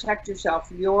going to protect yourself.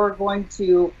 You're going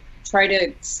to try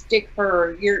to stick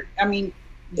her. You're gonna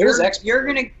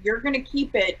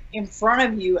keep it in front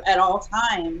of you at all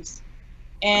times,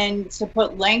 and to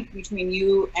put length between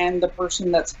you and the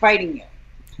person that's fighting you.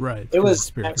 Right. It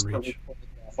was expertly pulled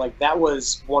off. Like that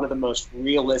was one of the most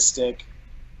realistic.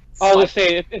 I was gonna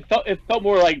say it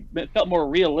felt more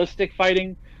realistic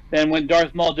fighting than when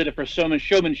Darth Maul did it for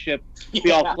showmanship.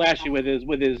 Be all flashy with his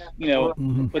with the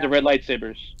red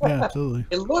lightsabers. Yeah, absolutely.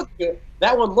 It looked good.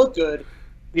 That one looked good.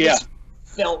 Yeah. It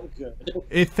felt good.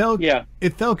 It felt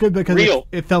good because real.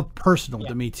 It felt personal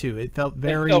to me too. It felt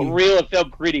very. It felt real. It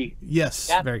felt gritty. Yes,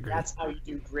 very gritty. That's how you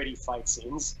do gritty fight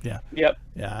scenes. Yeah. Yep.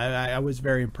 Yeah, I was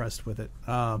very impressed with it.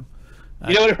 You know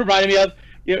what it reminded me of?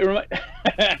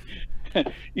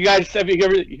 You guys, have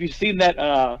you seen that?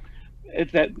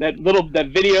 It's that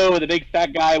video of the big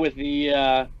fat guy with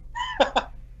the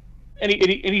and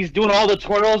he's doing all the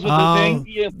twirls with the thing.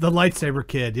 Yeah. The lightsaber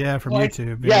kid, from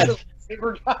YouTube. Yes.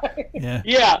 Guy.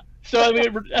 Yeah. So I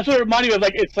mean, that's what it reminded me of.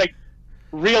 Like it's like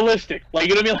realistic. Like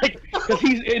you know what I mean? Like because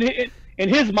he's in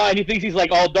his mind, he thinks he's like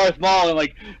all Darth Maul and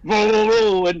like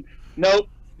whoa, and nope,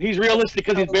 he's realistic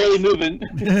because he's barely moving.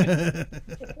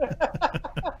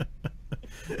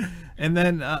 And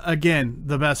then again,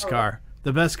 the Beskar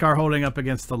holding up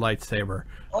against the lightsaber.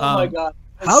 Oh my god!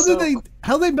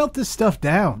 How they melt this stuff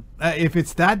down? If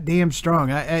it's that damn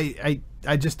strong,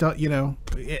 I just don't,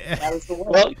 That was the way.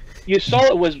 Well, you saw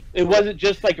it wasn't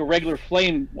just like a regular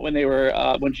flame when they were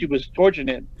when she was torching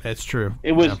it. That's true.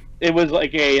 It was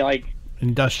like a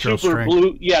industrial super strength.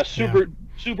 blue,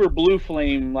 super blue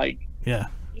flame like. Yeah.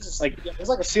 It was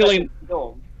like a ceiling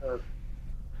kiln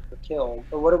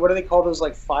or what do they call those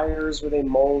like fires where they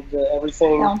mold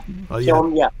everything?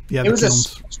 Kiln, yeah. Yeah, it was a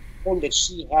thing that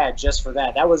she had just for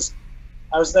that. That's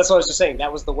what I was just saying.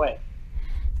 That was the way.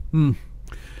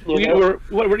 What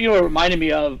it reminded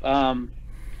me of,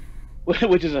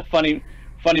 which is a funny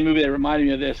movie that reminded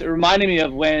me of this. It reminded me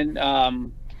of when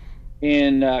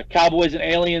in Cowboys and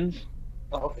Aliens.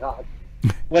 Oh God!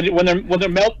 When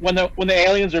the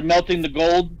aliens are melting the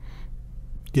gold.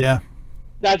 Yeah.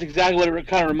 That's exactly what it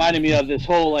kind of reminded me of. This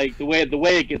whole like the way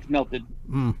it gets melted.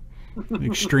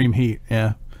 Extreme heat.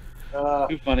 Yeah.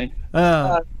 Too funny.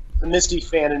 The Misty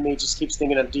fan in me just keeps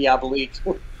thinking of Diabolique.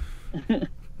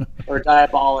 Or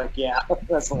Diabolic, yeah,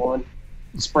 that's the one.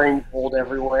 Spraying gold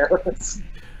everywhere.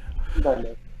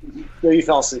 You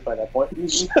fell asleep by that point.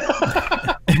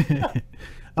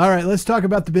 All right, let's talk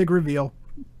about the big reveal.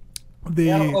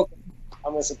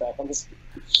 I'm gonna sit back on this.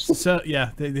 So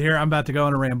yeah, here I'm about to go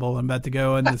on a ramble. I'm about to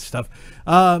go into stuff.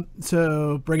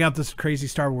 So bring out this crazy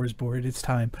Star Wars board. It's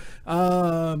time.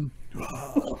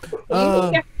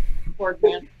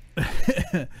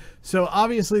 So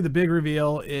obviously the big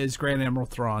reveal is Grand Admiral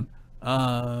Thrawn.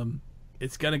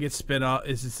 It's gonna get spin off.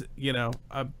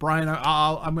 Brian?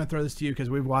 I'm gonna throw this to you because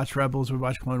we've watched Rebels, we've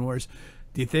watched Clone Wars.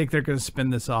 Do you think they're gonna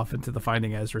spin this off into the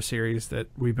Finding Ezra series that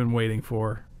we've been waiting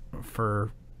for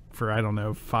I don't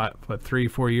know,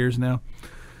 3-4 years now?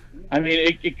 I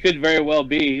mean, it could very well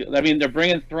be. I mean, they're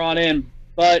bringing Thrawn in,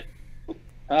 but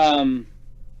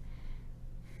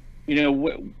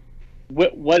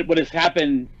what has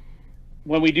happened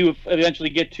when we do eventually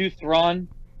get to Thrawn?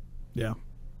 Yeah.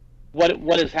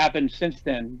 What has happened since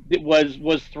then?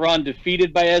 Was Thrawn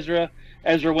defeated by Ezra?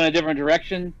 Ezra went a different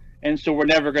direction, and so we're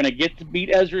never going to get to beat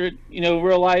Ezra, in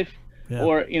real life, yeah.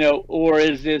 or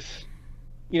is this,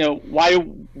 why?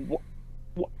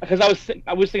 Because I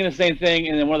was thinking the same thing,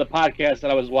 and then one of the podcasts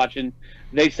that I was watching,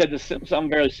 they said something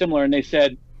very similar, and they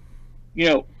said,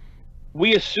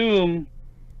 we assume,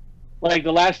 like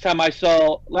the last time I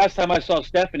saw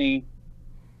Stephanie.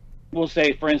 We'll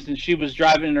say, for instance, she was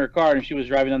driving in her car and she was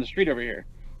driving down the street over here.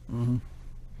 Mm-hmm.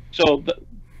 So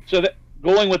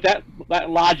going with that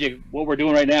logic, what we're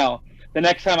doing right now, the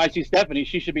next time I see Stephanie,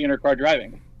 she should be in her car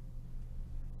driving.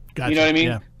 Gotcha. You know what I mean?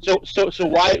 Yeah. So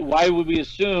why would we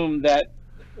assume that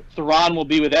Thrawn will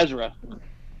be with Ezra?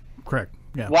 Correct.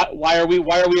 Yeah. Why are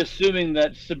we assuming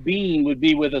that Sabine would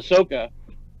be with Ahsoka?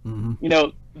 Mm-hmm.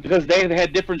 Because they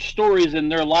had different stories in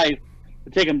their life to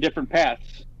take them different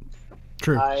paths.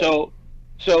 True.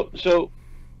 So,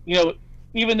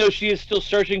 even though she is still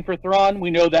searching for Thrawn,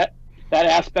 we know that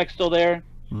aspect's still there.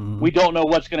 Mm-hmm. We don't know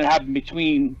what's going to happen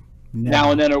between now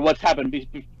and then, or what's happened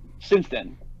since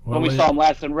then, when we saw him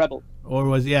last in Rebels.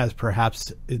 Or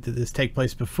perhaps did this take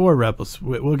place before Rebels?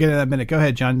 We'll get in that in a minute. Go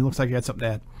ahead, John. It looks like you had something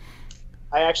to add.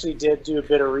 I actually did do a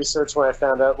bit of research when I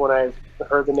heard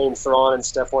the name Thrawn and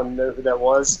Steph wanted to know who that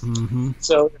was. Mm-hmm.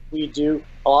 So if we do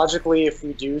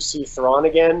see Thrawn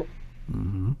again,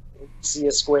 mm-hmm. see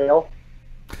a squale.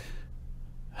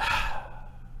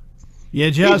 You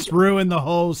just ruined the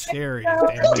whole series. Damn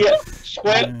it.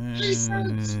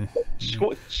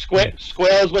 Square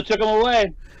is what took him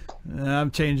away.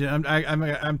 I'm changing.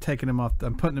 I'm taking him off.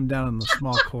 I'm putting him down in the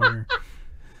small corner.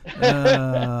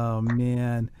 Oh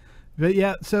man. But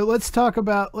yeah, so let's talk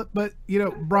about. But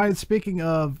Brian, speaking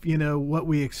of what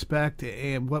we expect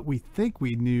and what we think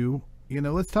we knew,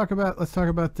 let's talk about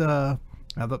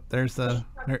there's the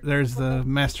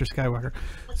Master Skywalker.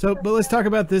 So, but let's talk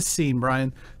about this scene,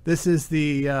 Brian. This is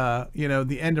the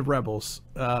the end of Rebels,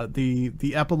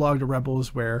 the epilogue to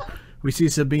Rebels, where we see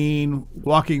Sabine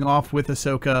walking off with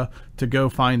Ahsoka to go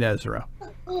find Ezra.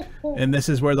 And this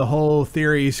is where the whole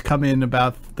theories come in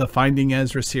about the Finding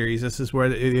Ezra series. This is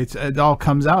where it all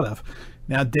comes out of.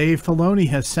 Now, Dave Filoni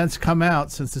has since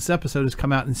this episode has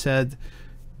come out and said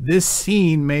this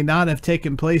scene may not have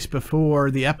taken place before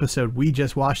the episode we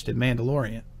just watched in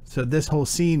Mandalorian. So this whole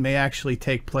scene may actually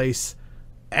take place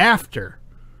after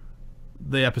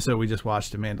the episode we just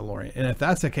watched in Mandalorian. And if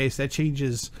that's the case, that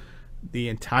changes the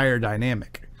entire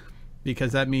dynamic.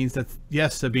 Because that means that,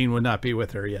 yes, Sabine would not be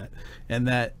with her yet. And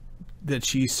that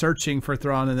she's searching for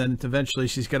Thrawn, and then eventually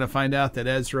she's going to find out that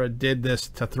Ezra did this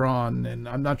to Thrawn. And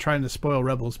I'm not trying to spoil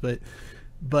Rebels, but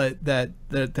that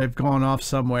they've gone off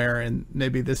somewhere, and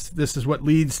maybe this is what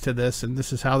leads to this, and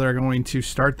this is how they're going to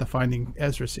start the Finding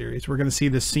Ezra series. We're going to see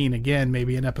this scene again,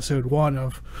 maybe in episode 1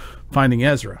 of Finding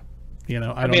Ezra.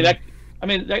 That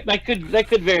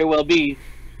could very well be.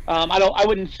 I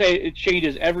wouldn't say it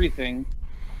changes everything.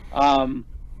 To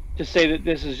say that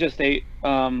this is just a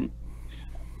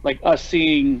like us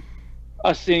seeing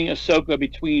Ahsoka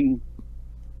between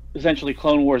essentially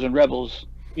Clone Wars and Rebels.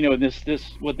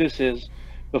 This what this is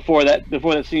before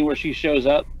that scene where she shows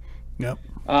up. Yep.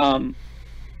 I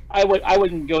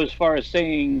wouldn't go as far as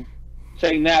saying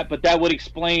that, but that would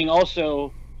explain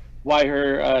also why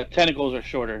her tentacles are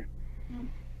shorter.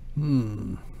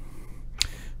 And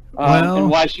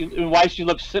why she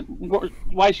looks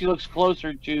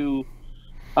closer to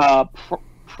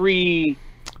pre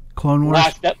Clone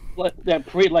Wars,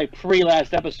 pre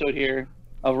last episode here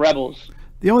of Rebels.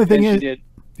 The only thing is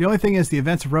the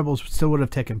events of Rebels still would have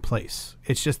taken place.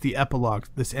 It's just the epilogue,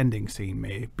 this ending scene,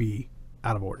 may be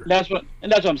out of order. That's what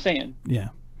I'm saying.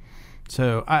 Yeah.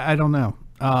 So I don't know,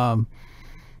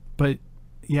 but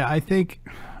yeah, I think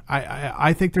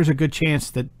there's a good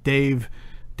chance that Dave's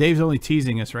only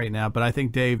teasing us right now, but I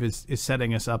think Dave is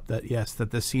setting us up that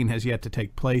this scene has yet to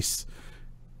take place,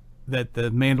 that the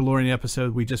Mandalorian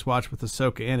episode we just watched with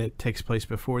Ahsoka in it takes place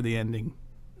before the ending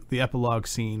the epilogue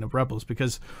scene of Rebels,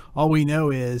 because all we know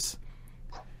is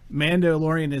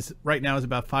Mandalorian is right now is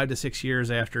about 5 to 6 years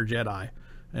after Jedi,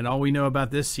 and all we know about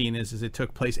this scene is it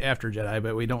took place after Jedi,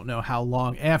 but we don't know how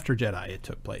long after Jedi it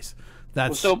took place.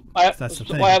 That's the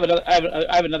thing. I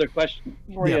have another question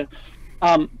for you.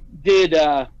 Did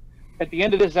at the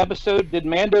end of this episode, did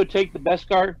Mando take the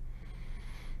Beskar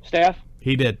staff?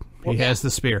 He did. He has the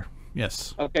spear.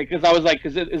 Yes. Okay, because I was like,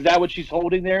 is that what she's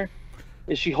holding there?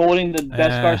 Is she holding the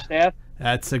Beskar staff?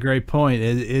 That's a great point.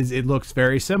 It looks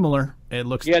very similar. It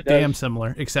looks damn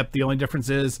similar, except the only difference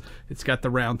is it's got the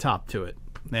round top to it,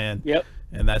 and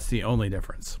and that's the only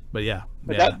difference. But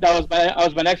that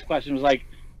was my next question. Was like,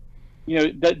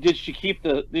 did she keep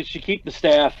the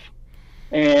staff?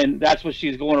 And that's what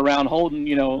she's going around holding,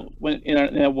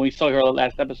 when we saw her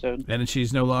last episode. And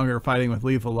she's no longer fighting with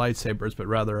lethal lightsabers, but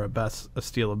rather a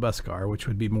steel of Beskar, which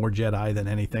would be more Jedi than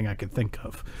anything I could think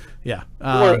of. Yeah.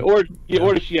 Or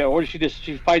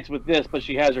she fights with this, but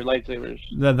she has her lightsabers.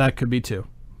 That could be too.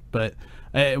 But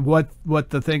what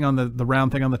the thing on the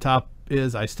round thing on the top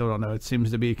is, I still don't know. It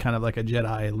seems to be kind of like a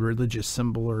Jedi religious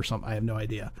symbol or something. I have no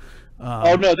idea.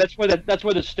 Oh no, that's where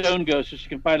the stone goes, so she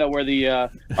can find out where the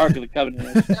Ark of the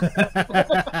Covenant is.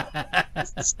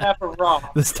 It's the staff of Ra.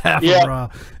 The staff of Ra.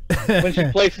 When she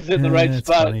places it in the right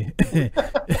spot.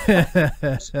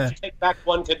 Take back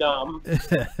one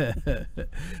Kadam.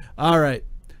 All right.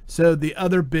 So the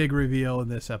other big reveal in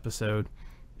this episode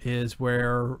is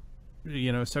where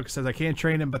Ahsoka says, "I can't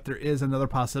train him, but there is another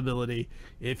possibility.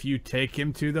 If you take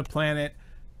him to the planet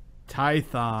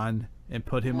Tython and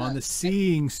put him on the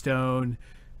Seeing Stone,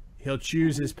 he'll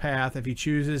choose his path. If he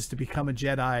chooses to become a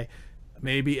Jedi,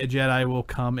 maybe a Jedi will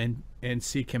come and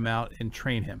seek him out and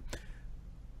train him."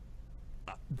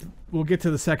 We'll get to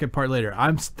the second part later.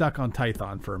 I'm stuck on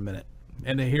Tython for a minute.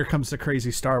 And then here comes the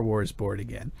crazy Star Wars board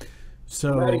again.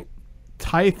 So,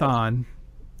 Tython,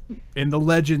 in the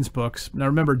Legends books, now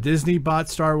remember, Disney bought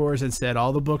Star Wars and said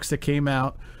all the books that came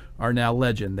out are now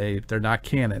legend. They're not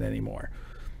canon anymore.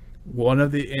 One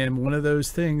of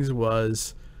those things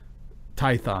was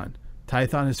Tython.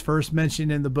 Tython is first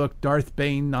mentioned in the book Darth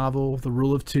Bane novel, The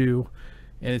Rule of Two,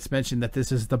 and it's mentioned that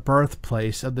this is the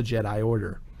birthplace of the Jedi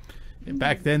Order. And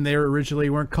back then, they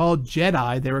originally weren't called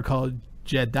Jedi; they were called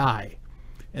Jedi,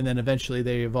 and then eventually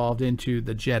they evolved into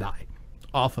the Jedi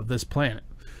off of this planet.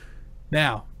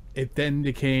 Now, it then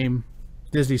became,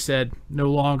 Disney said no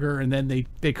longer, and then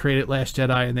they created Last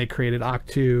Jedi, and they created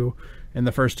Ahch-To and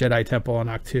the first Jedi Temple on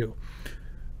Ahch-To.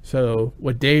 So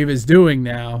what Dave is doing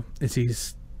now is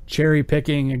he's cherry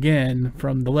picking again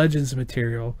from the Legends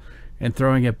material and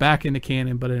throwing it back into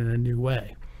canon, but in a new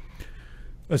way.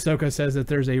 Ahsoka says that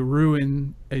there's the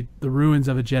ruins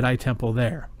of a Jedi temple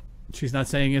there. She's not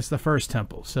saying it's the first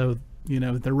temple, so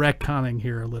they're retconning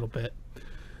here a little bit.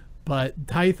 But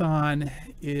Tython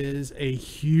is a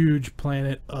huge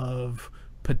planet of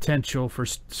potential for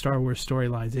Star Wars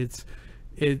storylines.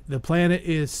 The planet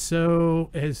is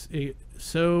so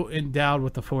endowed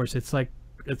with the Force. The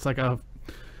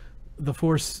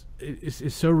Force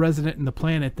is so resonant in the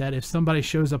planet that if somebody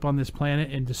shows up on this planet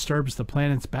and disturbs the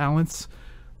planet's balance,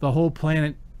 the whole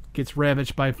planet gets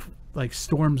ravaged by like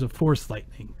storms of Force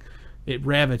lightning. It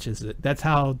ravages it. That's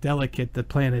how delicate the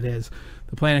planet is.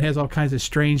 The planet has all kinds of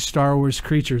strange Star Wars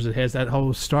creatures. It has that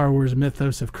whole Star Wars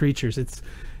mythos of creatures.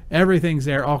 Everything's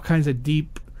there. All kinds of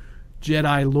deep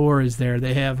Jedi lore is there.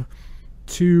 They have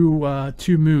two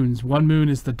moons. One moon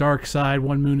is the dark side.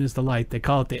 One moon is the light. They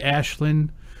call it the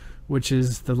Ashland, which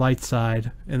is the light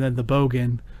side, and then the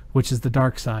Bogan, which is the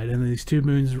dark side. And these two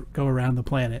moons go around the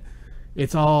planet.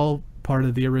 It's all part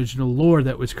of the original lore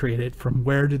that was created from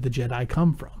where did the Jedi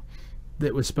come from,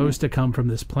 that was supposed to come from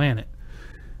this planet.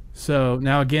 So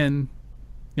now again,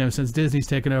 since Disney's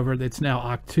taken over, it's now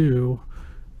Ahch-To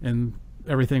and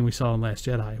everything we saw in Last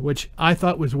Jedi, which I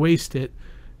thought was wasted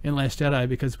in Last Jedi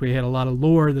because we had a lot of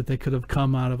lore that they could have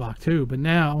come out of Ahch-To. But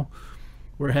now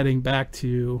we're heading back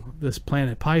to this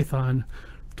planet Tython,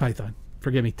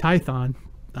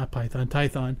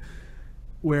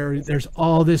 where there's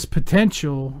all this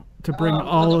potential to bring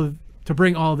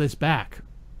all this back,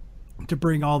 to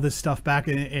bring all this stuff back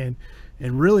and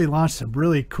really launch some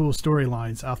really cool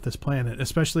storylines off this planet,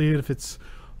 especially if it's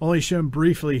only shown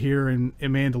briefly here in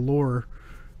Mandalorian,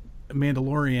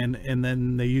 and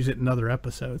then they use it in other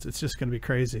episodes. It's just going to be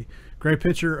crazy. Great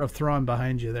picture of Thrawn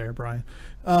behind you there, Brian.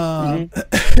 But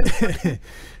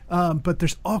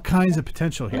there's all kinds of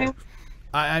potential here.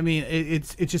 I mean,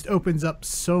 it just opens up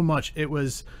so much. It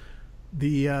was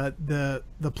the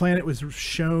planet was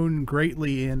shown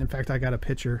greatly in fact, I got a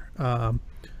picture.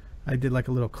 I did like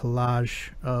a little collage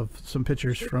of some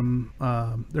pictures from.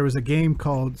 There was a game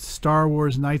called Star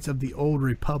Wars: Knights of the Old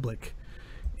Republic,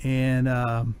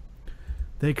 and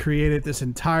they created this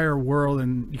entire world,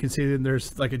 and you can see that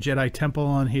there's like a Jedi temple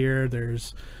on here.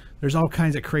 There's all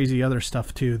kinds of crazy other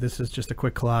stuff too. This is just a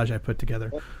quick collage I put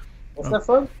together. What's that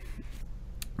from?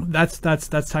 That's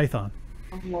Tython,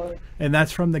 and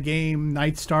that's from the game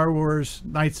Star Wars: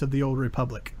 Knights of the Old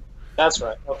Republic. That's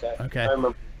right. Okay. Okay. I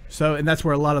remember. So, and that's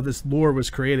where a lot of this lore was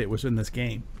created, was in this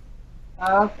game.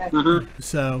 Oh, okay. Mm-hmm.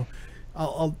 So,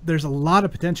 there's a lot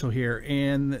of potential here,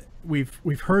 and we've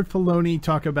heard Filoni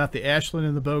talk about the Ashland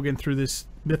and the Bogan through this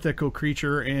mythical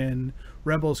creature in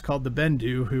Rebels called the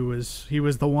Bendu, he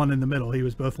was the one in the middle. He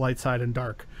was both light side and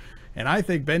dark, and I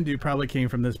think Bendu probably came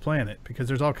from this planet because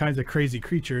there's all kinds of crazy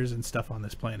creatures and stuff on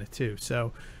this planet too.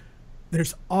 So,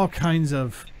 there's all kinds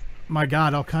of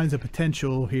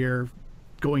potential here.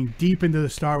 Going deep into the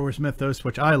Star Wars mythos,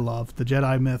 which I love, the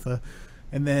Jedi myth,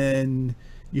 and then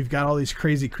you've got all these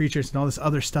crazy creatures and all this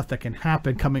other stuff that can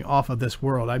happen coming off of this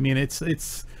world. I mean, it's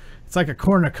like a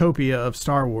cornucopia of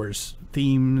Star Wars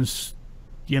themes.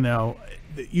 You know,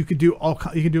 you could do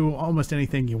almost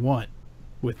anything you want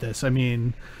with this. I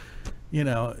mean, you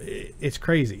know, it's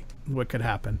crazy what could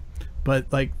happen.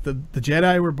 But like the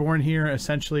Jedi were born here.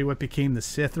 Essentially, what became the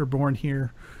Sith are born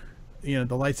here. You know,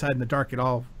 the light side and the dark, it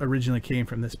all originally came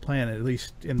from this planet, at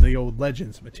least in the old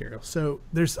Legends material. So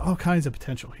there's all kinds of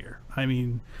potential here. I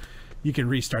mean, you can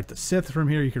restart the Sith from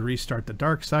here. You can restart the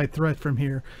dark side threat from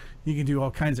here. You can do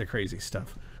all kinds of crazy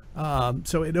stuff.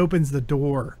 So it opens the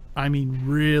door. I mean,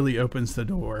 really opens the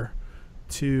door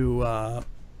to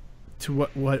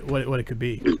what it could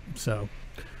be. So,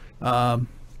 but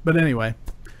anyway,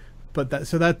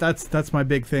 that's my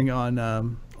big thing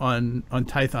on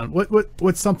Tython.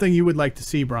 What's something you would like to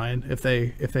see, Brian, if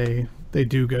they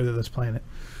do go to this planet?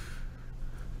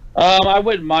 I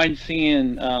wouldn't mind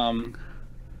seeing. I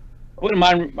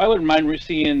wouldn't mind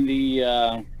seeing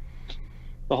the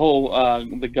whole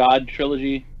the God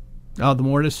trilogy. Oh, the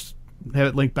Mortis. Have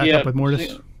it linked back up with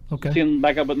Mortis. Okay. Seeing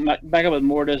back up with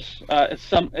Mortis. At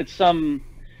some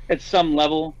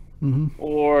level, mm-hmm.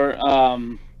 or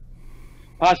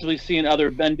possibly seeing other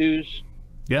Bendus.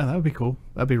 Yeah, that would be cool.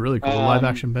 That'd be really cool. Live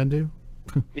action Bendu.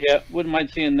 Yeah, wouldn't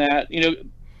mind seeing that. You know,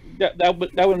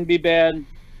 that wouldn't be bad.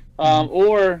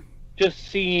 Or just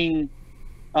seeing,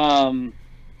 like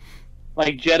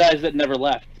Jedis that never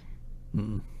left,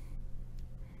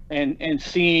 and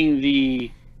seeing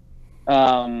the,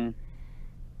 you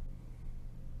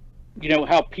know,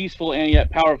 how peaceful and yet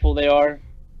powerful they are.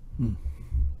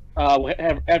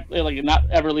 Like not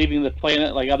ever leaving the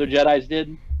planet like other Jedis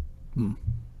did.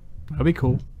 That'd be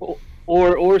cool.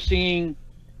 Or seeing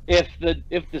if the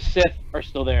Sith are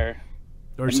still there,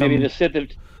 or maybe the Sith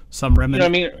some remnant. You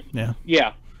know what I mean?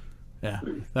 Yeah.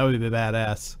 That would be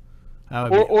badass.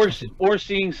 Or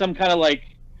seeing some kind of like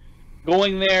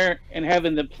going there and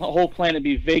having the whole planet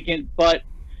be vacant, but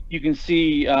you can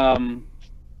see on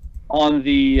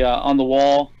the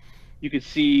wall, you could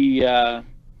see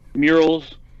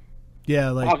murals.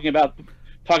 Yeah, like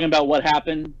talking about what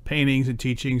happened. Paintings and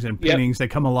teachings and paintings that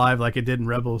come alive like it did in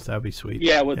Rebels. That would be sweet.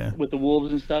 Yeah, with the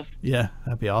wolves and stuff. Yeah,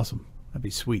 that'd be awesome. That'd be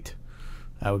sweet.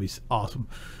 That would be awesome.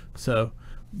 So,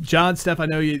 John, Steph, I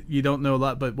know you don't know a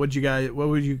lot, but would you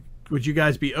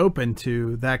guys be open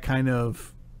to that kind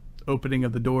of opening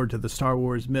of the door to the Star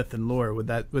Wars myth and lore? Would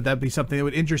that be something that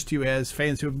would interest you as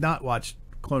fans who have not watched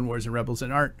Clone Wars and Rebels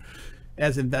and aren't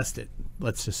as invested?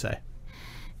 Let's just say,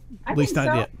 at least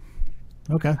not yet.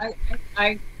 Okay.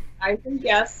 I think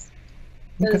yes,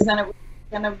 because then it would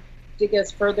kind of dig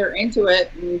us further into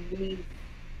it and be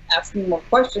asking more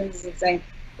questions and saying,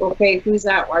 okay, who's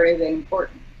that? Why are they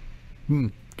important?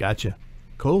 Gotcha.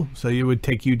 Cool. So it would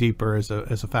take you deeper as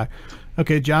a fact.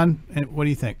 Okay, John, what do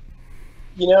you think?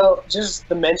 You know, just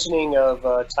the mentioning of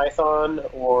Tython,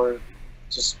 or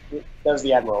just that was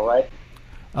the Admiral, right?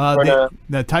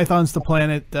 The Tython's the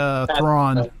planet.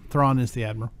 Thrawn. Thrawn is the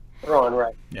Admiral. Thrawn,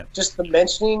 right. Yeah. Just the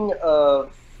mentioning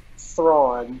of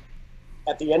Thrawn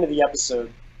at the end of the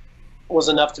episode was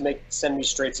enough to send me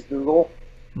straight to Google,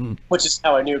 which is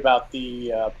how I knew about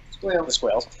the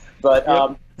squales.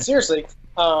 But seriously,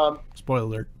 spoiler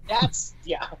alert. That's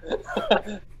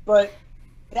but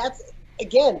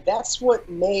that's what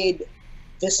made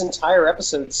this entire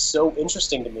episode so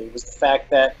interesting to me, was the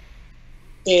fact that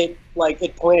it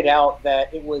pointed out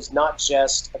that it was not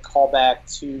just a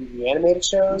callback to the animated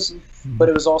shows, but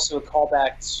it was also a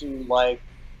callback to like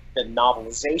the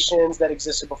novelizations that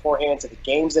existed beforehand, to the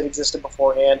games that existed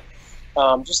beforehand.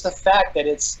 Just the fact that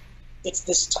it's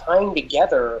this tying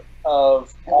together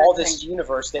of all this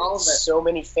universe that so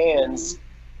many fans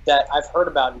that I've heard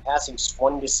about in passing, just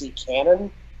wanting to see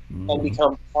canon and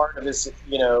become part of this,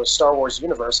 Star Wars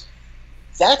universe.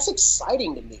 That's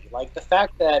exciting to me. Like the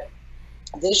fact that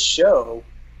this show,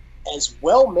 as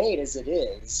well made as it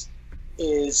is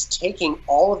taking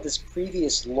all of this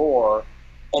previous lore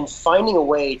and finding a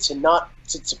way to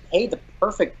pay the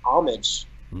perfect homage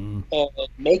and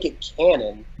make it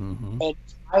canon and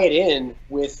tie it in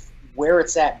with where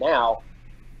it's at now.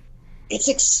 It's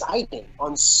exciting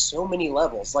on so many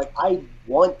levels. Like, I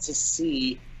want to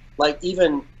see, like,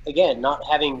 even, again, not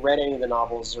having read any of the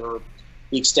novels or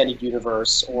the extended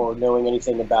universe or knowing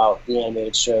anything about the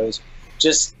animated shows,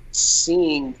 just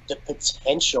seeing the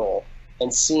potential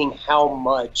and seeing how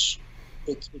much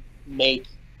it could make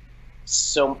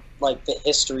the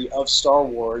history of Star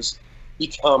Wars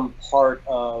become part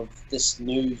of this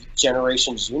new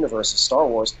generation's universe of Star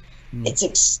Wars. It's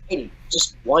exciting.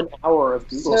 Just 1 hour of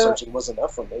Google searching was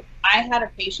enough for me. I had a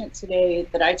patient today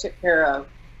that I took care of,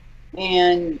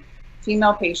 and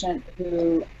female patient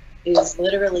who is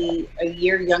literally a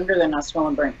year younger than us, Will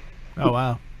and Brink. Oh,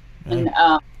 wow. Yeah. And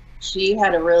she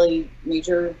had a really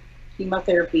major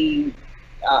chemotherapy.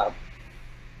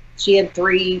 She had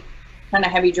 3 kind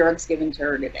of heavy drugs given to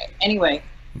her today. Anyway,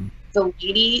 the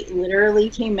lady literally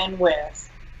came in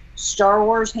with Star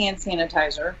Wars hand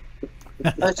sanitizer,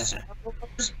 a Star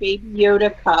Wars Baby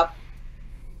Yoda cup,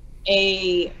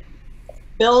 a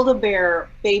Build-A-Bear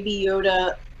Baby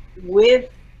Yoda with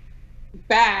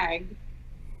bag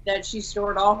that she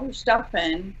stored all her stuff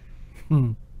in,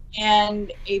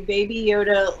 and a Baby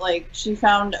Yoda, like, she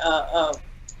found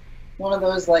one of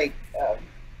those, like,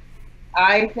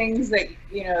 eye things that,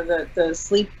 the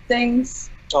sleep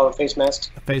things. Oh, the face masks?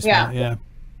 A face mask, yeah.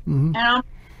 And I'm,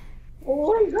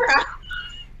 holy crap.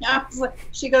 I was like,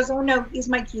 she goes, oh no, he's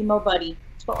my chemo buddy.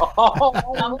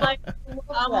 I'm like,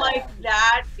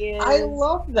 that is, I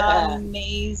love that.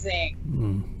 Amazing.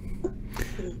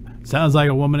 Sounds like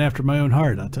a woman after my own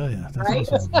heart, I'll tell you. That's right?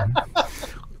 Awesome.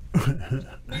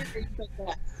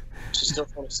 She's still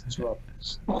trying to set you up.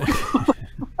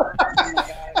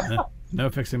 No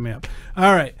fixing me up.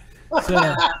 All right.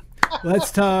 So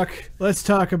let's talk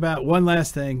about one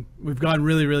last thing. We've gone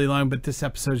really, really long, but this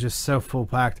episode is just so full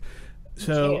packed.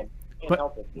 So, but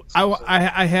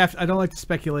I don't like to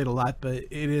speculate a lot, but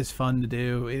it is fun to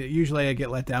do. Usually I get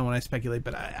let down when I speculate,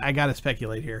 but I got to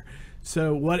speculate here.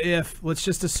 So what if, let's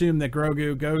just assume that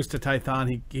Grogu goes to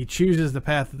Tython. He chooses the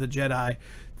path of the Jedi.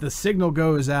 The signal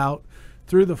goes out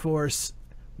through the Force.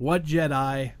 What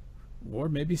Jedi, or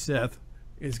maybe Sith,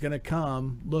 is going to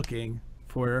come looking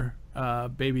for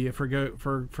Grogu?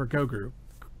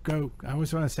 I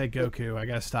always want to say Goku. I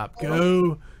got to stop.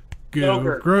 Grogu.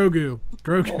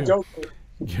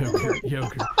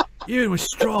 Even with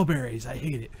strawberries, I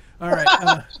hate it. All right.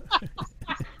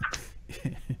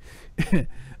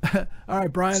 All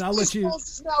right, Brian, I'll let you.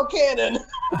 Smell cannon.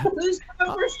 Who's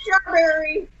coming for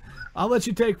strawberry? I'll let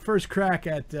you take first crack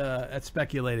at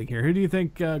speculating here. Who do you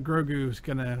think Grogu's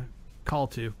gonna call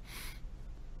to?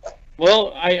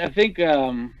 Well, I think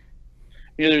there's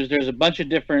a bunch of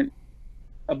different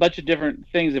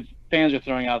things that fans are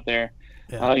throwing out there.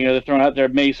 Yeah. They're throwing out there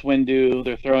Mace Windu.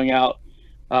 They're throwing out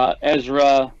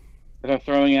Ezra. They're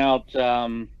throwing out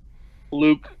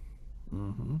Luke.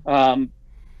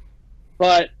 But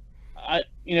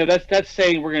that's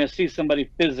saying we're going to see somebody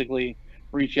physically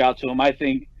reach out to him. I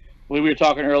think we were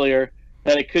talking earlier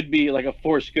that it could be like a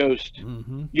Force Ghost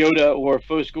Yoda or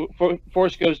Force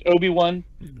Ghost Obi-Wan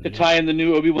to tie in the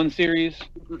new Obi-Wan series.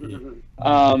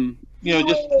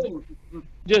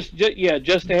 Just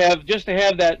to have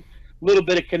that little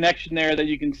bit of connection there that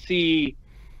you can see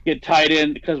get tied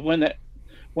in, because when that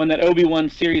Obi-Wan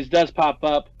series does pop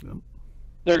up,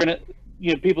 they're gonna,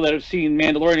 people that have seen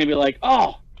Mandalorian will be like,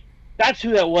 oh, that's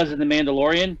who that was in the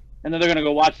Mandalorian, and then they're gonna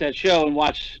go watch that show and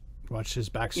watch his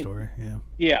backstory.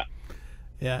 Yeah.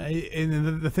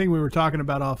 And the thing we were talking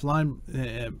about offline,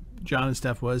 John and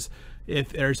Steph, was if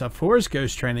there's a Force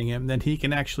Ghost training him, then he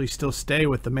can actually still stay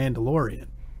with the Mandalorian,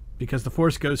 because the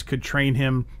Force Ghost could train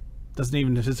him. Doesn't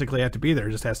even physically have to be there;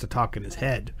 just has to talk in his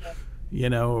head,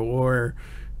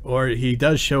 or he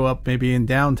does show up maybe in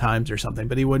downtimes or something,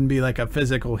 but he wouldn't be like a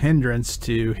physical hindrance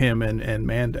to him and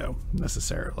Mando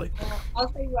necessarily. I'll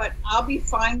tell you what, I'll be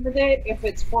fine with it if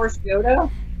it's Force Yoda,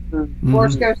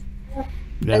 Force Ghost.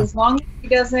 Yeah. As long as he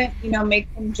doesn't, make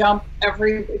him jump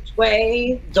every which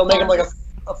way. Don't make him like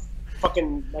a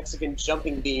fucking Mexican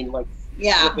jumping bean, like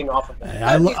flipping off of that.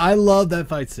 I love that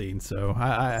fight scene. So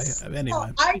anyway.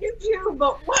 Oh, I do too,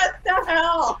 but what the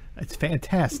hell? It's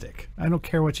fantastic. I don't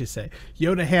care what you say.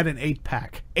 Yoda had an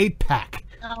 8-pack. 8-pack.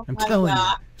 Oh, I'm telling you,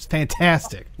 it's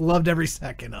fantastic. Loved every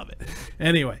second of it.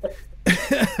 Anyway,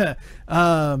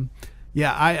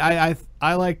 Yeah,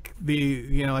 I like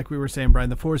the like we were saying, Brian,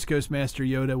 the Force Ghost Master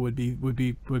Yoda would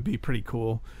be pretty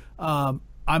cool.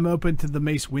 I'm open to the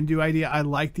Mace Windu idea. I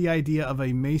like the idea of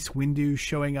a Mace Windu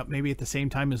showing up maybe at the same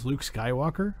time as Luke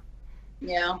Skywalker.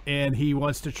 Yeah. And he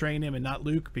wants to train him and not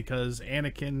Luke because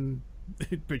Anakin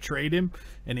betrayed him,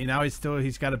 and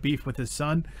he's got a beef with his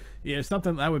son. Yeah,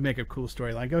 something that would make a cool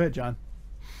storyline. Go ahead, John.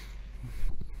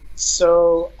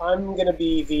 So I'm gonna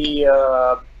be the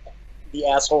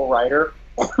asshole writer.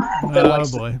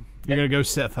 Oh boy, you're gonna go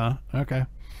Sith, huh? Okay.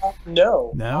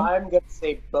 No, No? I'm gonna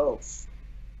say both.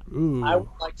 Ooh. I would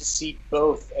like to see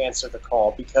both answer the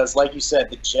call because, like you said,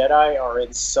 the Jedi are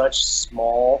in such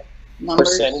small Numbers.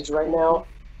 percentage right now.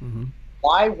 Mm-hmm.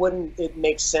 Why wouldn't it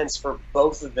make sense for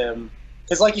both of them?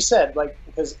 Because, like you said, like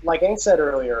Hank said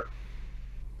earlier,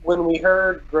 when we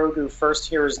heard Grogu first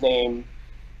hear his name,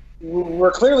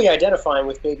 we're clearly identifying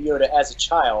with Baby Yoda as a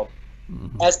child.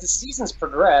 Mm-hmm. As the seasons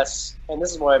progress, and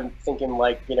this is why I'm thinking,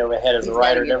 ahead as a He's writer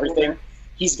gotta and get everything. older.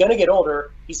 He's gonna get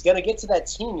older. He's gonna get to that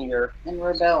teen year. And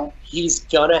rebel. He's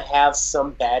gonna have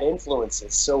some bad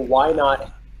influences. So why not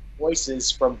have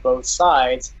voices from both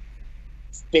sides,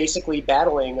 basically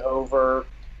battling over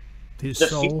His the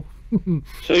soul.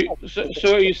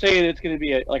 So are you saying it's going to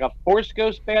be like a Force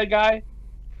Ghost bad guy?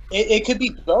 It could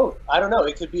be both. I don't know.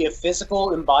 It could be a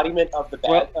physical embodiment of the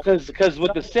Well, bad. because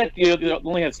with the Sith, you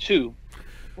only have two.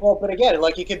 Well, but again,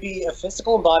 it could be a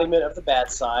physical embodiment of the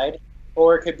bad side,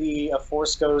 or it could be a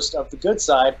Force ghost of the good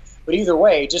side. But either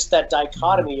way, just that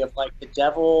dichotomy of the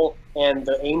devil and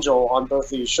the angel on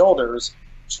both of his shoulders,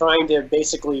 trying to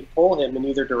basically pull him in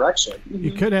either direction.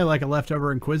 You could have like a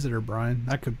leftover Inquisitor, Brian.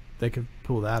 They could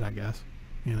pull that, I guess.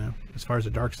 As far as a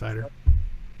Darksider.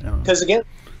 I don't know.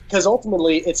 Because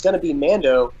ultimately, it's going to be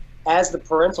Mando as the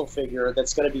parental figure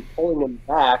that's going to be pulling him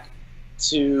back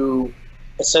to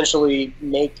essentially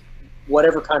make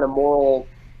whatever kind of moral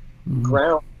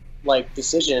ground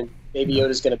decision Baby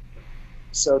Yoda's going to.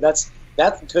 So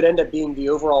that could end up being the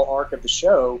overall arc of the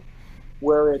show,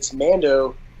 where it's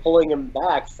Mando pulling him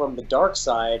back from the dark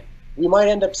side. We might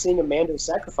end up seeing a Mando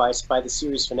sacrifice by the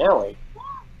series finale,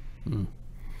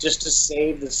 just to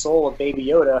save the soul of Baby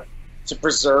Yoda, to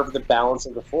preserve the balance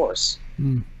of the Force.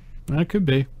 That could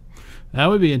be. That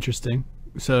would be interesting.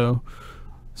 So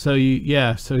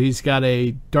he's got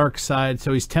a dark side.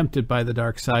 So he's tempted by the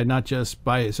dark side, not just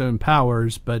by his own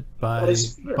powers, but by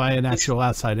an actual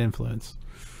outside influence.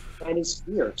 And his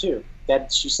fear too,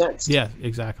 that she sensed. Yeah,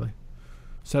 exactly.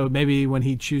 So maybe when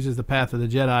he chooses the path of the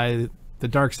Jedi, the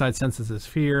dark side senses his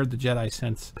fear. The Jedi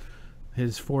sense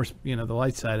his Force, the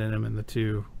light side in him, and the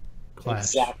two clash.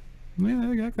 Exactly.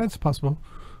 Yeah, that's possible.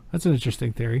 That's an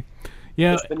interesting theory.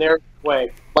 Yeah. It's the narrative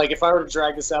way. If I were to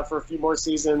drag this out for a few more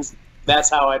seasons, that's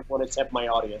how I'd want to tempt my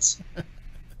audience.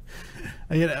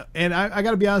 And I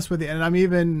got to be honest with you,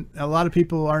 and a lot of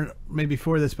people aren't maybe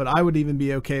for this, but I would even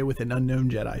be okay with an unknown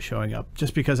Jedi showing up,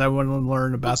 just because I want to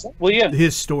learn about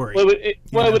his story. Well,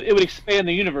 it would expand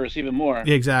the universe even more.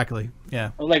 Exactly.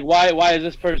 Yeah. Why is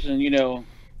this person,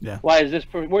 Yeah. Why is this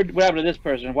person, what happened to this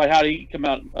person? How did he come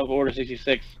out of Order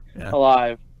 66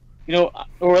 alive? Or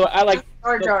I like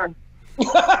Jar Jar.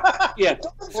 Yeah.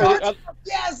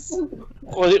 Yes.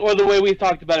 Or the way we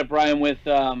talked about it, Brian, with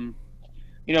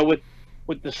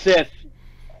with the Sith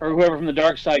or whoever from the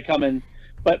dark side coming,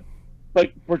 but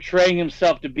portraying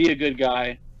himself to be a good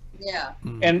guy. Yeah.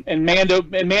 And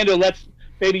Mando lets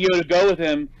Baby Yoda go with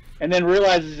him, and then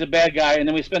realizes he's a bad guy, and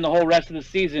then we spend the whole rest of the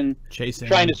season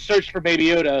trying to search for Baby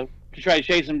Yoda to try to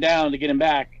chase him down to get him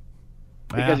back.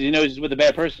 Because he knows he's with a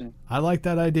bad person. I like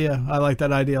that idea. I like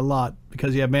that idea a lot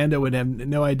because Mando would have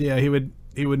no idea. He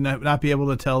would not be able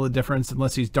to tell the difference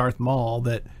unless he's Darth Maul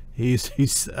that he's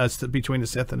between the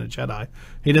Sith and a Jedi.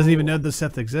 He doesn't even know the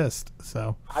Sith exist.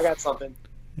 So I got something.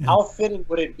 Yeah. How fitting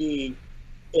would it be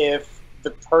if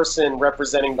the person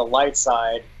representing the light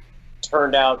side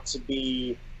turned out to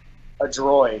be a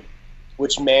droid,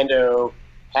 which Mando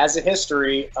has a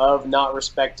history of not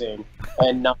respecting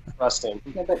and not trusting.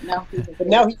 Yeah, but now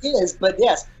he is. But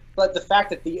yes, but the fact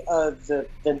that the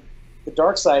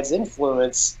dark side's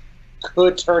influence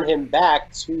could turn him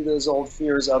back to those old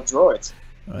fears of droids.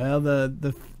 Well,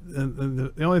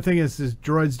 the only thing is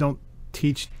droids don't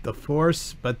teach the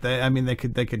Force, but they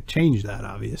could change that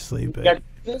obviously, but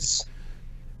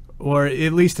or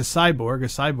at least a cyborg. A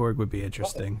cyborg would be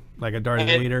interesting, like a Darth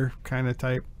Vader kind of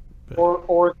type.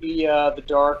 Or the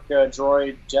dark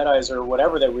droid Jedis or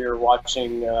whatever that we were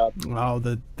watching.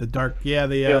 The dark,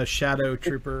 Shadow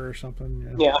Trooper or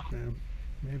something. Yeah,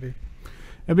 maybe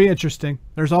it'd be interesting.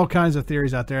 There's all kinds of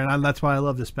theories out there, and that's why I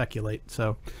love to speculate.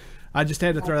 So, I just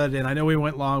had to throw that in. I know we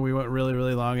went long. We went really,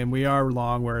 really long, and we are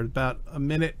long. We're about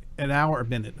an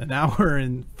hour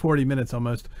and 40 minutes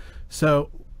almost. So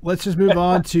let's just move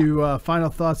on to final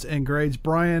thoughts and grades.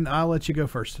 Brian, I'll let you go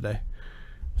first today,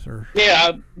 sir.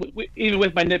 Yeah, even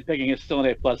with my nitpicking, it's still an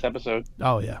A+ episode.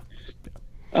 Oh yeah.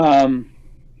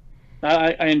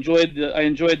 I enjoyed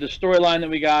the storyline that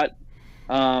we got.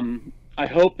 I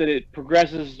hope that it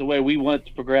progresses the way we want it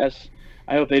to progress.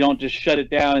 I hope they don't just shut it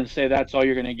down and say that's all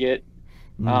you're going to get.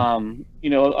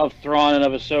 Of Thrawn and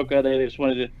of Ahsoka, they just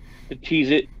wanted to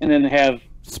tease it and then have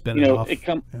it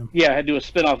come. Yeah, do a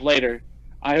spinoff later.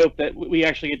 I hope that we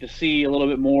actually get to see a little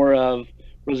bit more of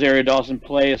Rosario Dawson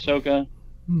play Ahsoka.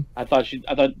 I thought she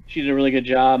did a really good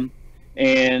job,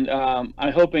 and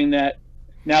I'm hoping that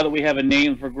now that we have a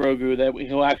name for Grogu, that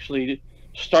he'll actually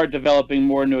start developing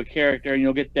more into a character, and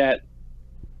you'll get that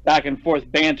back and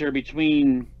forth banter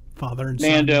between father and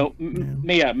Mando, son.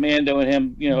 Mando and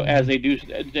him, as they do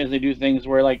things.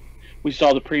 Where like we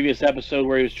saw the previous episode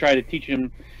where he was trying to teach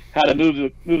him how to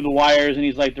move the wires, and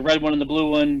he's like, the red one and the blue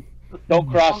one, don't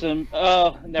cross them.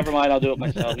 Oh, never mind, I'll do it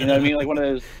myself. You know what I mean? Like one of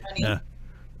those. Yeah.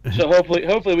 So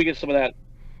hopefully we get some of that.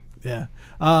 Yeah.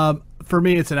 For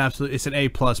me, it's an A++. We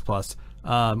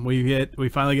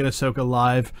finally get Ahsoka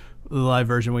live. The live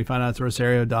version, we find out it's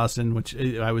Rosario Dawson, which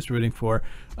I was rooting for.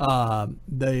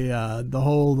 The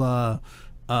whole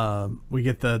we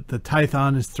get the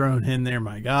Tython is thrown in there.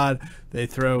 My God, they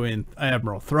throw in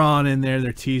Admiral Thrawn in there.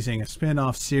 They're teasing a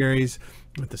spin-off series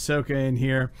with Ahsoka in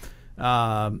here.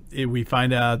 We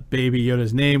find out Baby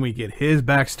Yoda's name. We get his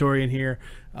backstory in here.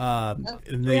 We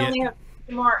only have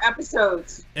more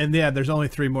episodes, and there's only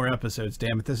 3 more episodes.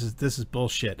 Damn it, this is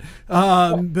bullshit.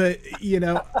 But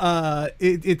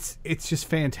it's just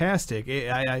fantastic.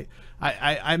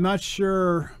 I'm not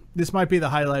sure. This might be the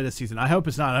highlight of the season. I hope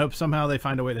it's not. I hope somehow they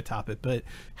find a way to top it. But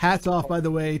hats off, by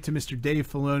the way, to Mr.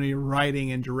 Dave Filoni, writing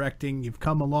and directing. You've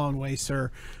come a long way,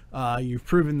 sir. You've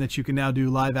proven that you can now do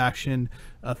live action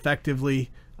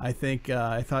effectively. I think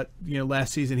I thought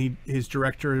last season his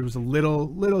director was a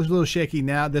little shaky.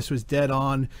 Now this was dead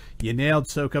on. You nailed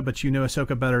Ahsoka, but you know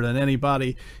Ahsoka better than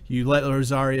anybody. You let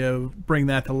Rosario bring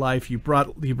that to life. You brought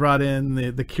in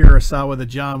the Kurosawa that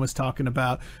John was talking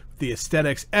about, the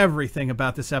aesthetics, everything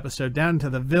about this episode, down to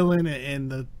the villain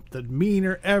and the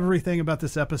demeanor. Everything about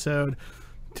this episode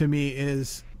to me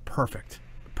is perfect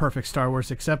Star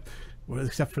Wars, except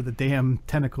for the damn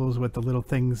tentacles with the little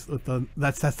things.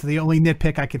 That's the only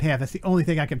nitpick I can have. That's the only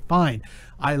thing I can find.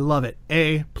 I love it.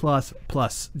 A++.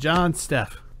 John,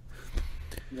 Steph.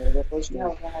 Yeah,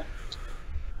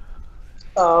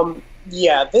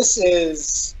 this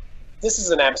is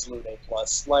an absolute A+.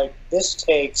 Like, this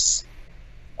takes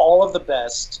all of the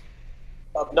best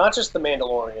of not just The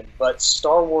Mandalorian, but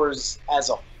Star Wars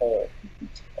as a whole,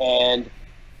 and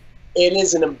it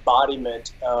is an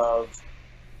embodiment of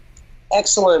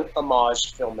excellent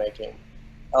homage filmmaking,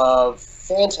 of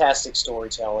fantastic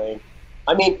storytelling.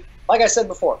 I mean, like I said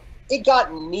before, it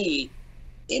got me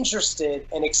interested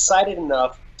and excited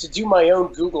enough to do my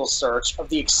own Google search of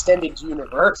the extended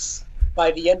universe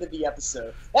by the end of the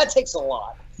episode. That takes a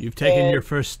lot. You've taken your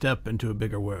first step into a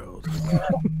bigger world.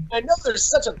 I know there's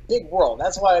such a big world.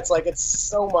 That's why it's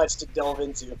so much to delve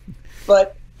into.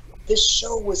 But this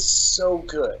show was so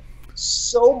good.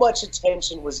 So much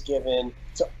attention was given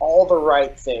to all the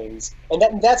right things. And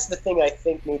that's the thing I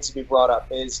think needs to be brought up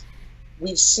is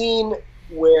we've seen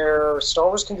where Star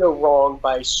Wars can go wrong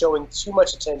by showing too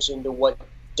much attention to what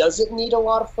doesn't need a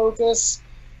lot of focus.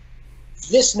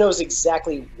 This knows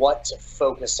exactly what to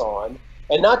focus on.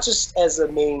 And not just as a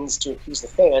means to appease the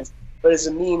fans, but as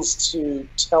a means to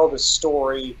tell the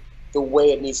story the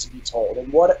way it needs to be told.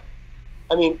 And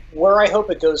where I hope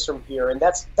it goes from here, and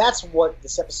that's what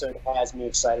this episode has me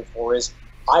excited for, is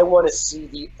I want to see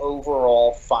the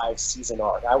overall 5-season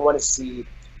arc. I want to see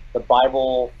the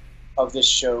Bible of this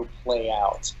show play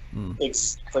out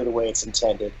exactly the way it's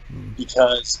intended.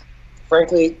 Because,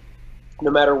 frankly, no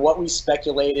matter what we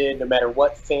speculated, no matter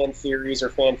what fan theories or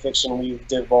fan fiction we've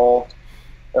devolved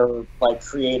or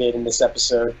created in this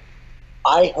episode,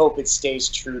 I hope it stays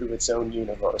true to its own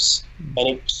universe and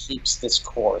it keeps this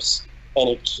course and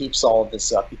it keeps all of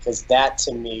this up, because that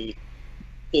to me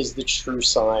is the true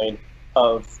sign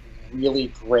of really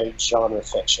great genre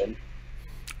fiction.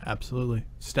 Absolutely.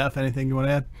 Steph, anything you want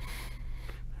to add?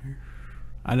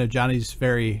 I know Johnny's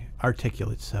very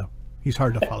articulate, so he's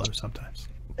hard to follow sometimes.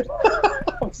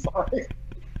 I'm sorry.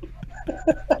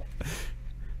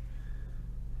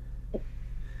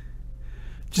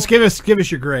 Just give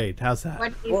us your grade. How's that?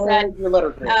 What he said. Your letter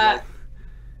grade.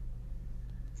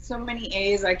 So many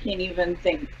A's, I can't even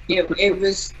think. It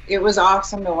was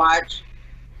awesome to watch.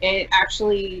 it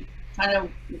actually kind of,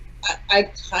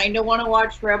 I kind of want to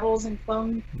watch Rebels and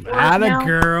Clone Wars That now. a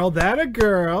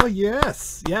girl.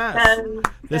 Yes.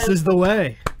 This is the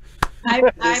way.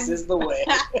 This is the way.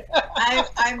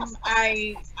 I'm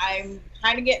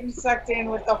kind of getting sucked in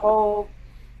with the whole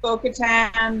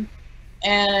Bo-Katan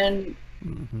and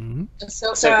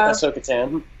Ahsoka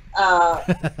Tan.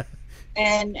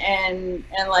 And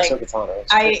like Ahsoka Tano.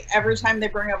 every time they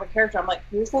bring up a character, I'm like,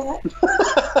 who's that?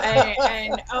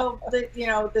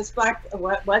 This black,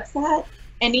 what's that?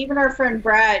 And even our friend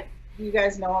Brad, you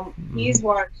guys know him, he's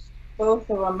watched both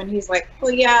of them, and he's like,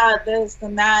 well, yeah, this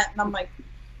and that, and I'm like,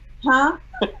 huh?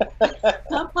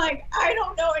 I'm like, I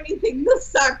don't know anything. This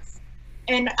sucks.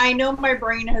 And I know my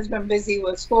brain has been busy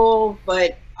with school,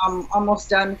 but I'm almost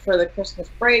done for the Christmas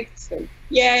break, so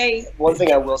yay. One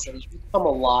thing I will say is you become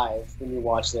alive when you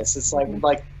watch this. It's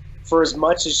like for as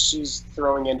much as she's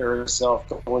throwing into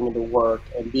herself, going into work,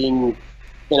 and being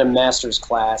in a master's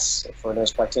class for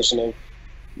nurse practitioning,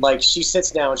 like she sits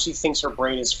down, she thinks her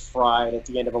brain is fried at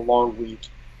the end of a long week.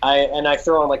 I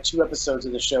throw on like 2 episodes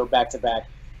of the show back to back,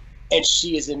 and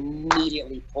she is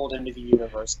immediately pulled into the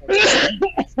universe.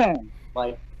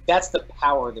 Like that's the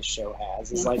power the show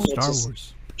has. It's like Star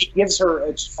Wars. It gives her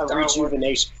a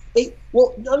rejuvenation.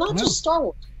 Not just Star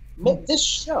Wars. This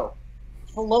show,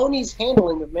 Filoni's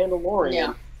handling of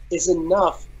Mandalorian is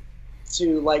enough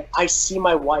to like. I see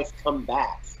my wife come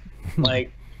back,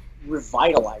 like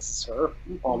revitalizes her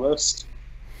almost.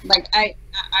 Like I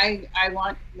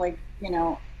want, like,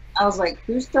 I was like,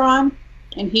 who's Thrawn?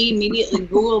 And he immediately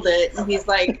Googled it, and he's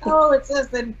like, oh, it's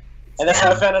this, and that's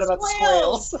how I found out about the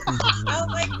squirrels. I was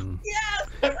like, yes.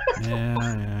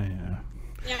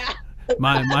 Yeah.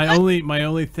 My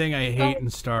only thing I hate in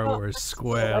Star Wars,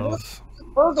 squales.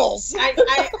 Purgles.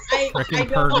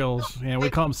 Frickin' Purgles. Yeah, we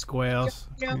call them squales.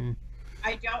 I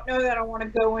don't know that I want to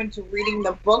go into reading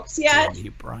the books yet. Damn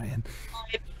you, Brian.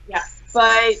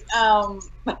 But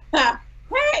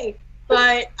hey.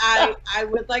 But I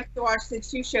would like to watch the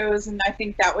 2 shows, and I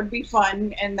think that would be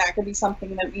fun, and that could be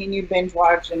something that me and you binge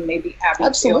watch, and maybe Abby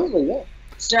Absolutely, too. Yeah.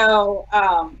 So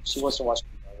she wants to watch.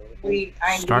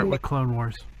 Start with Clone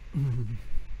Wars. And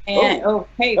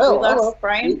we lost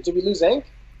Brian. Did we lose Hank?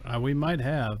 We might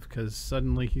have, because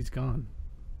suddenly he's gone.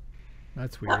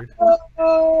 That's weird.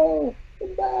 Oh,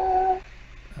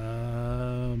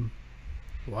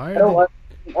 why?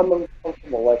 I'm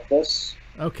uncomfortable like this.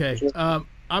 Okay.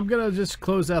 I'm gonna just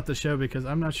close out the show because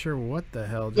I'm not sure what the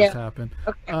hell just happened.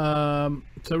 Okay. Oh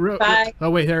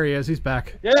wait, there he is. He's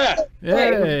back. Yeah.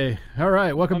 Yay! All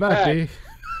right, welcome back, B.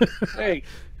 Hey.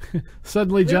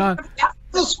 Suddenly, John.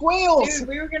 The squeals. Dude,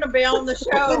 we were gonna bail on the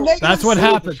show. That's what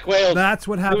happened. Squales. That's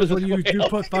what happens when you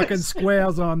put fucking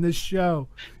squales on this show.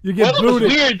 You get Well, it was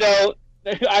booted. weird though.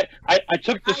 I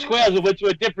took the squares and went to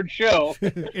a different show.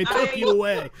 It took you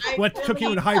away. Took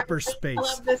you in I hyperspace?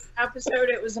 love this episode.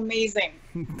 It was amazing.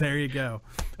 There you go.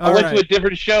 I went to a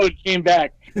different show and came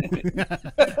back.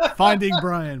 Finding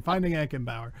Brian, finding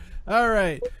Eckenbauer. All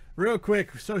right. Real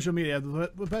quick, social media.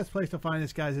 The best place to find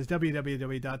us, guys, is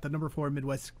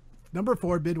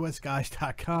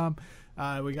www.4midwestguys.com.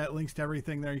 We got links to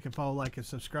everything there. You can follow, like, and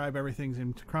subscribe. Everything's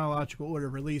in chronological order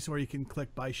of release, or you can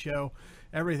click by show.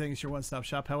 Everything's your one-stop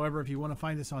shop. However, if you want to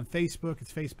find us on Facebook,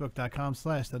 it's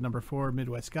facebook.com/4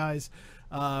 Midwest Guys.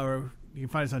 Or you can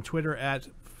find us on Twitter at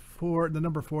 4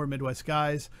 Midwest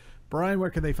Guys. Brian, where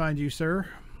can they find you, sir?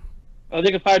 They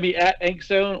can find me at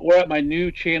Ankzone or at my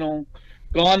new channel,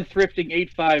 Gone Thrifting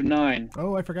 859.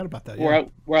 Oh, I forgot about that. Where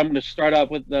I'm going to start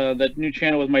out with that new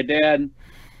channel with my dad,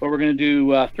 where we're going to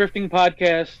do thrifting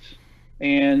podcasts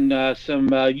and some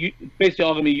basically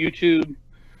all going to be YouTube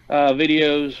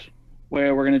videos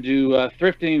where we're going to do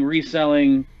thrifting,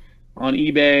 reselling on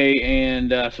eBay,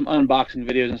 and some unboxing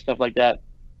videos and stuff like that.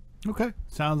 Okay,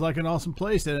 sounds like an awesome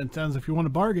place. And it sounds if you want to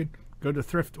bargain, go to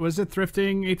Thrift. Was it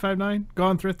Thrifting 859?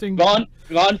 Gone Thrifting. Gone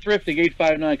Thrifting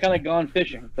 859. Kind of like Gone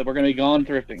Fishing, but we're going to be Gone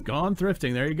Thrifting. Gone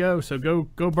Thrifting. There you go. So go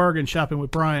bargain shopping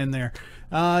with Brian there.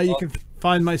 You can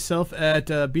find myself at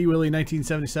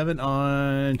bwillie1977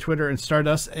 on Twitter and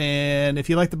Stardust. And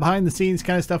if you like the behind the scenes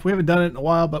kind of stuff, we haven't done it in a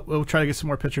while, but we'll try to get some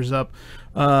more pictures up.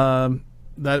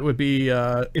 That would be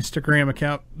Instagram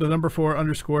account, the number 4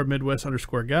 _ Midwest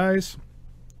 _ guys.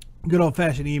 Good old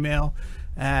fashioned email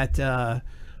at the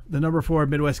number 4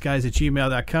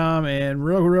 midwestguys@gmail.com. And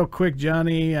real quick,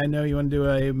 Johnny, I know you want to do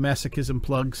a masochism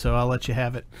plug, so I'll let you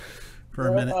have it for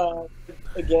a minute.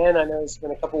 Again, I know it's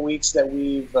been a couple weeks that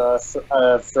we've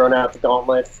thrown out the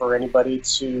gauntlet for anybody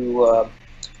to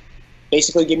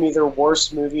basically give me their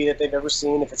worst movie that they've ever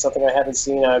seen. If it's something I haven't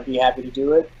seen, I'd be happy to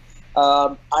do it.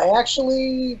 I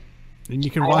actually And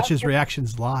you can watch his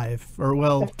reactions live, or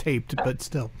well, taped, but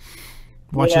still.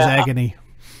 Watch his agony.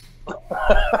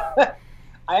 I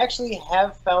actually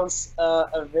have found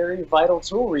a very vital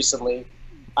tool recently.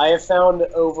 I have found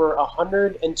over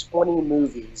 120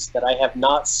 movies that I have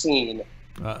not seen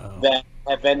that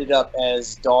have ended up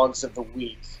as Dogs of the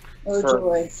Week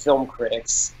for film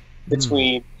critics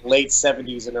between late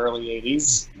 70s and early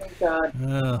 80s. Oh, God.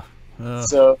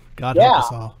 So, God help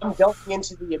us all. I'm delving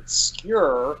into the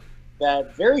obscure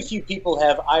that very few people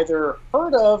have either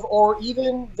heard of, or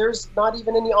even there's not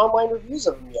even any online reviews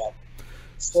of them yet.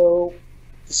 So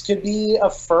this could be a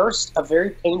first, a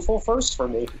very painful first for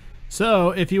me. So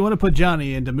if you want to put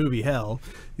Johnny into movie hell,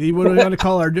 you want to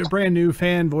call our brand new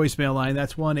fan voicemail line.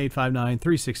 That's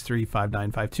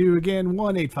 1-859-363-5952. Again,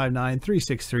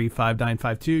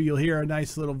 1-859-363-5952. You'll hear a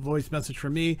nice little voice message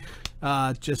from me.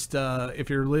 If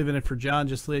you're living it for John,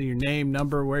 just leave your name,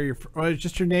 number, where you're, or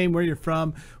just your name, where you're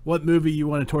from, what movie you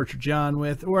want to torture John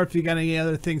with, or if you got any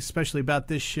other things, especially about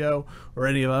this show or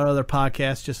any of our other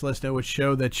podcasts, just let us know which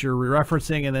show that you're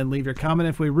referencing, and then leave your comment.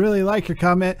 If we really like your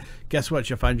comment, guess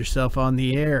what? You'll find yourself on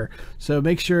the air. So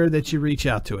make sure that you reach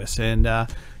out to us, and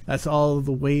that's all of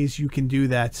the ways you can do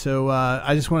that. So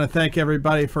I just want to thank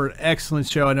everybody for an excellent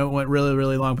show. I know it went really,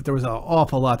 really long, but there was an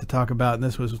awful lot to talk about, and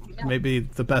this was maybe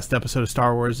the best episode of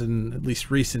Star Wars in at least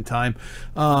recent time.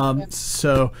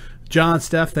 So John,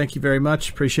 Steph, thank you very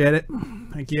much. Appreciate it.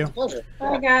 Thank you.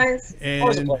 Bye, guys.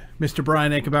 And Mr.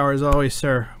 Brian Ankenbauer, as always,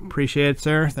 sir. Appreciate it,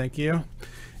 sir. Thank you.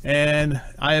 And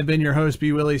I have been your host,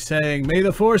 B. Willie, saying, may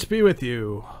the Force be with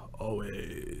you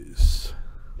always.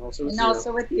 Also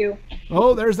with you.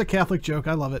 Oh, there's the Catholic joke.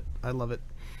 I love it. I love it.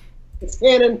 It's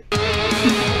canon.